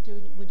birthdays.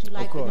 Would you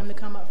like for them to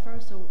come up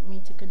first, or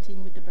me to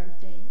continue with the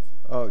birthdays?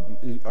 Oh,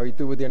 are you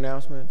through with the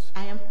announcements?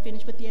 I am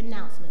finished with the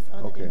announcements,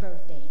 other than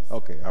birthdays.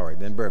 Okay, all right,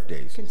 then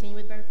birthdays. Continue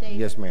with birthdays?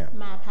 Yes, ma'am.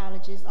 My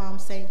apologies.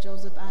 St.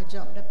 Joseph, I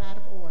jumped up out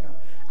of order.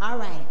 All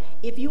right.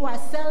 If you are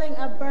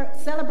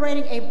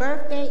celebrating a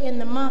birthday in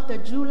the month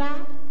of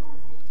July,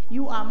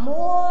 you are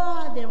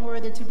more than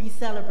worthy to be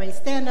celebrated.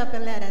 Stand up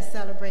and let us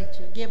celebrate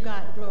you. Give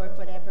God the glory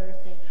for that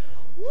birthday.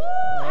 Woo!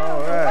 I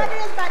don't know what it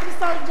is about these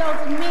St.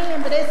 Joseph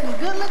men, but there's some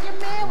good-looking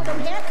men with them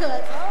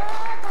haircuts.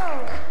 Oh,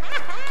 glory.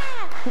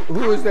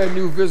 Who is that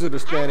new visitor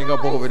standing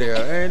up over there?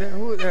 I don't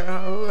know. I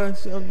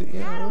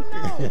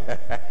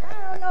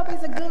don't know if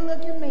he's a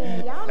good-looking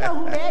man. Y'all know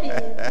who that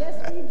is.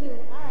 Yes, we do.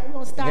 All right, we're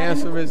going to start.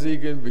 Handsome as he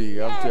can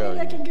be, I'm telling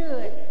you. He's looking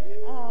good.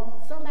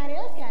 Somebody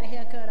else got a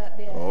haircut up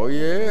there. Oh,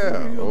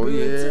 yeah. Oh,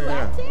 yeah. Too, I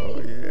tell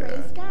you. Yeah.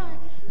 Praise God.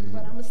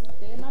 But I'm going to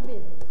stay in my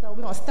business. So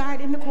we're going to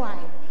start in the choir.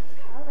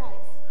 All right.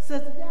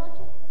 Sister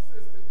Delta?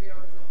 Sister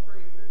Delta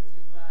Fraser,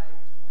 July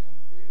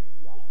 25th.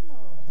 Yes,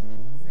 Lord.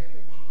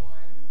 71.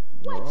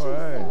 What All you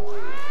right.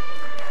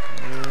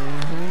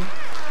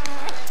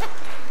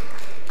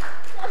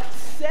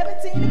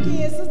 say? 17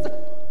 again, Sister.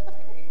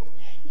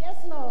 Yes,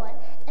 Lord.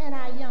 And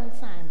our young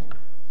Simon.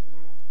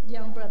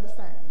 Young brother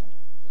Simon.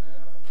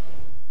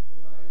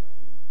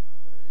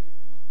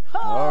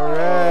 All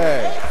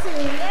right.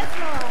 18. Yes,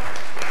 Lord.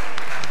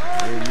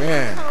 Oh,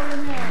 Amen.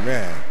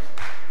 Amen.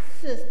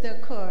 Sister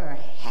Cora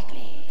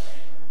Hackley.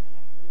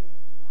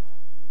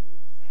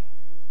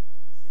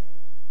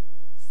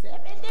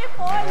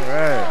 74 All years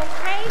right. old.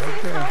 Praise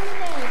his holy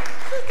name.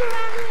 Sister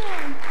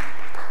Ryan.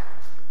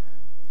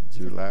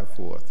 July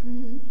 4th.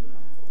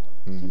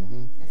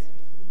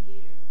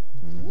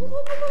 Woo,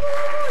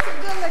 some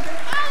good looking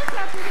eyes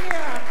up in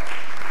here.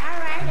 All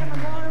right, I'm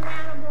going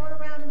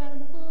around about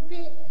the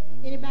pulpit.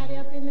 Anybody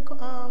up in the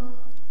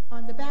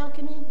on the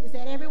balcony? Is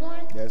that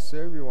everyone? That's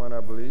everyone, I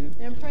believe.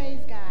 Then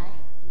praise God.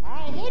 All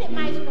right, hit it,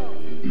 Maestro.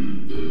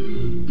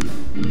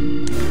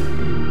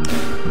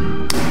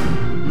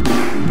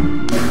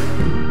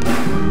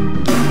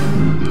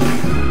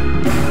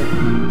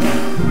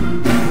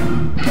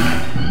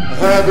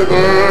 Happy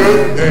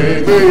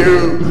birthday to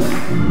you.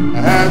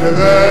 Happy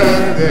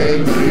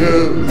birthday to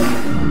you.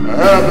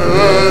 Happy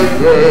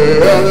birthday,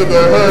 happy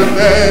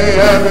birthday,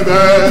 happy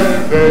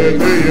birthday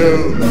to you.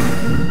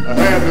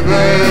 Happy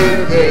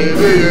birthday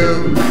to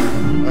you.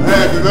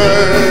 Happy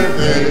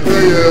birthday to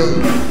you.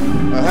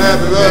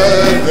 Happy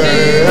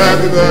birthday,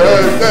 happy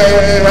birthday,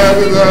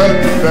 happy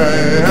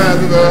birthday,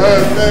 happy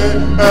birthday,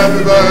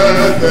 happy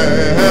birthday,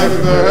 happy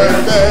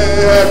birthday,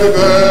 happy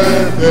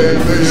birthday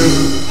to you.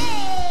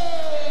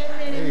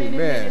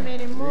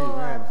 Many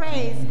more.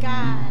 Praise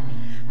God.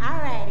 All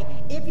righty.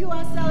 If you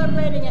are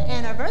celebrating an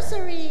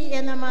anniversary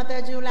in the month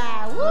of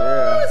July,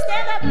 woo,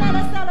 stand up and let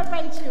us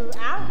celebrate you.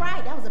 All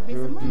right. That was a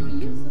busy month for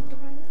you, Sister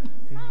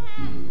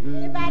Ryan.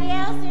 Anybody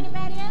else?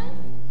 Anybody else?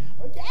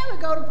 Oh, there we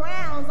go to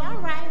Browns. All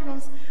right.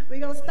 We're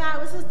going to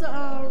start with Sister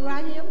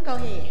Rahim. Go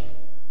ahead.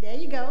 There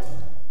you go.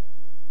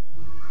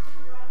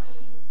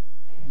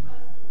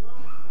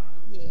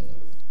 Yes.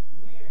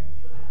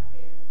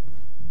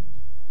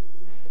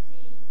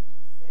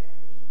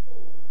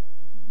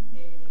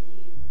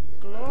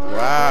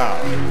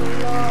 Wow.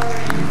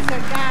 Glory to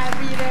God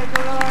be the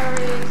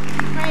glory.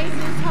 Praise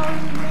his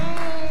holy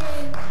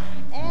name.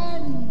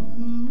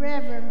 And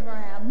Reverend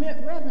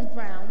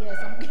Brown, yes,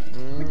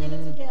 we're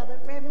getting together.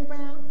 Reverend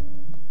Brown.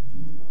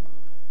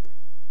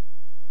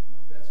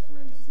 My best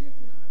friend Cynthia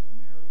and I have been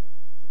married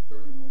for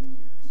 31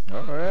 years.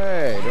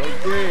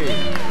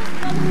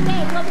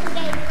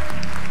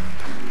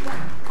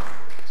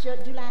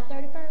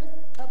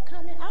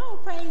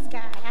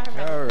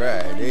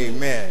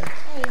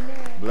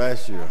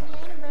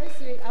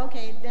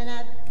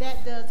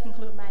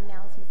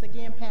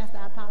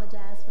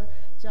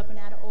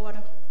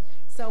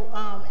 So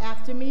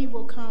after me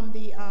will come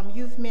the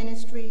youth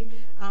ministry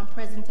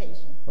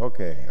presentation.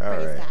 Okay, all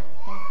Praise right. God.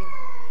 Thank you.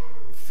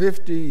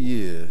 50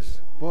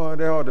 years. Boy,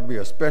 there ought to be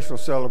a special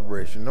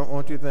celebration.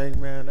 Don't you think,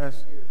 man?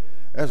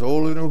 That's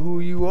older than who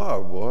you are,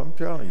 boy. I'm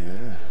telling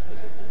you.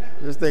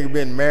 This thing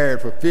been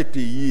married for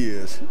 50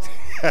 years.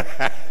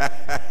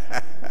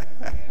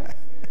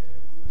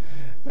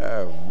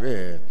 Oh,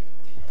 man.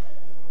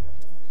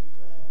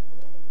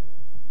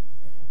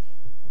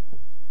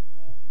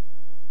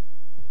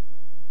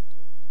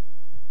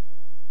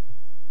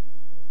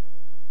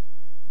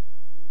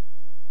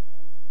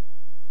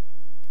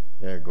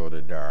 There go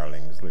the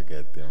darlings. Look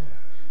at them.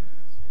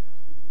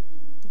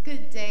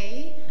 Good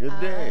day. Good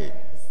day.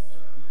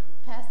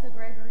 Pastor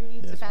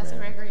Gregory, Yes, to Pastor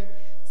ma'am. Gregory,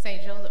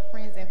 St. Joseph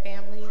friends and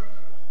family.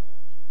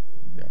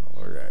 Yeah,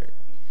 all right.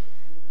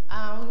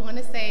 We want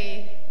to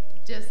say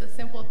just a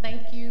simple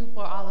thank you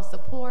for all the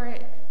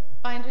support,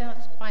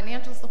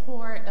 financial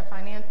support, the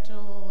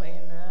financial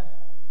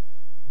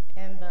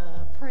and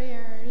the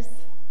prayers.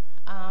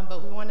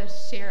 But we want to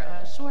share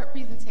a short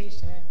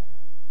presentation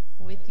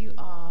with you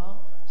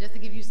all, just to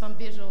give you some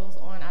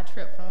visuals on our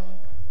trip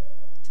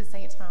to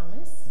St.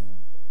 Thomas.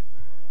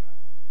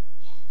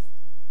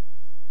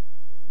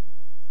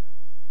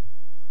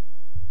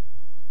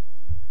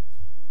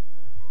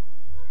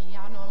 And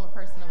y'all know I'm a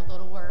person of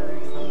little words.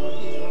 I'm more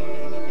visual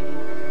than anything.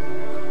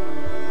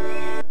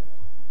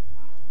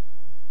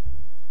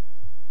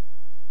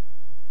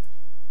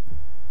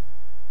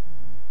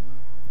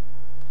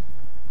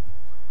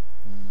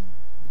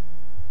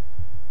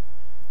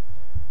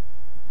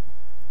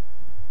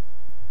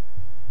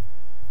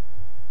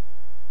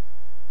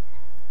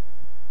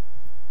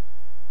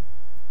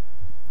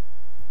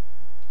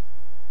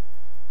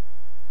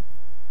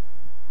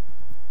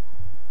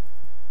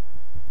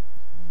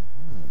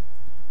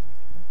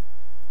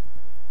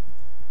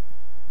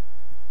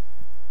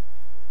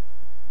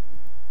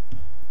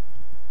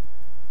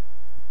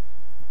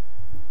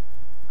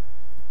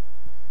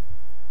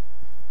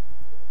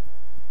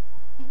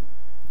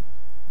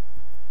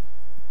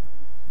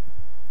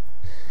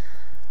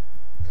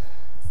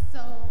 So,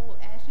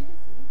 as you can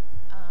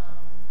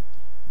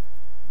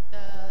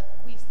see,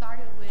 we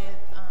started with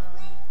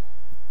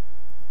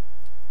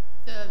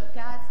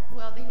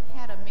they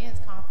had a men's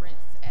conference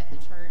at the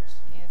church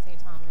in St.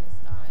 Thomas,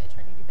 at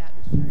Trinity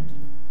Baptist Church.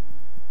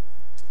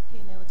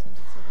 Pay no attention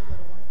to the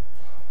little one.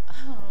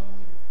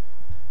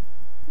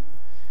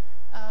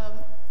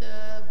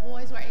 The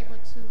boys were able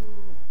to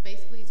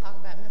basically talk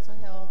about mental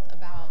health,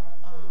 about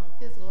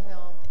physical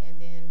health, and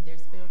then their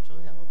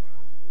spiritual health,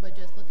 but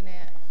just looking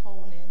at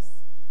wholeness.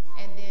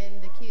 And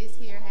then the kids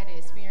here had an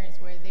experience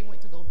where they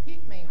went to go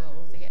pick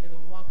mangoes. They had to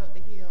walk up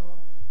the hill.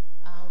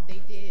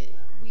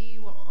 We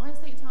were on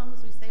St. Thomas,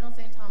 we stayed on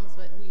St. Thomas,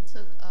 but we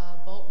took a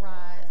boat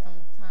ride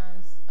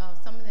sometimes.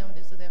 Some of them,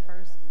 this was their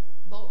first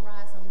boat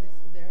ride, some of this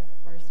was their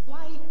first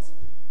flight.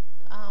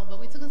 But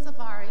we took a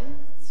safari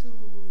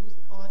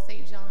on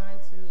St. John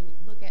to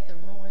look at the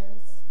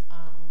ruins.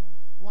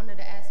 One of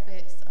the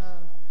aspects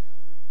of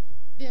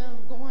them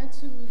going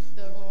to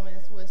the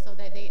ruins was so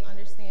that they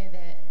understand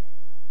that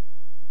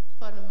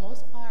for the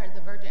most part,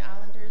 the Virgin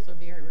Islanders are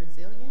very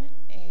resilient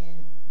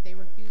and they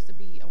refuse to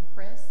be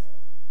oppressed.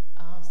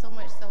 So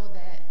much so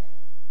that,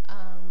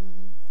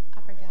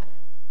 I forgot,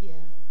 yeah.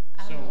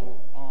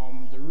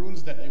 The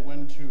ruins that they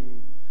went to,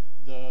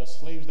 the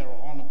slaves that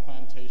were on the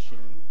plantation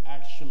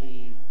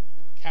actually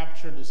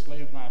captured the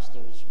slave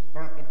masters,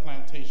 burnt the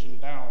plantation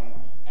down,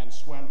 and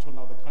swam to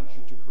another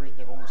country to create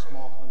their own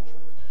small country.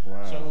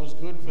 Wow. So it was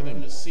good for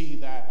them to see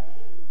that,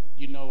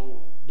 you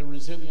know, the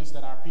resilience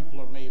that our people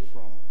are made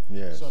from.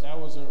 Yes. So that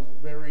was a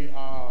very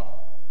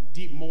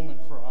deep moment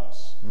for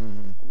us,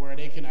 where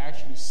they can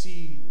actually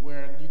see,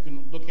 where you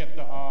can look at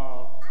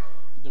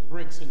the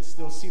bricks and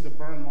still see the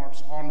burn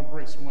marks on the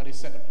bricks from where they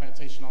set the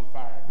plantation on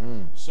fire.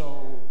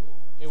 So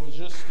it was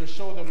just to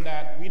show them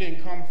that we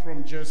didn't come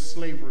from just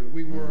slavery.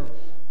 We were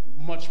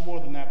much more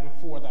than that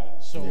before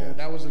that. So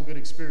that was a good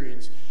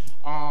experience.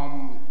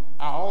 I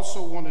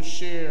also want to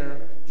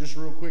share, just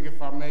real quick if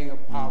I may,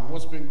 about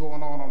what's been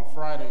going on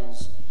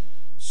Fridays.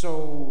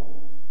 So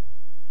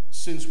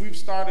since we've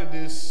started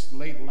this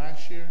late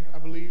last year, I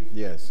believe,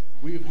 Yes.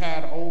 we've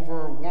had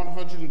over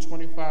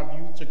 125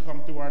 youth to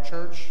come through our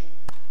church.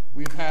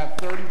 We've had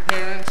 30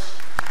 parents.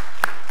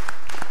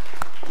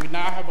 We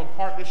now have a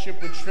partnership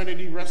with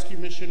Trinity Rescue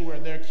Mission where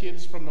their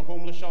kids from the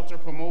homeless shelter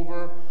come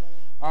over.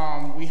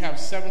 We have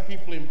 7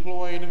 people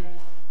employed.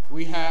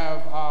 We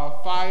have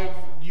 5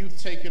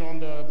 youth taken on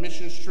the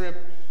mission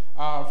trip.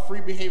 Free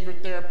behavior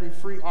therapy,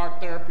 free art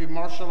therapy,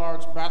 martial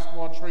arts,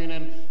 basketball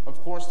training,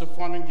 of course the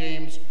fun and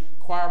games,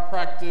 choir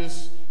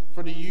practice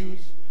for the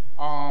youth.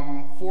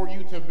 4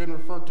 youth have been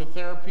referred to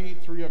therapy,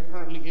 3 are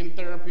currently in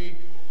therapy.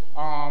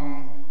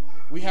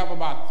 We have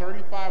about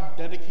 35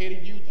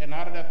 dedicated youth, and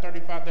out of that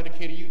 35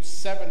 dedicated youth,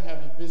 7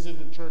 have visited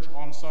the church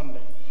on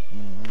Sunday.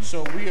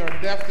 So we are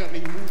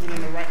definitely moving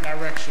in the right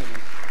direction.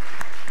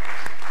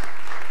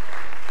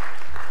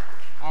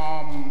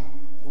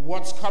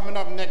 what's coming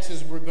up next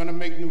is we're going to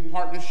make new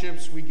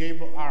partnerships. We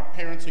gave our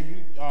parents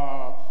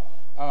a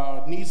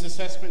needs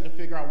assessment to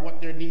figure out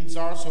what their needs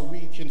are so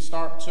we can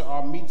start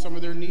to meet some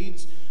of their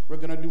needs. We're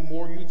going to do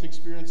more youth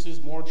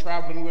experiences, more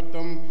traveling with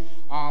them.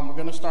 We're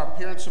going to start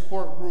parent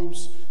support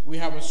groups. We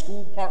have a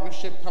school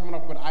partnership coming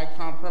up with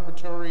Icon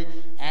Preparatory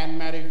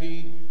and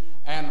Matavi.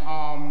 And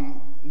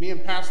me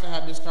and Pastor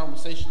had this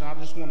conversation. I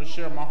just want to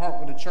share my heart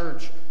with the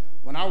church.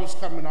 When I was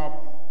coming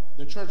up,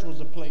 the church was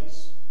the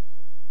place.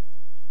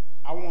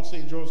 I want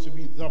St. Joe's to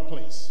be the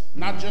place.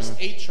 Not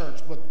just a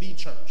church, but the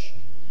church.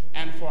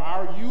 And for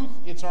our youth,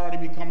 it's already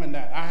becoming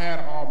that. I had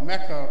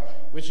Mecca,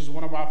 which is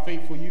one of our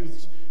faithful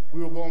youths.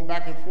 We were going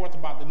back and forth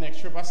about the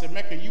next trip. I said,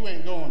 Mecca, you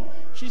ain't going.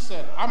 She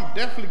said, I'm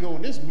definitely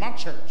going. This is my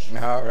church.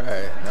 All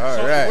right.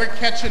 So we're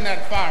catching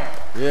that fire.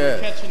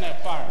 Yes. We're catching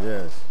that fire.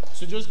 Yes.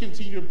 So just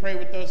continue to pray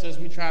with us as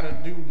we try to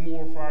do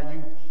more for our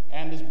youth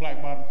and this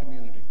BlackBottom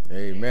community.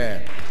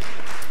 Amen.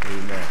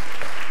 Amen.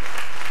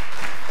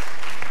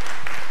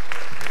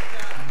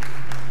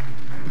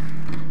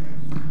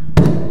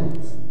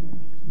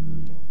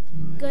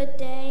 Good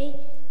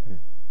day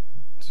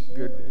to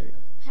Good day.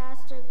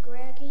 Pastor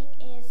Gregory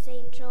and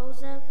St.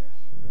 Joseph.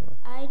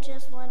 I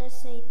just want to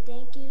say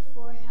thank you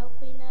for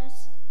helping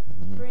us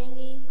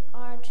bringing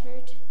our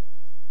church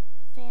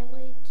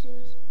family to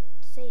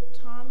St.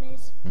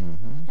 Thomas.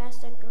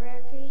 Pastor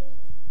Gregory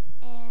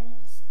and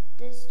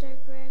Sister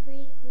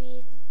Gregory,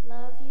 we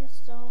love you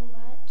so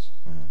much.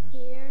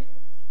 Here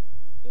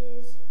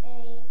is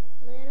a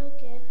little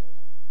gift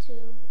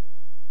to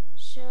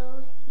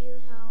show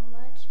you how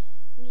much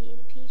we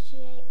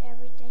appreciate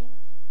everything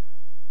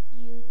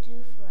you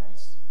do for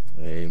us.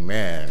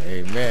 Amen.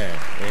 Amen.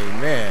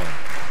 Amen.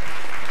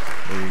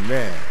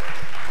 Amen.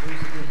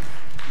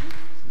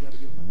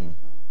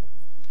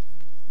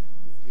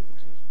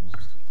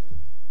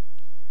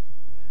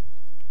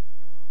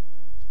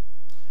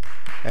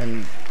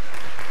 And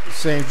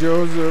St.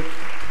 Joseph,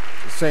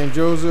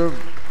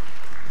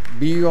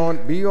 be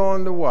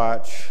on the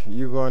watch.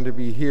 You're going to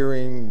be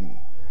hearing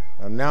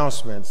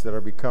announcements that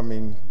are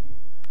becoming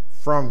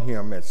from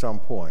him at some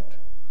point.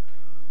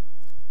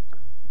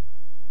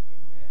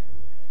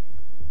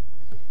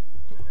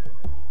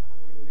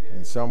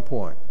 At some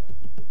point.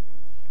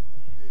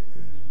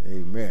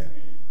 Amen.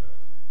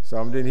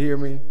 Some didn't hear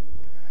me.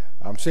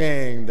 I'm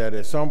saying that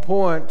at some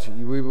point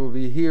we will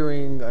be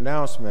hearing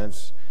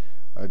announcements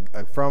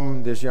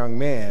from this young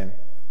man,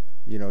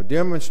 you know,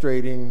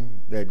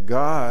 demonstrating that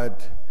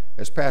God,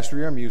 as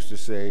Pastor M used to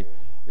say,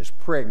 is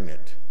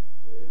pregnant.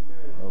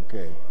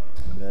 Okay.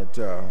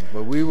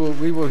 But we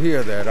will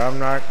hear that.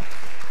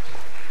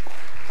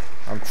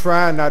 I'm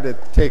trying not to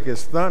take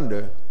his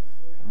thunder,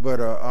 but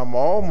I'm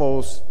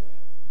almost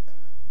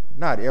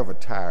not ever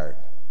tired.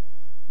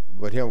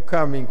 But him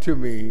coming to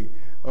me,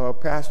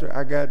 Pastor,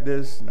 I got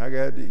this, and I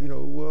got,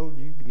 well,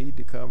 you need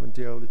to come and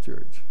tell the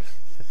church.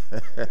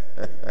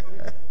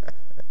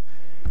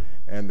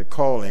 And the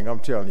calling, I'm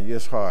telling you,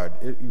 it's hard.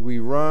 We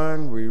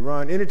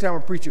run. Anytime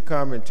a preacher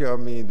comes and tells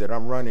me that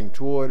I'm running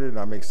toward it,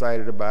 I'm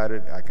excited about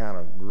it, I kind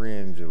of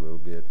cringe a little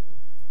bit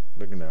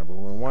looking at it. But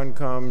when one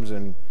comes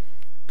and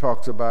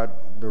talks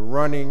about the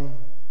running,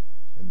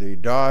 the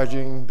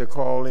dodging, the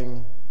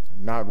calling,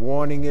 not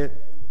wanting it,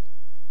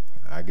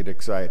 I get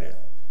excited.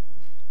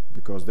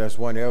 Because that's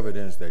one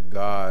evidence that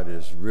God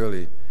is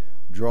really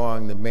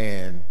drawing the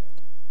man,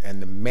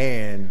 and the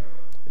man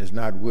is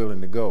not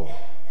willing to go.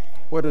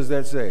 What does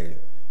that say?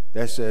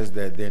 That says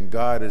that then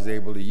God is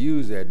able to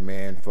use that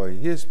man for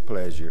his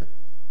pleasure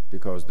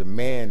because the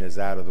man is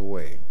out of the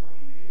way.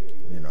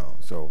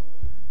 So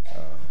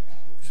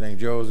St.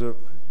 Joseph,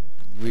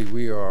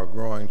 we are a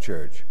growing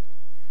church.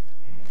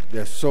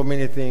 There's so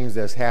many things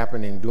that's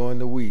happening during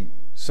the week.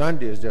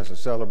 Sunday is just a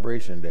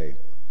celebration day.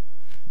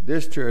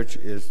 This church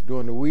is,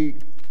 during the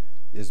week,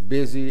 is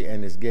busy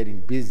and is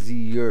getting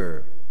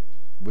busier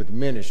with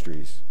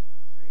ministries.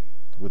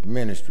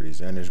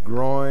 And it's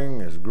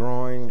growing.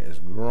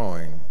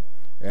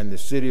 And the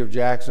city of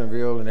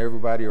Jacksonville and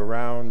everybody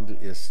around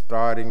is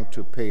starting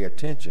to pay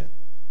attention.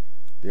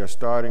 They're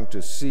starting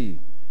to see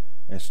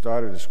and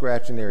started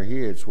scratching their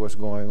heads what's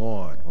going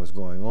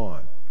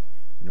on.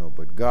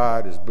 But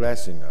God is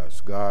blessing us.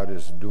 God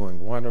is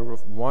doing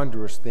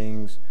wondrous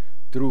things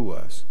through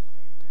us.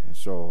 And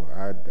so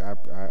I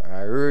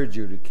urge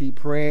you to keep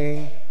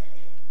praying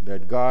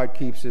that God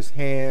keeps his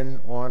hand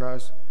on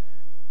us.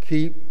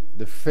 Keep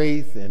the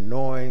faith in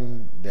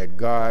knowing that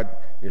God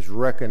is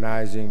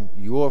recognizing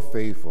your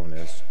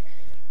faithfulness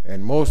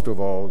and most of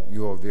all,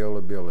 your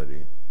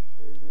availability.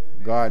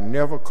 God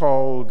never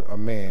called a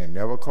man,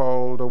 never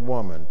called a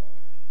woman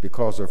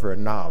because of her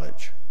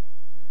knowledge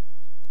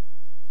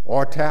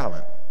or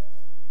talent.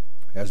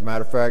 As a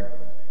matter of fact,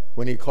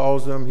 when he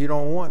calls them, he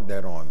don't want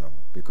that on them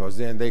because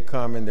then they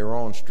come in their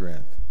own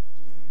strength.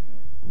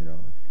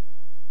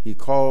 He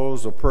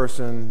calls a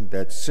person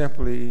that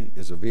simply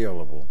is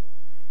available.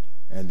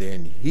 And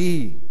then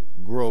he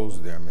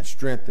grows them and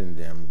strengthens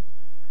them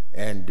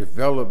and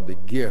develop the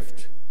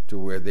gift to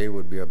where they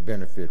would be a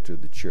benefit to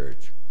the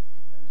church.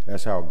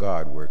 That's how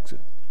God works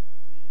it.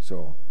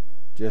 So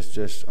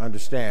just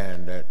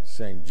understand that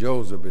St.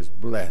 Joseph is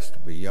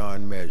blessed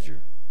beyond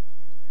measure.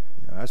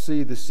 I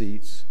see the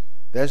seats.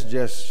 That's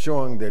just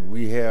showing that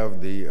we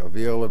have the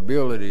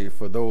availability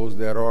for those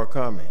that are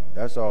coming.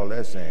 That's all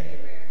that's saying.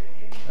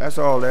 That's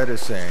all that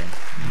is saying.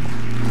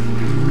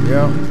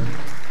 Yeah.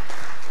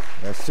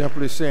 That's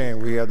simply saying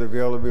we have the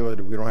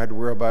availability. We don't have to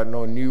worry about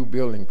no new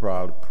building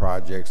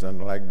projects,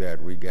 nothing like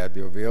that. We got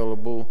the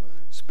available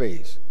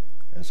space.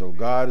 And so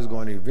God is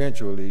going to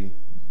eventually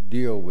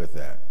deal with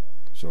that.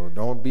 So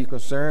don't be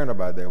concerned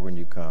about that when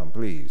you come,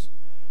 please.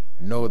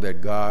 Know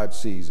that God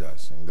sees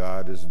us and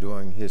God is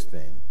doing his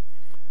thing.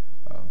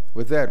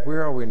 With that,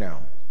 where are we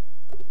now?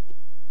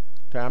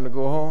 Time to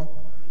go home?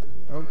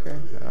 Okay,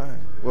 all right.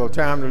 Well,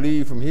 time to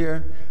leave from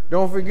here.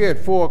 Don't forget,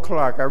 4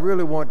 o'clock. I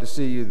really want to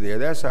see you there.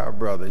 That's our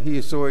brother. He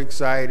is so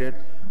excited,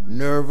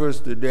 nervous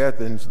to death,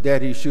 and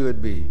that he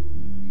should be.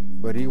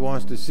 But he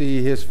wants to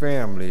see his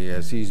family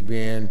as he's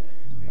being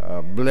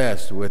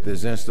blessed with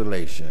his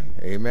installation.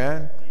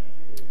 Amen?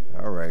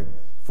 All right,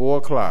 4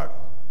 o'clock.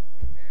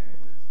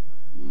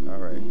 All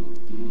right.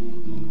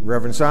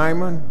 Reverend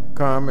Simon,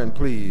 come and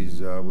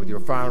please with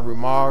your final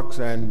remarks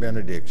and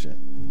benediction.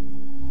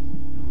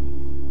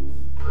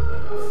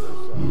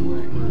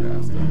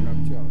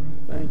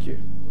 Thank you.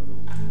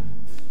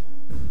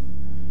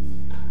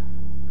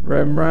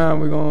 Reverend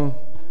Brown,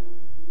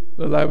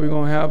 look like we're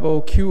going to have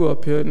old Q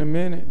up here in a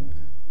minute.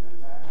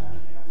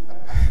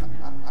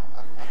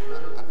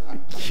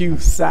 Q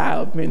side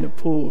up in the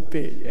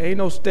pulpit. Ain't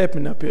no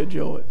stepping up here,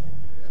 Jordan.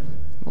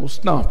 No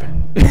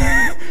stomping.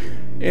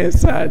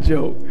 Inside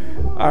joke.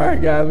 All right,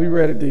 guys, we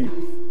ready to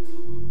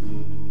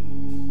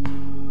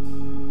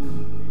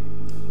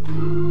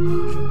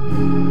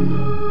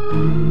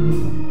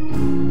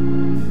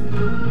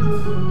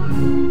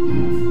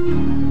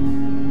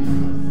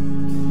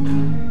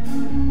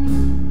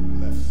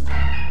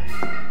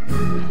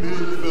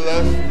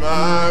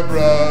My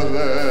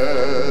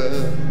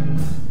brother,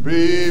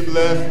 be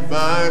blessed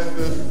my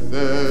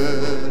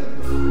sister,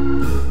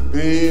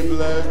 be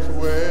blessed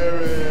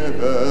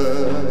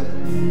wherever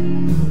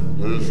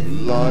this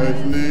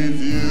life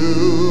leads you.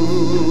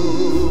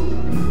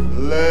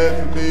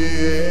 Let me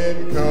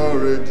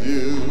encourage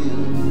you,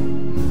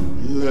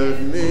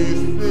 let me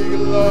speak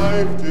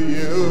life to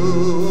you.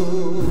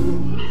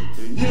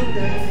 You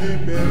can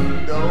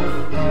depend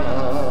on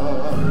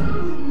God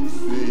to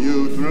see you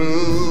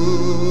through.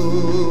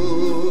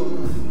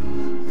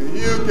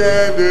 You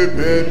can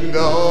depend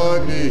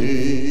on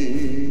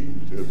me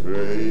to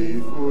pray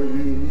for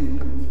you.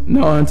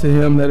 Now unto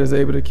him that is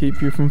able to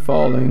keep you from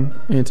falling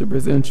and to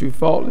present you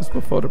faultless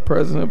before the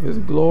presence of his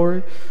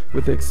glory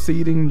with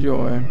exceeding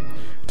joy.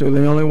 To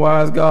the only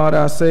wise God,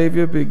 our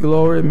Savior, be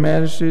glory,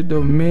 majesty,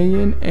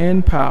 dominion,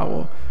 and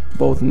power,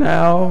 both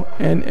now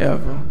and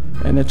ever.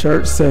 And the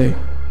church say,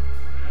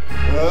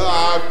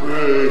 I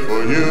pray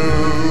for you,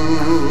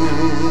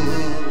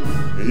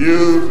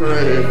 you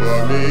pray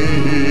for me,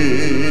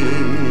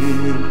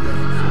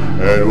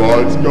 and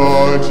watch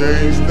God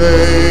change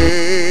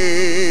things.